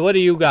 Jimmy, what do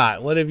you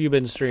got? What have you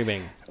been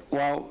streaming?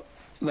 Well,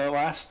 the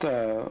last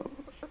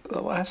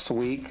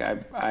week, I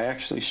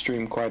actually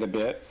streamed quite a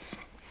bit.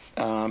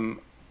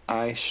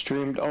 I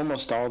streamed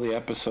almost all the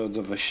episodes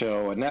of a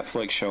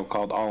Netflix show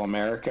called All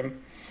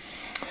American.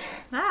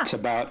 It's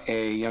about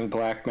a young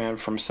black man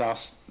from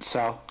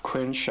South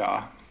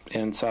Crenshaw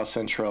in South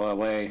Central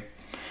LA,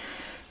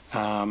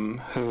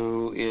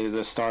 who is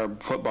a star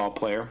football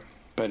player,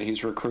 but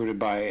he's recruited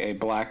by a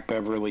black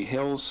Beverly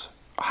Hills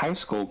high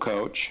school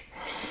coach,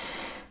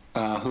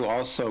 who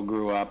also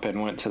grew up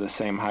and went to the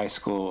same high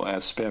school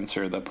as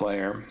Spencer, the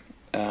player.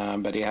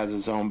 But he has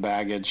his own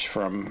baggage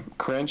from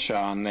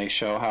Crenshaw, and they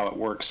show how it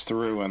works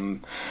through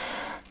and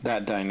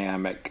that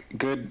dynamic.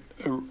 Good,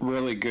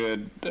 really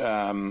good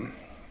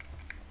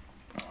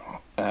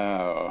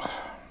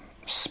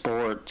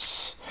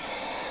sports,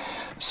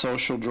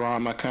 social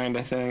drama kind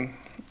of thing.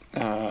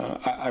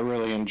 I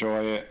really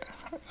enjoy it.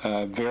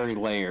 Very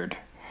layered.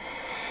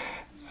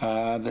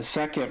 The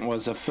second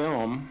was a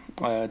film,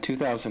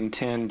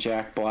 2010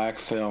 Jack Black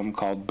film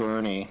called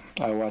Bernie.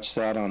 I watched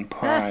that on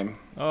Prime.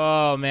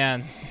 Oh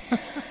man.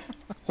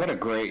 What a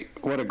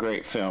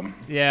great film.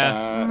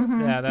 Yeah.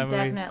 Yeah, that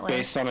movie's Definitely.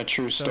 Based on a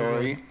true So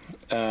story.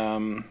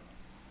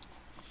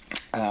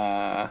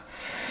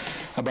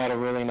 About a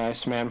really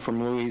nice man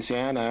from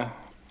Louisiana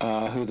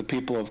who the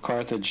people of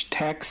Carthage,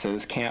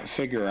 Texas can't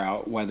figure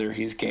out whether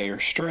he's gay or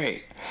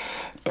straight,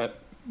 but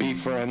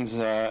befriends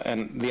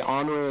and the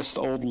honorest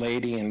old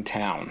lady in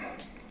town.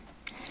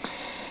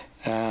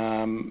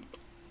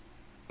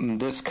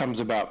 This comes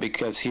about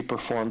because he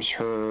performs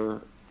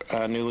her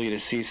newly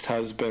deceased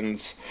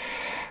husband's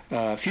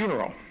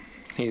funeral.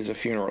 He's a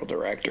funeral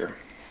director.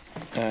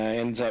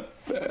 Ends up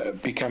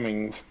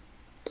becoming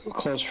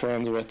close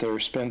friends with her,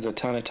 spends a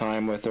ton of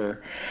time with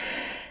her,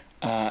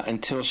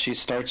 until she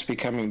starts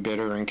becoming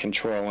bitter and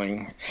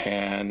controlling,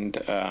 and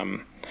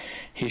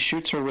he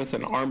shoots her with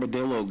an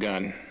armadillo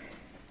gun.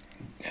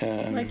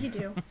 Like you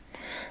do.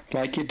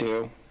 Like you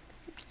do,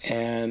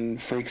 and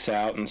freaks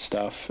out and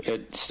stuff.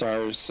 It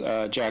stars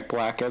Jack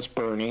Black as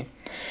Bernie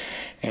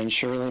and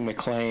Shirley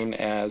MacLaine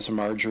as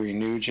Marjorie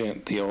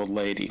Nugent, the old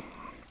lady.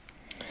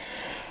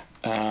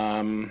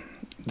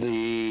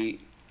 The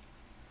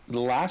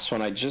last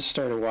one I just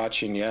started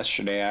watching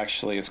yesterday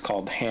actually is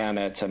called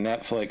Hannah. It's a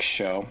Netflix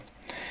show.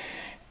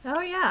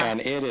 Oh, yeah. And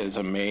it is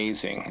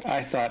amazing.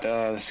 I thought,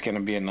 this is going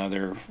to be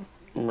another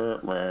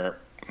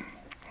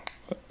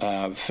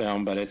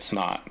film, but it's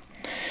not.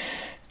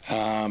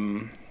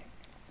 Kind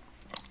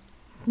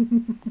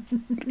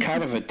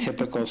of a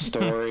typical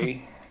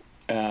story,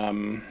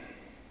 where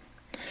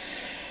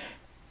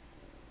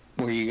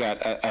you got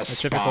a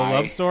spy. typical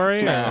love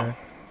story? No.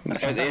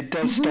 It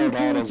does start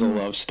out as a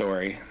love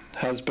story.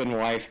 Husband,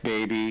 wife,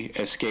 baby,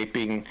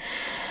 escaping.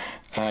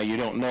 You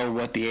don't know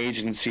what the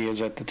agency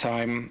is at the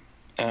time.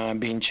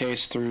 Being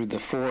chased through the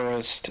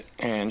forest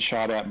and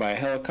shot at by a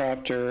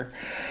helicopter.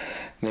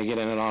 They get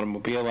in an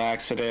automobile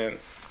accident.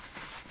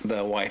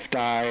 The wife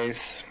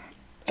dies.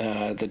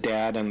 The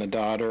dad and the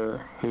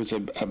daughter, who's a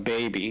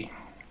baby,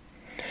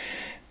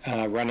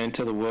 run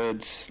into the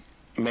woods,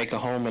 make a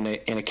home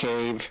in a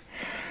cave,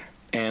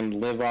 and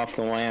live off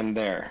the land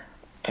there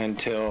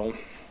until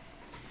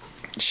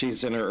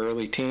she's in her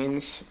early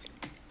teens,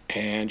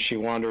 and she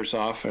wanders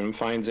off and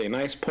finds a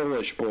nice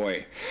Polish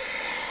boy.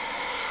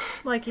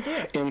 Like you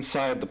do.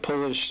 Inside the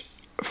Polish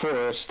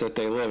forest that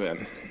they live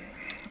in.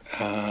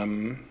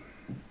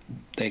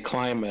 They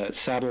climb a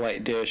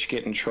satellite dish,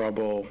 get in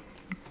trouble.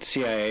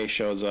 CIA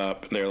shows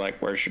up. They're like,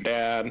 "Where's your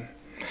dad?"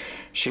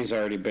 She's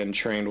already been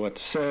trained what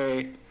to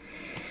say,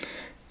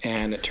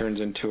 and it turns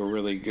into a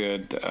really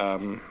good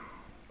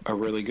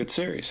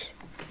series.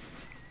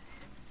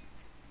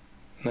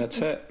 And that's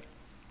it.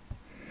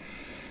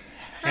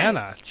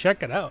 Hannah,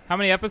 check it out. How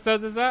many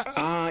episodes is that?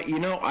 I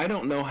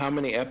don't know how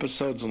many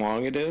episodes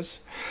long it is.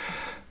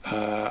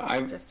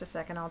 Just a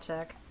second, I'll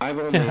check. I've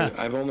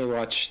only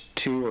watched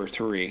 2 or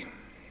 3.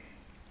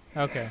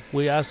 Okay.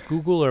 We ask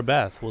Google or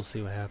Beth. We'll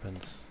see what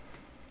happens.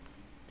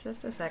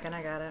 Just a second,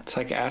 I got it. It's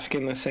like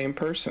asking the same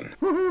person.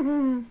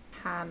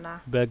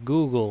 Hannah. Bet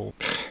Google.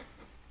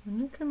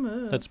 Come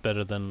on. That's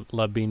better than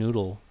La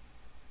Noodle.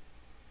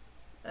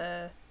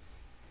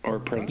 Or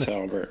Prince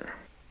Albert.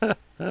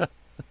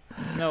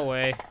 No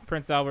way.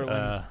 Prince Albert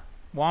wins.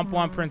 Womp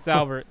womp Prince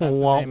Albert. That's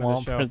the Womp name of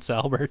womp the show. Prince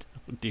Albert.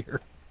 Oh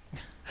dear.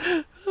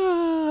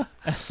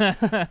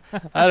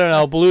 I don't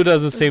know. Blue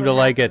doesn't seem to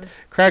like it.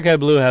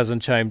 Crackhead Blue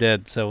hasn't chimed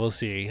in, so we'll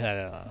see. I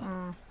don't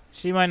know.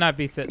 She might not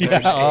be sitting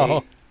There's there.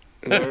 Oh.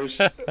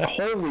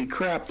 holy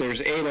crap,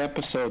 there's 8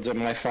 episodes, and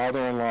my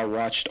father-in-law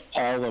watched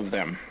all of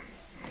them.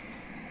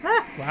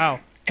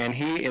 Wow. And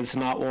he is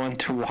not one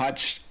to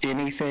watch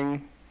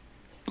anything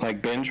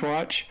like binge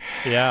watch,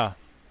 Yeah.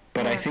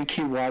 but I think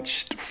he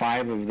watched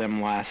 5 of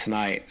them last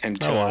night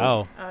until Oh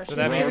wow. So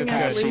that means right it's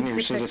past good.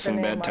 senior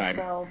citizen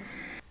bedtime.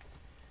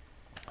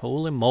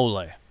 Holy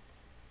moly.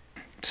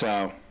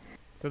 So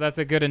So that's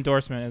a good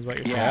endorsement, is what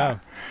you're saying. Yeah.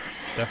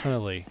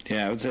 Definitely.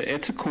 Yeah,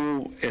 it's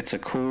a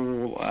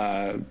cool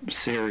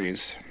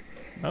series.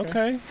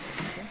 Okay.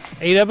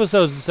 8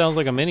 episodes. It sounds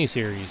like a mini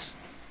series.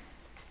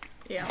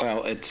 Yeah.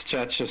 Well, that's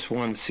just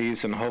one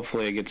season.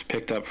 Hopefully, it gets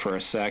picked up for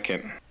a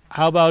second.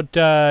 How about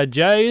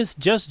Just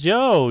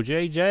Joe,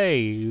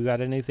 JJ? You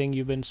got anything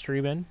you've been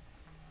streaming?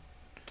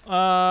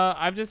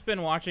 I've just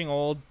been watching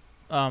old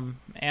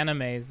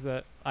animes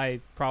that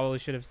I probably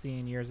should have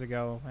seen years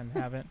ago and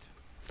haven't.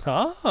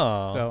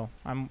 Oh. So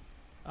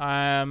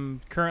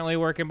I'm currently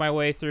working my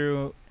way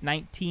through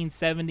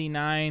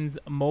 1979's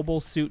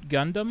Mobile Suit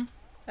Gundam,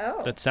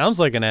 Oh, That sounds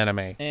like an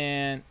anime.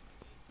 and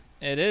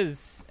it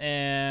is,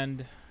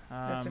 and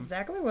that's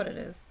exactly what it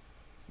is.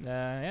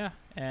 yeah,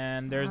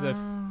 and there's a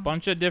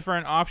bunch of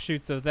different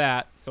offshoots of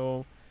that.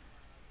 So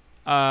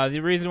the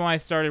reason why I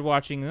started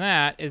watching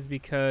that is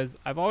because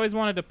I've always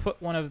wanted to put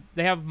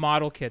they have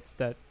model kits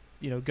that,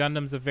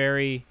 Gundam's a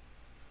very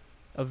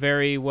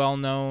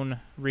well-known,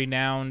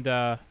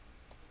 renowned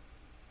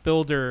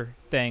builder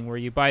thing where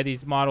you buy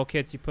these model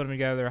kits, you put them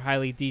together,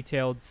 highly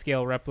detailed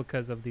scale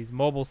replicas of these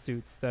mobile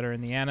suits that are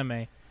in the anime.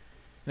 And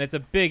it's a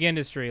big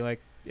industry.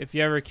 Like, if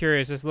you're ever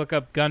curious, just look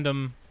up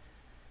Gundam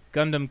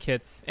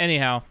kits.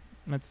 Anyhow,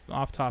 that's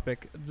off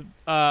topic.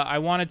 I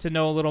wanted to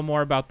know a little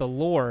more about the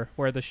lore,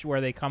 where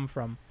they come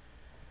from.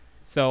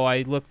 So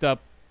I looked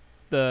up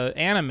the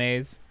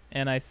animes,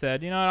 and I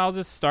said, I'll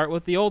just start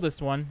with the oldest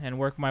one and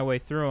work my way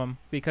through them,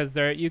 because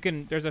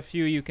there's a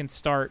few you can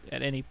start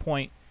at any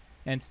point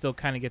and still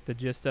kind of get the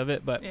gist of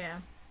it. But Yeah.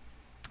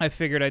 I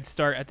figured I'd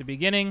start at the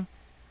beginning.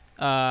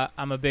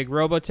 I'm a big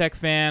Robotech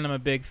fan. I'm a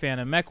big fan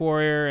of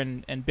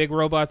MechWarrior, and big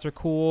robots are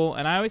cool.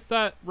 And I always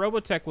thought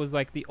Robotech was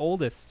like the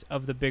oldest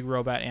of the big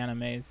robot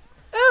animes.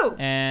 Ooh.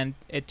 And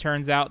it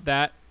turns out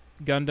that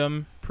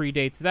Gundam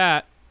predates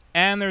that.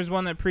 And there's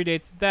one that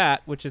predates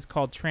that, which is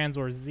called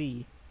Transor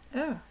Z.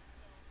 Oh.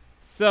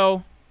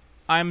 So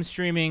I'm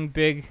streaming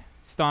big,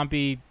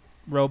 stompy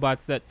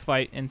robots that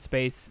fight in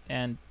space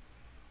and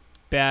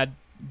bad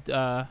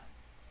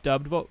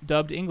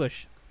dubbed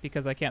English,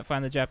 because I can't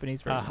find the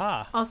Japanese versions.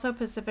 Aha. Also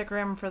Pacific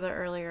Rim for the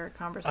earlier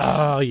conversation.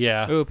 Oh,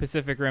 yeah. Ooh,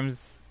 Pacific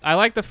Rim's. I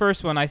like the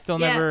first one. I still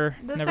never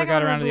the got second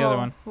around was to the a other little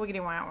one.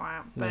 Wiggity wow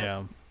wow. But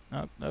Yeah.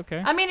 Oh,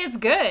 okay. I mean, it's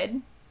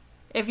good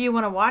if you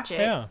want to watch it.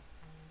 Yeah.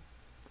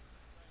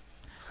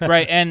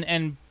 Right,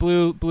 and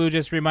Blue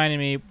just reminded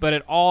me, but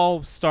it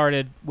all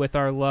started with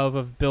our love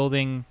of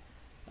building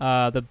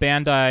the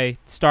Bandai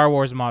Star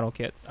Wars model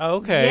kits.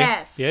 Okay.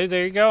 Yes. Yeah,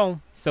 there you go.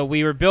 So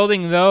we were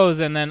building those,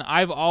 and then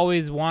I've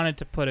always wanted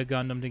to put a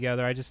Gundam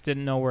together. I just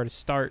didn't know where to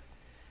start.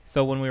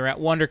 So when we were at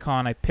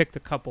WonderCon, I picked a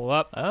couple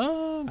up.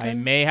 Oh, okay. I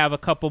may have a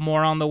couple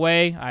more on the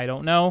way. I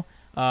don't know.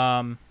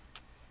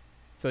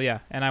 So yeah,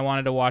 and I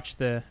wanted to watch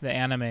the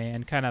anime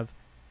and kind of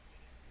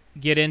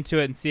get into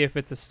it and see if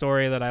it's a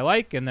story that I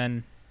like, and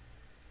then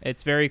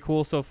it's very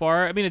cool so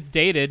far. I mean, it's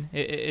dated.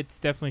 It's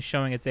definitely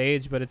showing its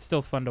age, but it's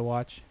still fun to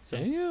watch. So.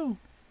 There you go.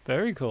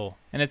 Very cool.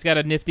 And it's got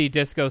a nifty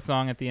disco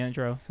song at the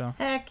intro. So.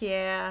 Heck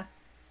yeah.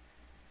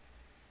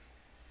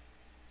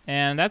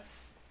 And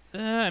that's,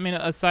 I mean,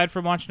 aside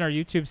from watching our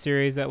YouTube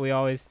series that we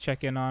always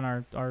check in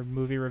on, our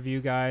movie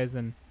review guys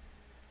and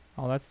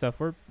all that stuff,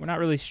 we're not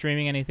really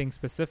streaming anything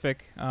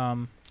specific.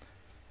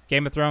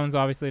 Game of Thrones,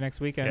 obviously,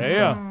 next weekend.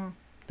 Yeah. Mm.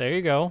 There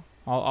you go.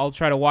 I'll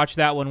try to watch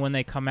that one when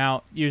they come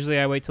out. Usually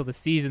I wait till the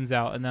season's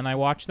out and then I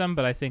watch them,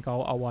 but I think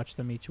I'll watch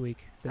them each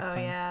week this time.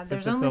 Oh yeah, since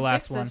there's it's only the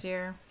last 6 this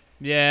year.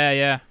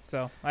 Yeah.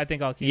 So I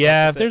think I'll keep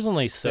Yeah, up if with there's it.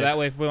 only 6. So that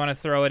way, if we want to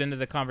throw it into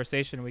the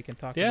conversation, we can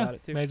talk about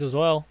it too. Might as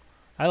well.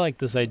 I like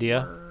this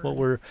idea. What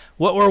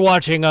we're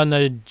watching on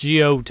the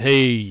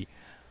GOT.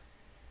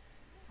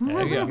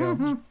 There you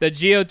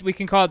go. We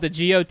can call it the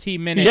GOT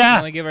minute. Yeah. We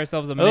only give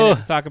ourselves a minute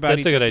to talk about that's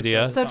each a good episode.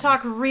 idea. So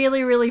talk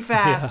really, really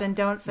fast Yeah. and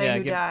don't say who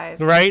give- dies.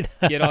 Right?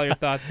 Get all your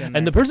thoughts in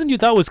And the there. person you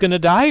thought was going to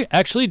die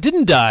actually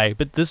didn't die,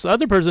 but this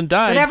other person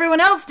died. But everyone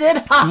else did.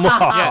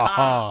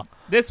 Mwah.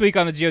 This week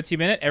on the GOT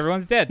minute,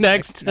 everyone's dead.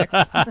 Next.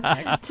 Next.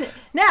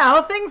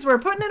 Now things we're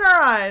putting in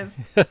our eyes.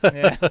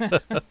 Yeah.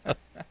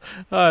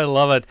 Oh, I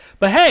love it.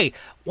 But hey,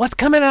 what's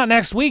coming out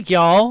next week,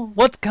 y'all?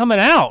 What's coming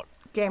out?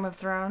 Game of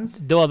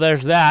Thrones. Well,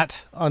 there's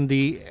that on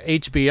the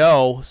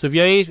HBO. So if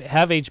you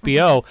have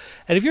HBO,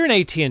 and if you're an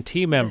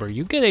AT&T member,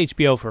 you get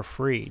HBO for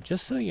free.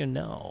 Just so you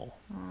know.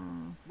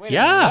 Wait a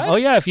Yeah. minute, what? Oh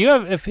yeah. If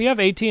you have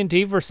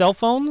AT&T for cell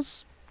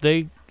phones,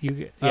 you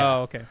get. Yeah.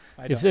 Oh, okay.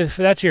 I If, don't. if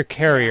that's your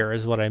carrier,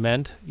 is what I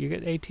meant. You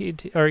get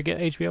AT&T or you get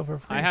HBO for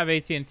free. I have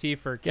AT&T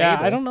for cable. Yeah,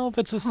 I don't know if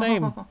it's the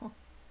same.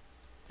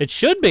 It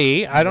should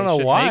be. I don't They know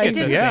should why. make It it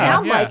didn't yeah.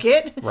 sound like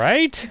it.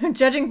 Right?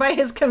 Judging by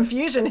his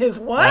confusion, his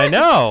what? I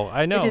know.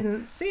 It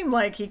didn't seem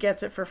like he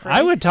gets it for free.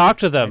 I would talk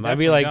to them. I I'd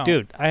be definitely like, don't.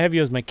 dude, I have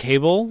you as my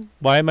cable.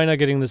 Why am I not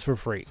getting this for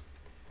free?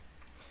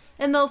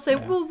 And they'll say,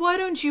 well, why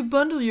don't you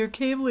bundle your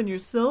cable and your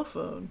cell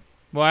phone?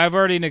 Well, I've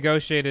already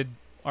negotiated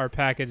our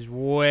package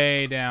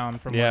way down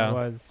from Yeah. what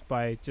it was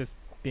by just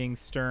being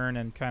stern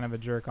and kind of a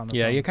jerk on the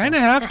Yeah, phone. you kind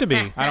of have to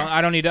be. I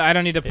don't need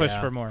to push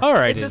Yeah. for more. All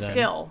right. It's a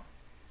skill,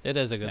 It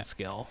is a good Yeah.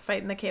 skill.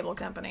 fighting the cable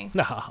company.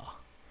 No.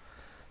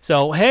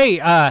 So hey,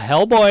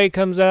 Hellboy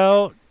comes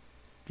out.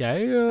 Yeah.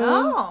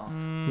 Oh.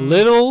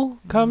 Little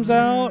comes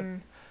out.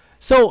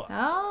 So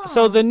Oh.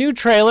 so the new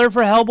trailer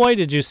for Hellboy,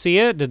 did you see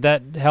it? Did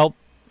that help?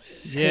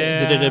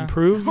 Yeah. Did it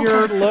improve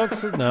your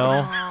looks?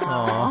 No.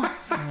 Oh,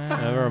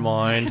 never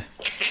mind.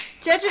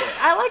 Judge,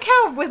 I like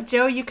how with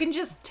Joe you can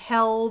just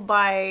tell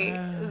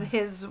by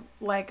his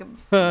like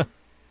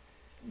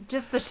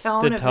just the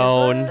tone The of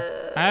tone.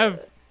 his I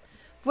have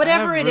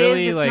whatever it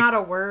really, is. It's like- not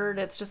a word.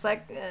 It's just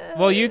like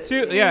Well, you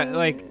too. Yeah,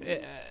 like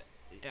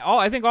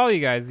I think all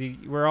you guys,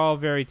 we're all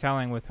very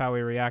telling with how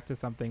we react to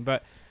something.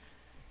 But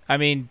I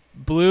mean,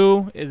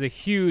 Blue is a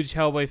huge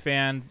Hellboy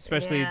fan,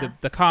 especially Yeah.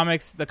 the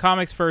comics. The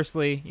comics,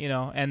 firstly,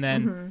 and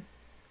then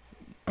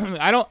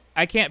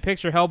I can't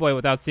picture Hellboy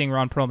without seeing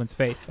Ron Perlman's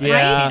face. I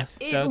Yeah. can't.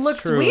 It that's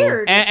looks true.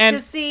 weird and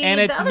to see and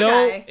the it's other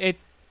no, guy.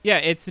 it's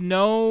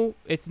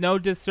no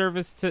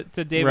disservice to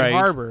David Right.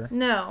 Harbour.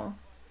 No,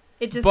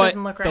 it just But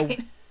doesn't look the-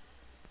 right.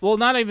 Well,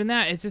 not even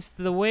that. It's just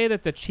the way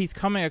that he's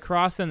coming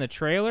across in the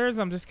trailers.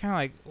 I'm just kind of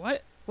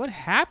like, what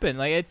happened?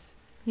 Like it's.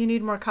 You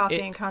need more coffee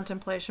It- and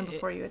contemplation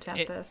before you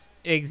attempt this.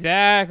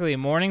 Exactly.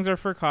 Mornings are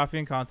for coffee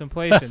and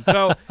contemplation.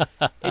 So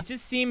it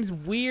just seems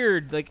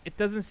weird. Like it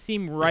doesn't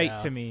seem right Yeah.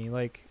 to me.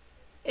 Like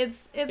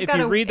It's if got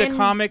you a, read the and-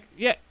 comic,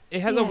 it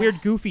has a Yeah.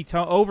 weird goofy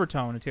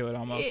overtone to it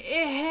almost.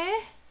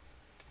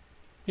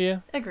 Yeah.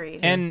 Agreed.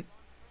 And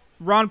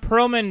Ron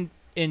Perlman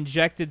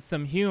injected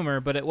some humor,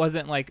 but it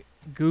wasn't like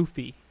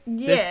goofy.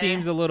 yeah, This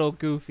seems a little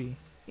goofy.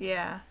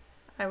 yeah,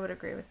 I would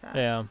agree with that.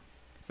 Yeah.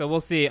 So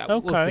we'll see. We'll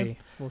Okay. see.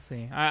 We'll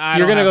see. I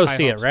You're don't gonna have go high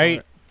see it, hopes for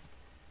right?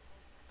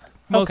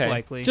 Most Okay.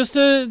 likely. Just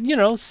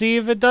to, see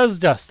if it does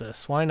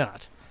justice. Why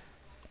not?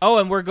 Oh,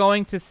 and we're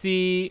going to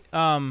see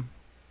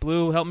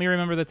Blue. Help me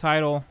remember the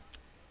title.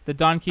 The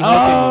Don Quixote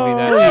movie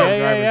that yeah, Adam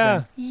Driver's yeah.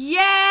 in.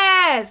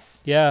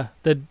 Yes, Yeah,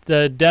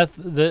 the death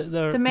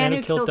the man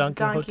who killed killed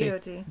Don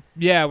Quixote.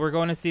 Yeah, we're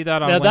going to see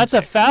that on Now that's a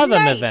Wednesday. Fathom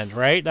Nice. event,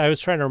 right? I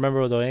was trying to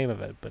remember the name of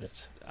it, but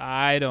it's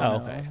I don't Oh,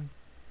 know. okay.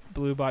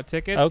 Blue bought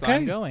tickets. Okay.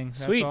 I'm going.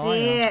 That's Sweet. all I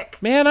know. sick.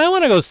 man, I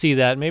want to go see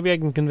that. Maybe I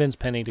can convince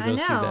Penny to I go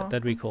know. see that.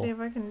 That'd be Let's cool. see if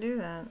I can do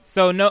that.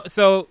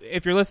 So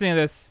if you're listening to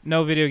this,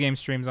 no video game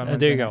streams on There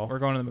Wednesday. you go. We're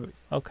going to the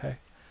movies. Okay.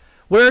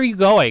 Where are you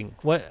going?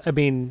 What? I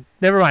mean,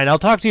 never mind. I'll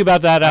talk to you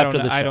about that I after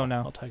don't the show. know. I don't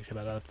know. I'll talk to you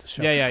about that after the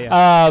show. Yeah,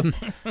 yeah.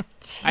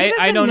 He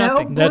I know doesn't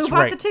nothing. Blue That's bought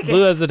right. The tickets.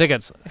 Blue has the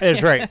tickets.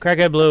 It's right.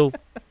 Crackhead Blue.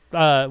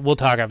 We'll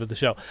talk after the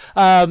show.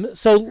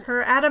 So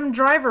Her Adam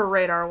Driver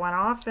radar went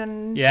off,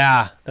 and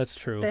yeah, that's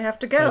true. they have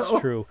to go. That's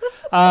true.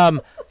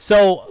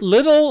 So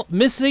Little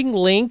Missing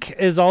Link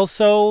is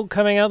also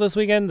coming out this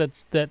weekend.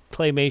 That's that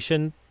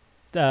claymation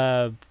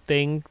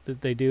thing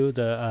that they do.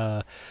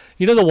 The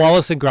the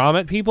Wallace and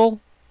Gromit people.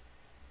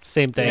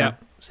 Same thing. Yeah.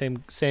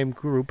 Same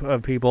group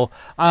of people.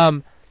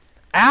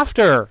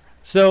 After,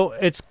 so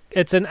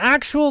it's an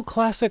actual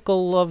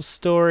classical love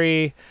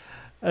story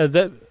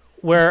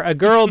where a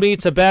girl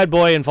meets a bad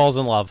boy and falls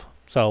in love.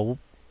 So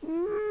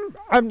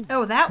I'm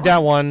Oh, that one.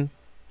 that one.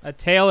 A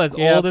tale as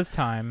Yep. old as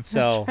time.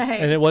 So right.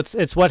 and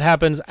it's what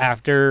happens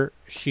after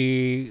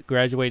she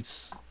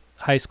graduates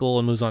high school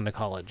and moves on to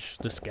college.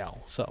 This gal.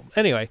 So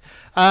anyway,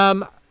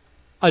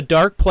 A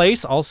Dark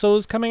Place also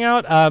is coming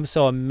out.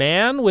 So a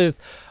man with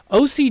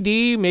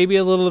OCD, maybe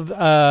a little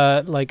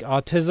like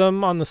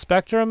autism on the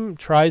spectrum,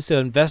 tries to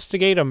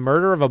investigate a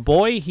murder of a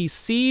boy he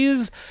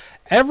sees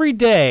every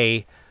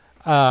day,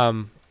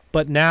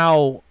 but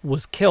now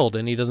was killed,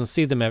 and he doesn't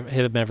see him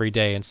every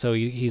day, and so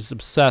he's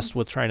obsessed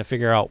with trying to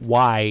figure out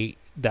why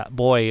that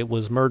boy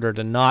was murdered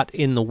and not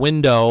in the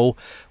window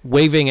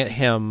waving at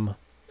him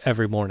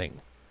every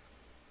morning.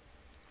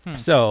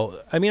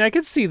 So, I mean, I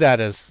could see that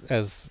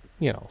as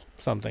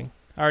something.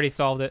 I already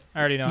solved it. I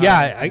already know. how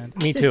Yeah, it's gonna end.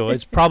 me too.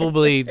 It's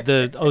probably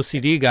the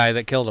OCD guy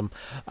that killed him.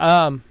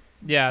 Yeah,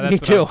 Me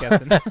that's what I was too.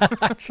 guessing.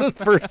 That's the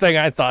first thing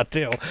I thought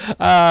too.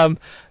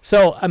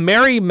 So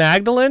Mary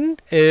Magdalene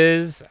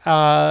is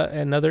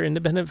another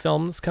independent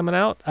film that's coming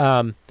out.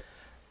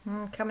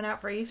 Coming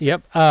out for Easter.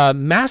 Yep.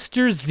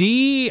 Master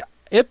Z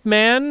Ip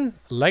Man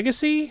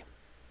Legacy.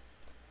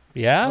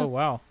 Yeah. Oh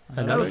wow.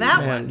 Another that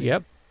Ip Man. one.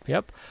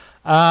 Yep.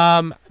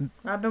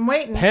 I've been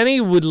waiting. Penny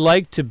would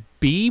like to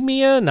be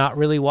Mia, not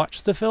really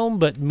watch the film,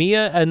 but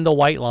Mia and the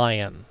White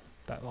Lion.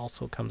 That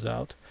also comes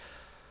out.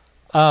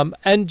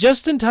 And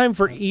just in time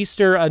for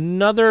Easter,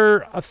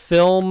 another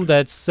film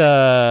that's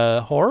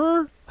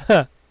horror,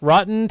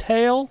 Rotten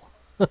Tail.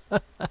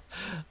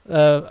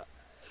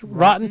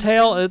 Rotten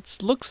Tail. It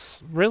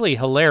looks really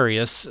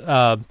hilarious.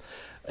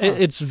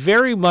 It's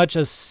very much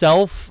a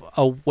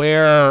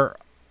self-aware,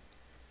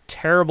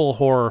 terrible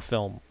horror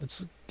film.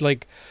 It's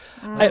like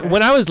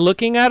when I was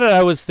looking at it,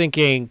 I was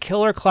thinking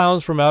Killer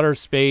Clowns from Outer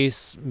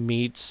Space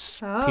meets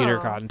Peter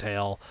Oh.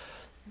 Cottontail,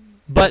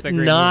 but That's a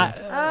great not.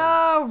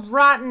 Oh,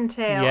 Rotten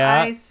Tail.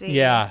 Yeah, I see.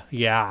 yeah.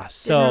 Didn't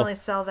So, really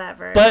sell that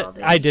very well, but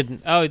did I you?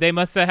 didn't. Oh, they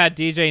must have had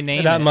DJ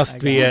name. That it, must I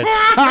be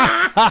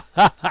guess.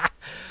 it.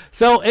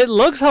 So it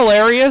looks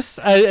hilarious.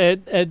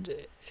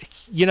 The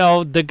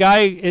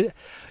guy.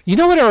 You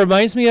know what it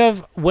reminds me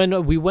of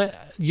when we went.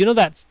 You know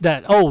that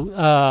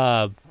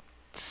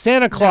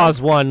Santa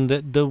Claus one,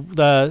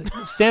 the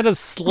Santa's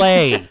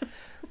sleigh.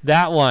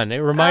 That one. It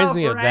reminds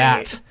me of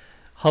that.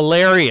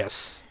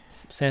 Hilarious.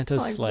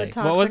 Santa's Like sleigh. the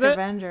Toxic What was it?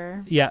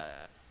 Avenger. Yeah.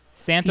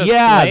 Santa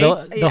Yeah, Slay?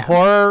 the Yeah.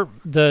 horror,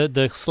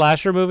 the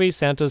slasher movie,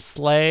 Santa's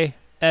sleigh.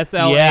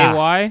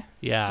 SLAY?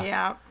 Yeah.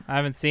 Yeah. I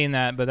haven't seen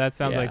that, but that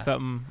sounds like Yeah.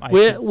 something I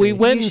We- should we see.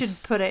 went- You and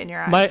should put it in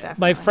your eyes. My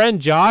definitely. friend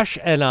Josh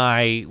and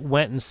I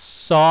went and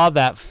saw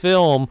that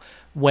film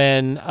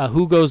when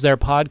Who Goes There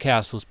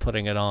podcast was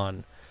putting it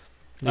on.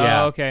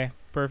 Yeah. Oh, okay.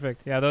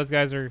 Perfect. Yeah, those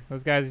guys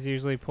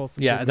usually pull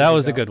some Yeah, good that movies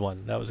was a out. good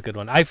one. That was a good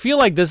one. I feel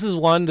like this is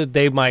one that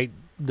they might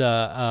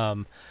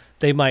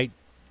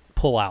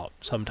pull out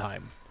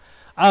sometime.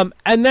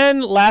 And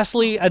then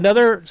lastly,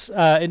 another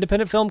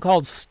independent film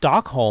called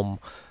Stockholm,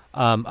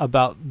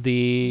 about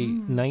the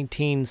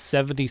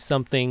 1970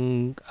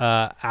 something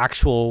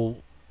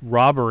actual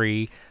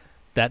robbery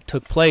that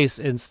took place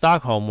in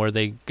Stockholm, where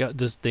they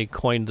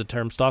coined the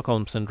term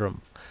Stockholm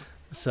syndrome.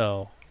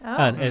 So,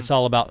 and it's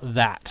all about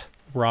that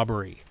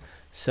robbery.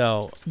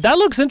 So that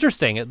looks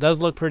interesting. It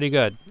does look pretty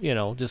good.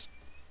 Just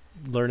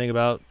learning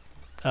about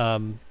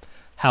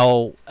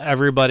how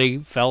everybody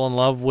fell in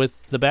love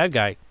with the bad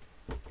guy.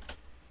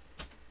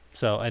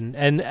 So and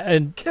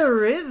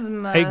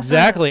charisma.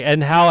 exactly,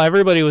 and how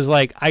everybody was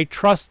like, I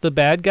trust the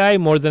bad guy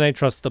more than I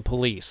trust the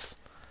police.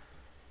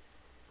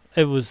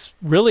 It was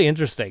really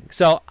interesting.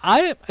 So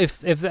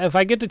if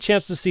I get the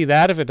chance to see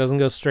that, if it doesn't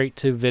go straight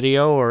to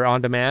video or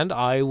on demand,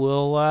 I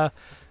will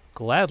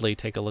gladly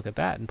take a look at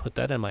that and put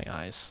that in my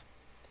eyes.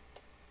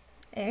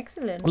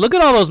 Excellent. Look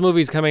at all those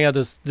movies coming out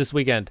this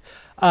weekend.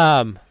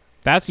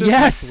 That's just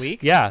Yes, next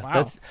week? yeah.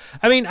 Wow.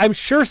 I'm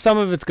sure some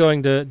of it's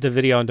going to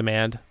video on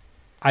demand.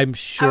 I'm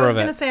sure I was of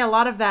going it. to say a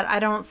lot of that I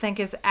don't think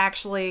is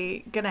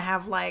actually going to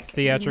have like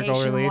Theatrical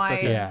release, nationwide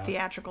okay. Yeah.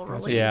 theatrical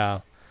release. Yeah,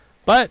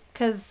 but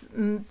Because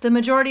the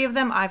majority of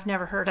them I've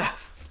never heard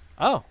of.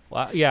 well,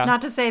 yeah.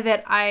 Not to say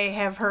that I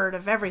have heard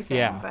of everything,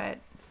 Yeah. but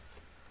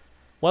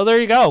Well, there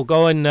you go.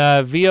 Go and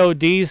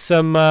VOD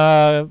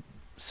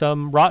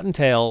some Rotten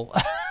Tail.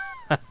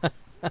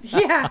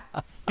 yeah.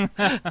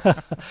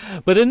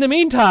 But in the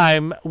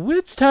meantime,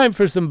 it's time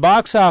for some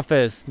box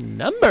office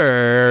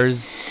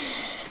numbers.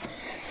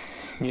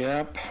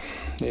 Yep,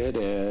 it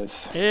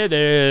is. It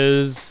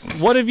is.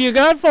 What have you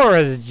got for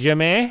us,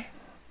 Jimmy?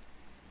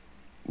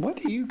 What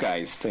do you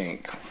guys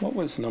think? What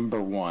was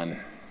number one?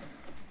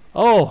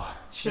 Oh,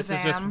 Shazam. This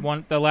is just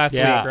the last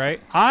yeah.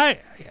 week, right?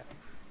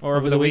 Or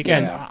over the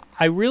weekend? Yeah.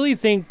 I really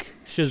think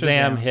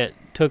Shazam Shazam.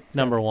 took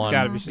number one.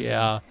 gotta be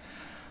Shazam.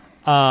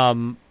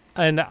 Yeah.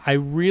 And I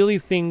really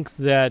think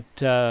that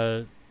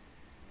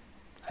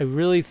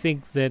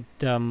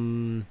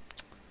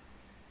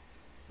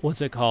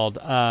what's it called?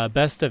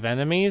 Best of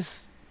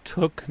Enemies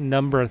took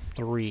number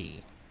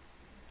 3.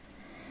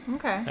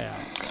 Okay. Yeah.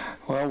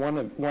 Well,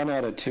 one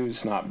out of two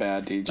is not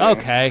bad, DJ.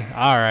 Okay.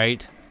 All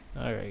right.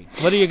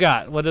 What do you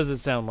got? What does it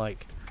sound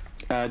like?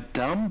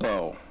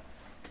 Dumbo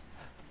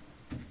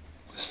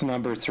was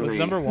number 3. Was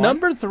number one?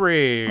 Number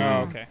 3.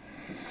 Oh, okay.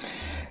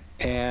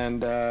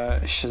 And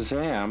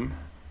Shazam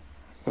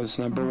was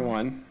number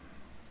 1.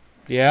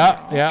 Yeah.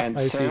 And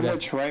I see that.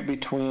 sandwiched right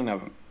between a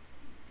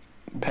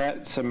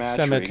Pet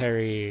Cemetery.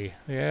 Cemetery.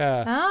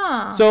 Yeah.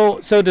 Ah. So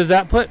does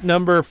that put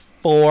number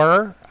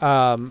 4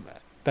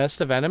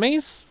 Best of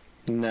Enemies?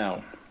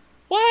 No,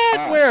 What?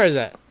 Us. Where is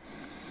it?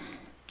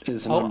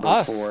 is Oh, number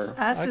Us. 4.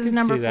 Us I is could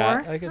number see 4.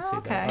 that. I could see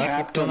okay. that. Us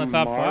is still in the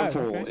Captain top five,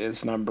 Marvel okay.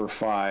 is number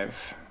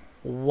 5.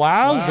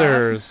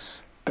 Wowzers.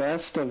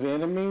 Best of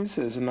Enemies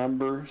is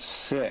number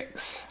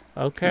 6.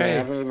 They Okay.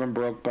 haven't even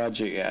broke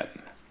budget yet.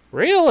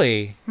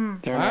 Really?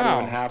 They're Wow. not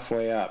even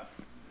halfway up.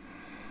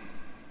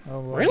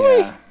 Oh, boy. Really?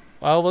 Yeah.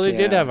 Well, they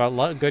did Yeah. have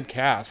a good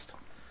cast.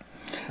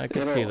 I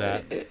could see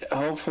that.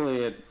 Hopefully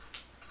it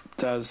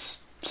does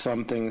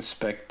something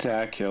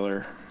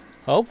spectacular.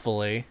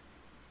 Hopefully.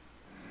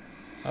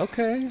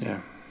 Okay. Yeah.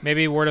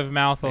 Maybe word of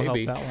mouth will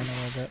Maybe. help that one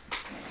a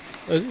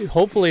little bit.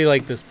 Hopefully,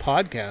 like, this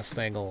podcast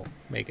thing will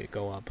make it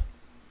go up.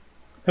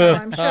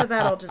 I'm sure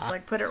that'll just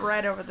like put it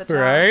right over the top.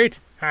 Right?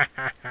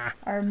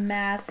 Our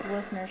mass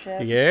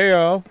listenership.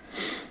 Yeah.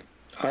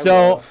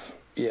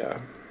 Yeah.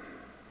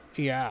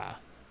 Yeah.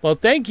 Well,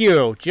 thank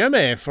you,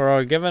 Jimmy,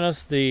 for giving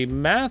us the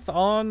math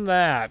on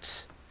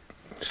that.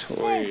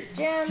 Sweet.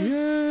 Jim.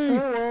 Yay.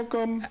 You're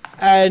welcome.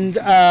 And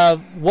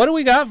what do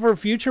we got for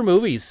future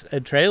movies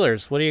and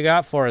trailers? What do you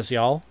got for us,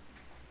 y'all?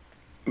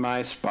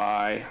 My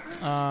Spy.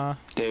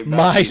 Dave My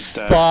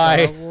Bautista.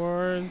 Spy. Star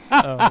Wars.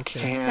 Oh, let's see.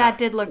 Can't That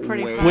did look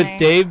pretty wait. funny. With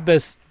Dave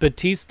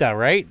Bautista,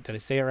 right? Did I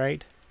say it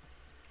right?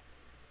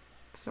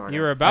 Sort of.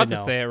 You were about I to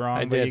know. say it I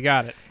wrong, but did. you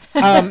got it.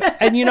 And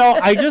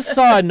I just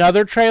saw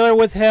another trailer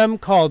with him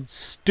called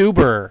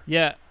Stuber.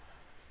 Yeah.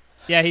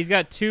 Yeah, he's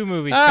got 2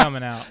 movies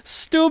coming out.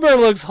 Stuber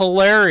looks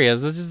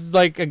hilarious. It's just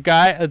like a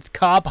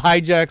cop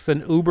hijacks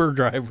an Uber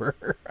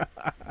driver.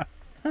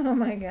 Oh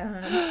my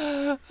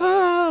god.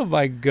 Oh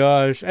my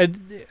gosh.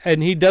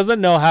 And he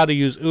doesn't know how to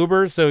use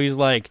Uber, so he's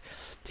like,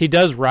 he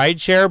does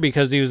rideshare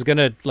because he was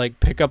gonna like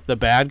pick up the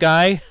bad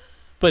guy,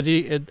 but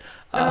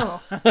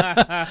Oh,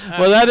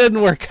 Well, that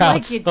didn't work out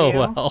Like you so do.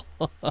 well.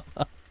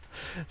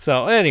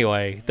 So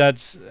anyway,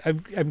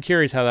 I'm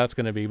curious how that's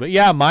going to be. But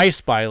yeah, My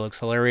Spy looks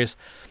hilarious,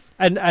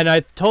 and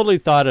I totally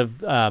thought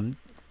of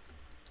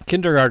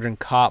Kindergarten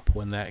Cop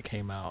when that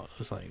came out. It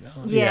was like,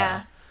 oh,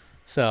 yeah.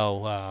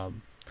 So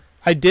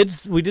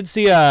we did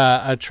see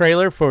a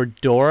trailer for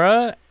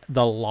Dora,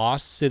 the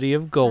Lost City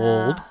of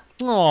Gold.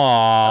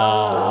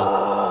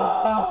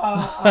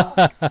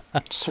 Aww.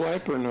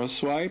 Swipe or no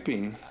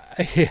swiping?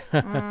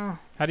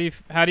 How do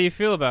you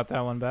feel about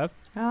that one, Beth?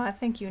 Oh, I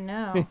think you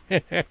know.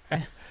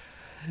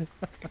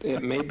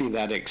 It may be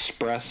that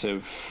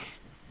expressive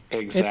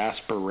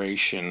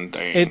exasperation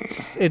thing.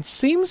 It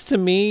seems to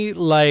me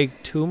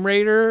like Tomb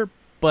Raider,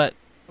 but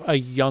a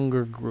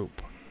younger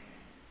group.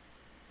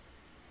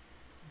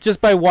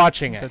 Just by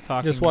watching it.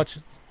 Just watch.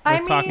 I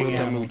talking mean,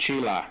 the animals.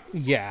 mochila.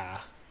 Yeah.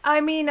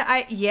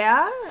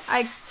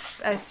 I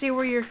see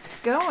where you're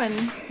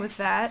going with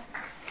that.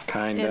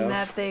 Kind In of.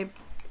 that they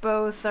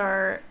both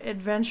are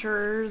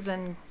adventurers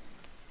and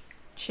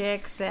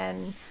chicks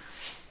and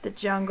the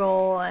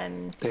jungle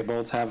and They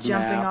both have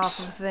jumping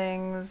maps. off of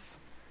things.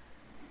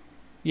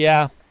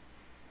 Yeah.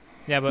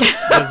 Yeah, but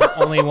there's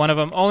only one of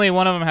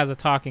them has a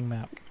talking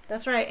map.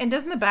 That's right. And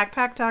doesn't the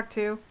backpack talk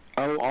too?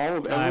 Oh, I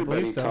everybody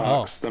believe so.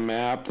 talks. The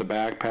map, the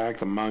backpack,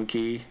 the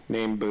monkey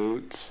named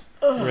Boots,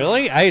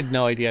 Really? I had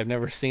no idea. I've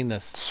never seen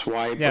this.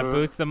 Swiper. Yeah,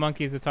 Boots the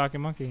monkey's a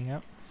talking monkey.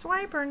 Yep.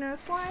 Swipe or no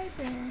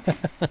swiping.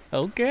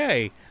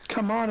 Okay.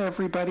 Come on,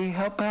 everybody,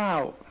 help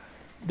out.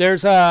 I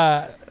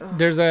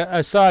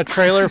saw a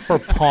trailer for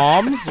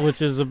Palms,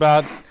 which is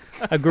about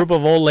a group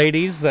of old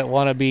ladies that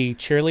want to be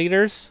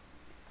cheerleaders.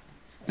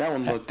 That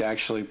one looked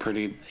actually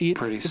pretty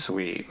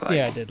sweet. Like,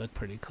 Yeah, it did look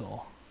pretty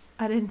cool.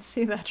 I didn't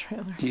see that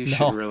trailer. You No.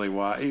 should really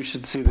watch. You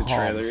should see the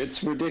trailer. Palms.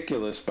 It's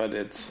ridiculous, but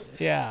it's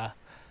Yeah.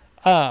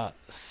 I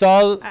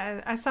saw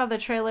the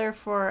trailer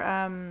for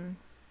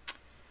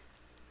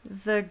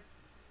the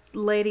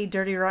Lady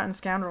Dirty Rotten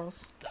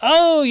Scoundrels.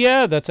 Oh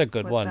yeah, that's a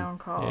good What's one. that one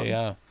called?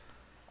 Yeah.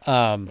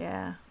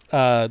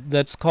 Yeah.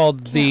 That's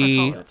called Can't the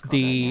recall what it's called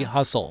right now.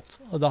 Hustle.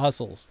 The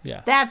Hustles.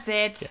 Yeah. That's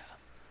it.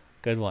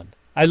 Good one.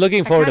 I'm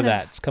looking forward to kind of-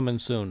 that. It's coming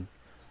soon.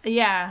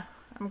 Yeah.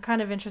 I'm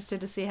kind of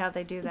interested to see how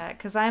they do that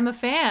because I'm a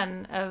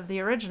fan of the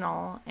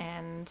original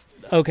and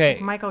Okay.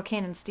 Michael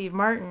Caine and Steve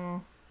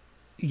Martin.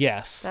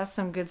 Yes. That's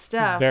some good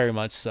stuff. Very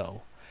much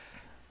so.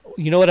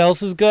 You know what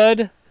else is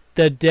good?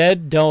 The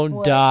Dead Don't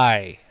What?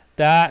 Die.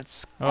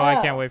 That's I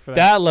can't wait for that.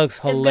 that looks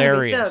It's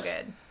hilarious. gonna be so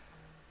good.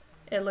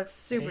 It looks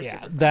super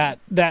Yeah, super.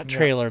 that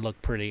trailer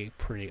looked pretty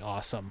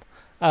awesome.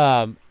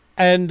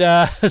 And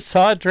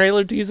saw a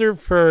trailer teaser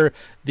for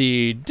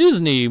the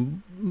Disney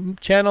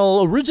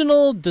Channel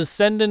original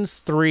Descendants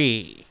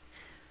 3.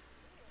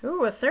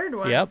 Ooh, a third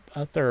one. Yep,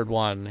 a third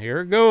one.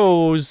 Here it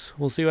goes.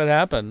 We'll see what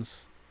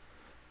happens.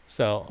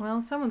 So, Well,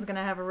 someone's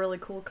gonna have a really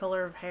cool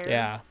color of hair.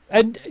 yeah.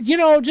 And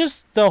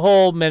just the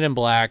whole Men in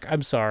Black.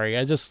 I'm sorry.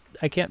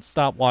 I can't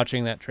stop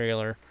watching that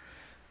trailer.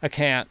 I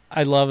can't.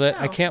 I love it.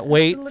 I No, can't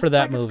wait it looks for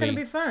that like movie. It's gonna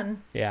be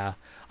fun. Yeah.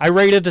 I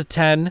rated it a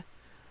 10.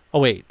 Oh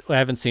wait, I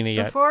haven't seen it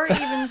yet. Before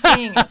even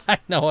seeing it, I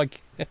know.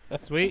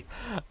 Sweet.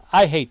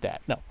 I hate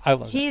that. No, I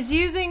love it. he's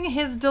using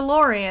his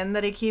DeLorean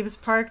that he keeps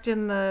parked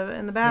in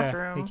the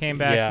bathroom. Yeah, he came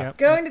back. Yeah. Yep.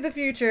 Going to the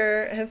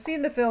future, has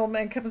seen the film,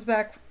 and comes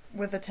back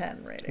with a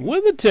 10 rating.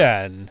 With a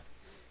 10.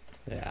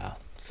 Yeah.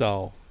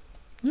 So,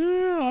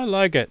 yeah, I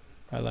like it.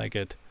 I like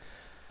it.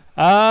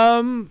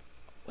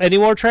 Any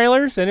more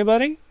trailers?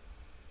 Anybody?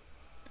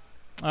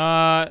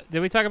 Did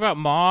we talk about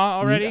Ma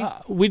already?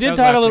 We That did was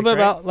talk last a little week, bit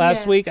right? about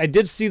last Yeah. week. I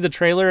did see the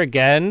trailer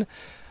again.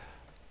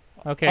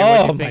 Okay, what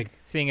do Oh you think my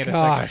seeing it a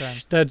second time?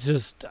 Gosh, that's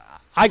just.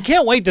 I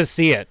can't wait to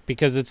see it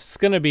because it's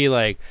going to be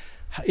like,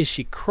 is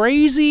she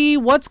crazy?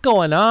 What's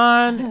going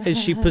on? Is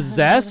she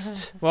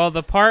possessed? Well,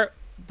 the part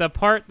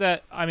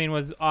that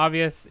was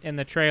obvious in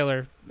the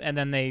trailer, and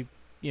then they,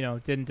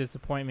 didn't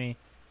disappoint me,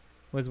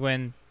 was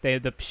when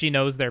she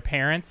knows their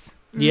parents,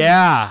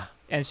 Yeah.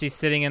 and she's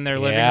sitting in their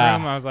living Yeah.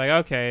 room. I was like,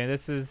 okay,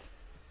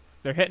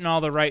 they're hitting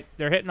all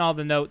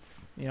the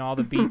notes, all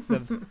the beats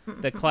of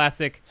the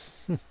classic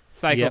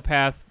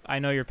psychopath. I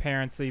know your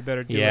parents, so you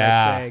better do what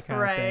Yeah. I say kind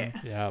Right. of thing.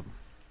 Yeah.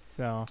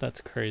 So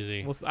That's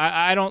crazy.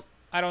 I don't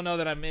know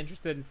that I'm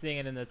interested in seeing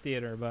it in the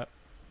theater, but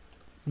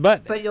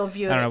But But you'll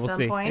view it I don't at know, we'll some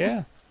see. point.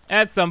 yeah.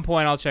 at some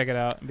point I'll check it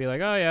out and be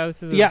like, oh yeah,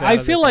 this is. Yeah, I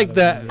feel like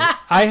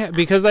that.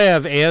 Because I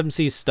have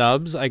AMC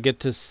stubs, I get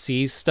to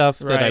see stuff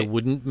that I Right.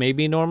 wouldn't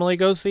maybe normally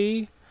go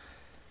see.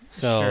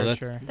 So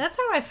Sure. That's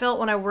how I felt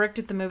when I worked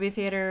at the movie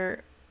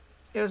theater.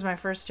 It was my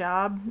first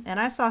job, and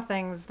I saw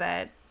things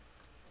that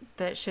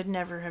should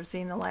never have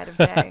seen the light of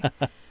day.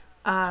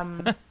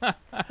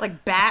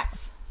 Like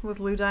Bats with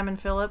Lou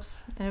Diamond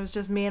Phillips, and it was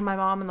just me and my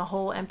mom in the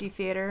whole empty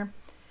theater.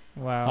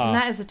 Wow. And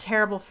that is a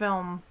terrible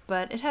film,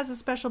 but it has a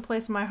special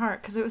place in my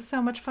heart because it was so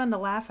much fun to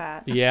laugh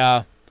at.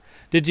 Yeah.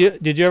 Did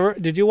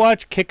you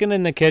watch Kickin'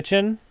 in the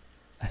Kitchen?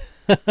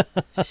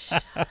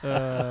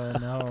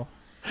 No.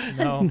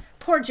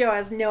 Poor Joe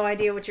has no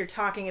idea what you're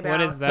talking about.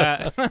 What is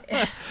that?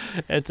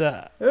 It's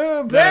a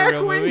Back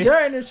real when movie?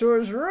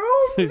 dinosaurs roamed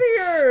the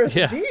earth,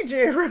 Yeah.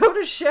 DJ wrote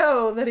a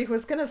show that he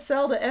was going to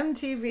sell to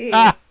MTV.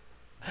 Ah!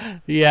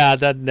 Yeah,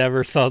 that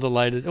never saw the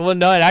light. Well,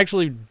 no, it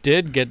actually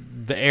did get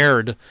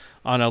aired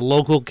on a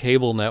local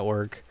cable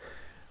network.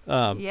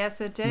 Yes,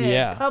 it did.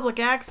 yeah. Public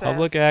access.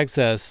 Public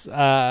access.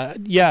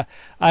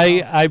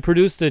 I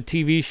produced a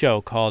TV show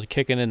called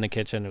Kickin' in the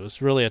Kitchen. It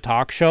was really a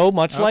talk show,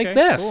 much like Okay,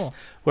 this, cool.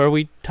 where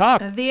we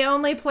talk. The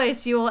only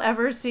place you will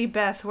ever see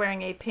Beth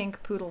wearing a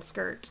pink poodle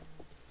skirt.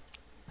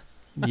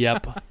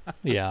 Yep.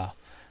 Yeah.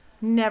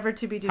 Never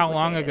to be duplicated. How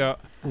long ago?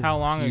 How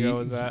long ago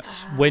was that?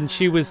 When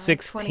she was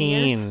 20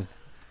 years. 16.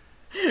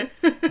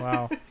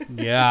 Wow.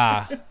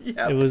 Yeah.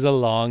 Yep. It was a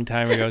long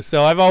time ago.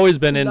 So I've always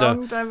been into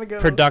Long time ago.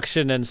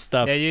 production and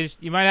stuff. Yeah,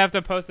 you might have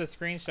to post a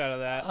screenshot of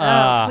that.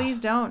 Oh, please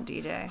don't,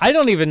 DJ. I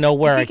don't even know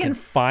where If I we can can-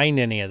 find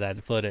any of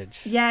that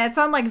footage. Yeah, it's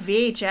on like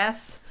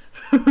VHS.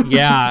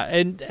 Yeah,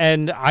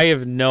 and I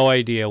have no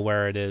idea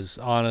where it is,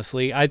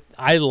 honestly. I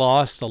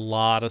lost a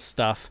lot of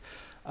stuff.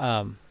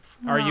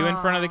 Are you in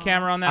front of the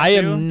camera on that I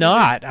too? am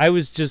not. I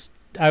was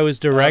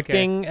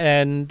directing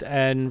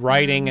and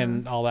writing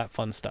and all that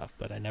fun stuff,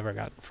 but I never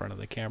got in front of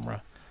the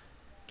camera.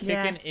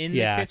 Kicking in the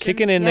Yeah, kitchen?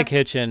 kicking in the Yep.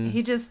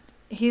 kitchen.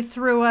 He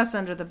threw us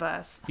under the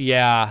bus.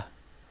 Yeah.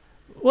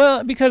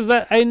 Well, because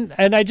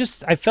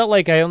I felt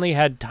like I only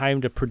had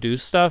time to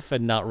produce stuff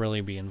and not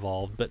really be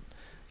involved, but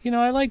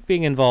I like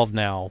being involved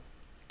now.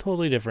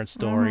 Totally different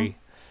story.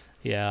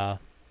 Yeah.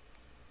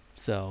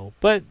 So,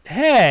 but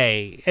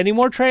hey, any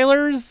more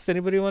trailers?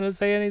 Anybody want to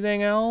say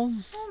anything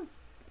else?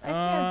 I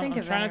can't think I'm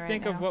of trying any to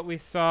think right of now. what we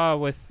saw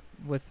with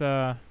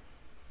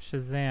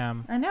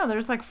Shazam. I know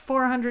there's like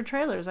 400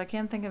 trailers. I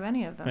can't think of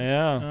any of them.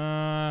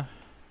 Yeah.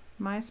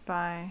 My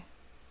Spy.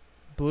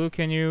 Blue,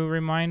 can you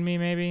remind me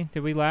maybe?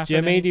 Did we laugh at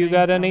Jimmy, do you anything?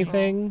 got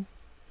anything?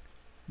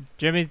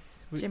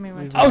 Jimmy's... Jimmy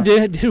went Oh,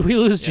 to- did we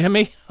lose Yeah.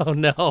 Jimmy? Oh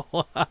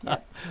no. Yeah.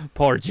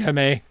 Poor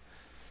Jimmy.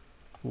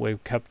 We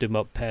kept him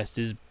up past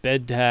his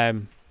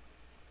bedtime.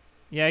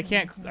 Yeah, I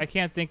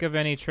can't think of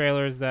any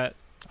trailers that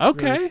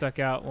Okay. really stuck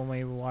out when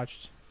we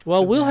watched.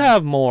 Well, we'll Shazam.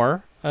 have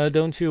more.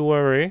 Don't you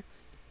worry.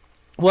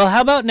 Well,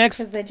 how about Because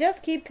next they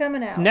just keep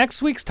coming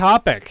out. week's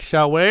topic,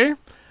 shall we?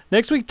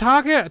 Next week's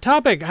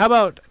topic. How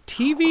about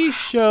TV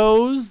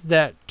shows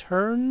that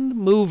turned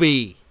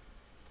movie?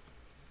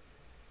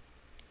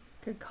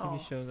 Good call.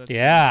 TV shows that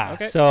Yeah.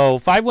 Okay. So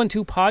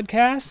 512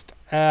 podcast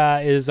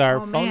is our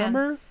Oh, phone man.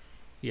 number.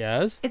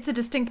 Yes. It's a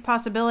distinct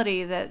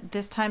possibility that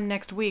this time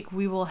next week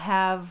we will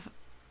have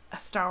a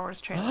Star Wars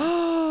trailer.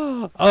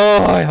 Oh,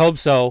 I hope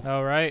so.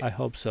 All right. I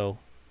hope so.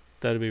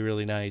 That'd be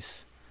really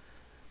nice.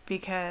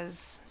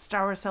 Because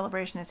Star Wars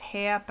Celebration is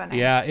happening.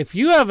 Yeah, if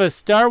you have a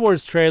Star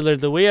Wars trailer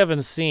that we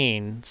haven't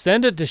seen,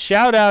 send it to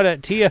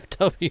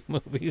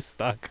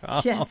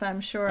shoutout@tfwmovies.com. Yes,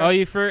 I'm sure. Oh,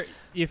 you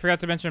forgot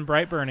to mention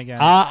Brightburn again.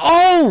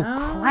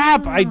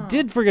 Crap! I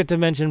did forget to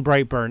mention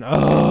Brightburn.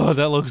 Oh,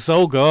 that looks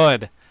so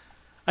good.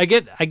 I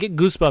get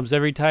goosebumps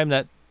every time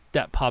that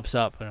pops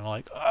up, and I'm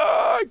like,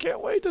 oh, I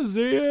can't wait to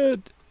see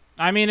it.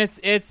 I mean, it's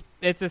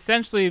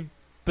essentially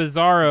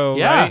Bizarro,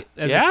 Yeah, right?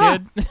 As yeah. a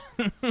kid,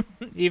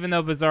 even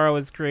though Bizarro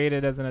was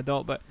created as an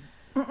adult, but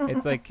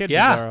it's like kid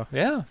Yeah, Bizarro.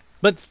 yeah.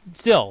 But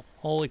still,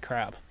 holy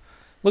crap,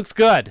 looks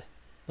good.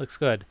 Looks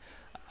good.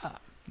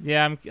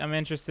 Yeah, I'm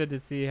interested to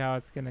see how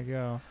it's gonna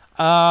go.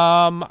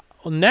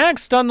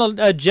 Next on the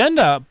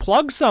agenda,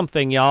 plug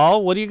something,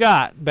 y'all. What do you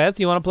got, Beth?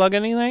 You want to plug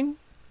anything?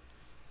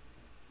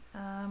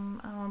 I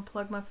want to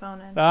plug my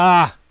phone in.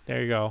 Ah,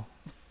 there you go.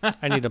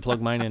 I need to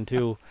plug mine in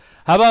too.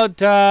 How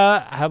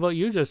about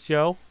you, just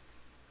Joe?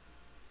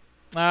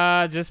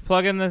 Just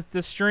plug in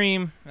the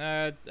stream.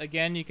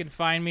 Again, you can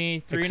find me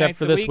three Except nights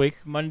for a this week, week.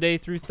 Monday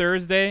through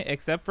Thursday,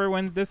 except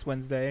for this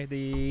Wednesday,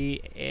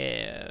 the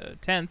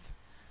 10th.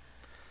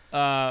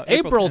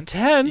 April 10th.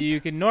 10th?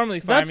 You can normally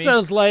That find me.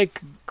 sounds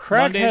like Crackhead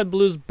Monday.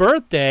 Blue's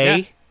birthday.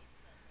 Yeah.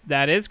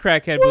 That is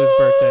Crackhead Blue's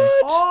birthday.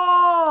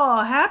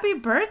 Oh, happy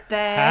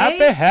birthday.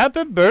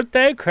 Happy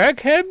birthday,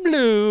 Crackhead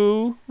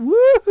Blue.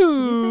 Woohoo.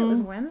 Did you say it was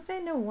Wednesday?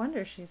 No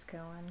wonder she's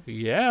going.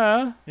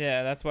 Yeah.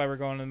 Yeah, that's why we're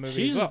going to the movie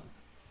She's- as well.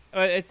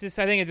 It's just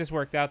I think it just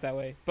worked out that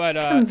way. But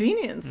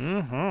Convenience.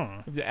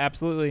 Mm-hmm.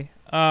 absolutely.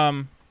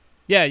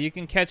 Yeah, you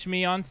can catch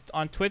me on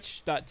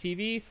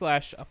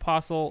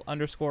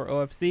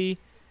twitch.tv/apostle_OFC.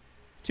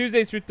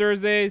 Tuesdays through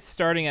Thursdays,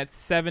 starting at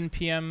 7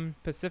 p.m.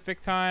 Pacific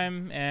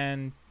time,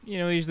 and we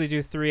usually do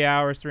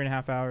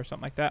 3.5 hours,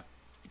 something like that.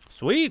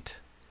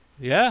 Sweet.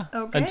 Yeah.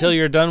 Okay. Until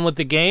you're done with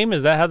the game.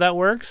 Is that how that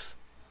works?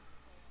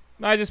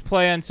 I just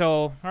play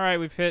until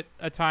we've hit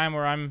a time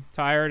where I'm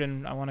tired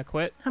and I want to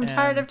quit. I'm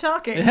tired of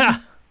talking. Yeah.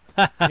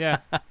 Yeah,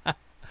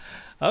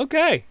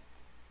 Okay.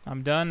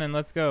 I'm done and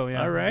let's go.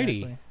 Yeah.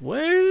 Alrighty. exactly.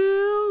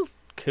 Well,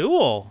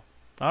 cool.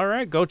 All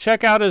right. Go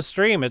check out his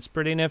stream. It's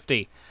pretty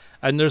nifty.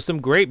 And there's some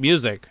great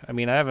music. I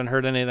mean, I haven't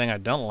heard anything I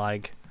don't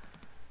like.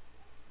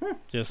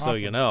 Just so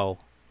you Awesome. know.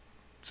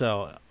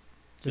 So,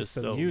 Just just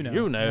so so you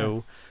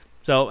know.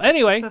 So,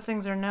 anyway. So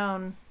things are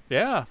known.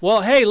 Yeah.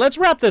 Well, hey, let's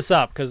wrap this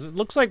up because it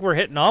looks like we're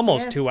hitting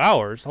almost Yes. 2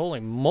 hours. Holy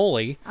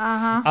moly.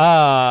 Uh-huh.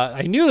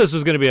 I knew this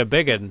was going to be a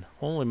big one.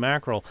 Holy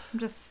mackerel. I'm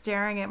just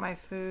staring at my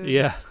food.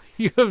 Yeah.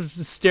 You have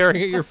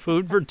staring at your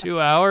food for 2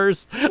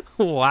 hours?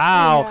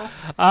 Wow.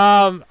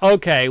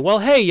 Okay. Well,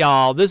 hey,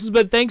 y'all. This has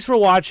been Thanks for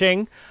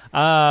Watching.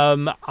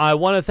 I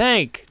want to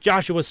thank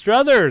Joshua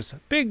Struthers,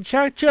 Big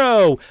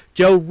Chacho,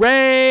 Joe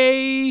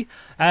Ray,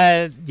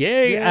 and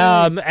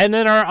and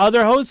then our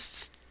other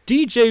hosts,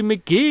 DJ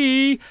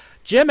McGee,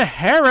 Jim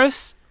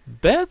Harris,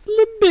 Beth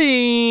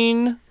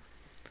Labine.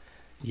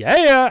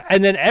 Yeah.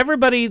 And then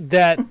everybody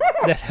that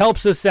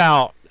helps us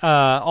out,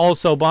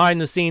 also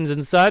behind the scenes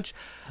and such,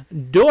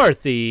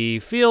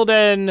 Dorothy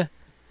Fielden,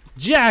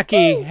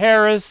 Jackie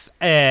Harris,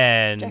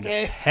 and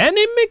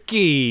Penny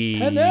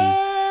McGee.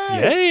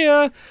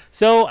 Yeah.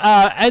 So,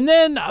 and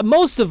then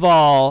most of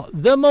all,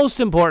 the most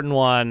important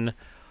one,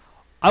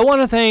 I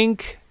want to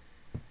thank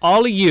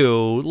all of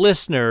you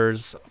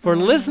listeners for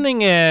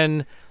listening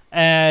in.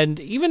 And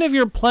even if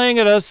you're playing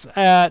at us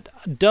at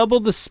double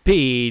the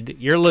speed,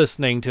 you're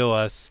listening to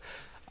us.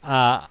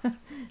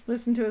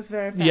 Listen to us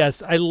very fast.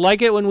 Yes, I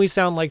like it when we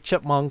sound like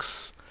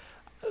chipmunks.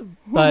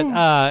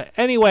 But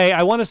anyway,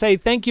 I want to say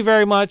thank you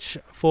very much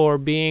for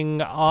being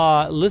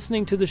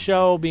listening to the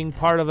show, being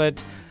part of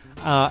it,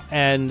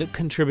 and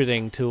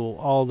contributing to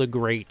all the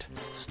great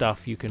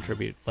stuff you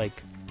contribute,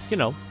 like, you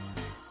know,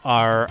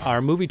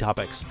 our movie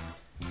topics.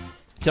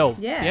 So,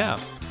 yeah.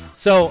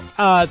 So,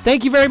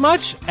 thank you very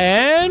much,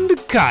 and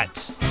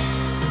cut.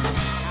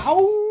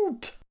 Ow.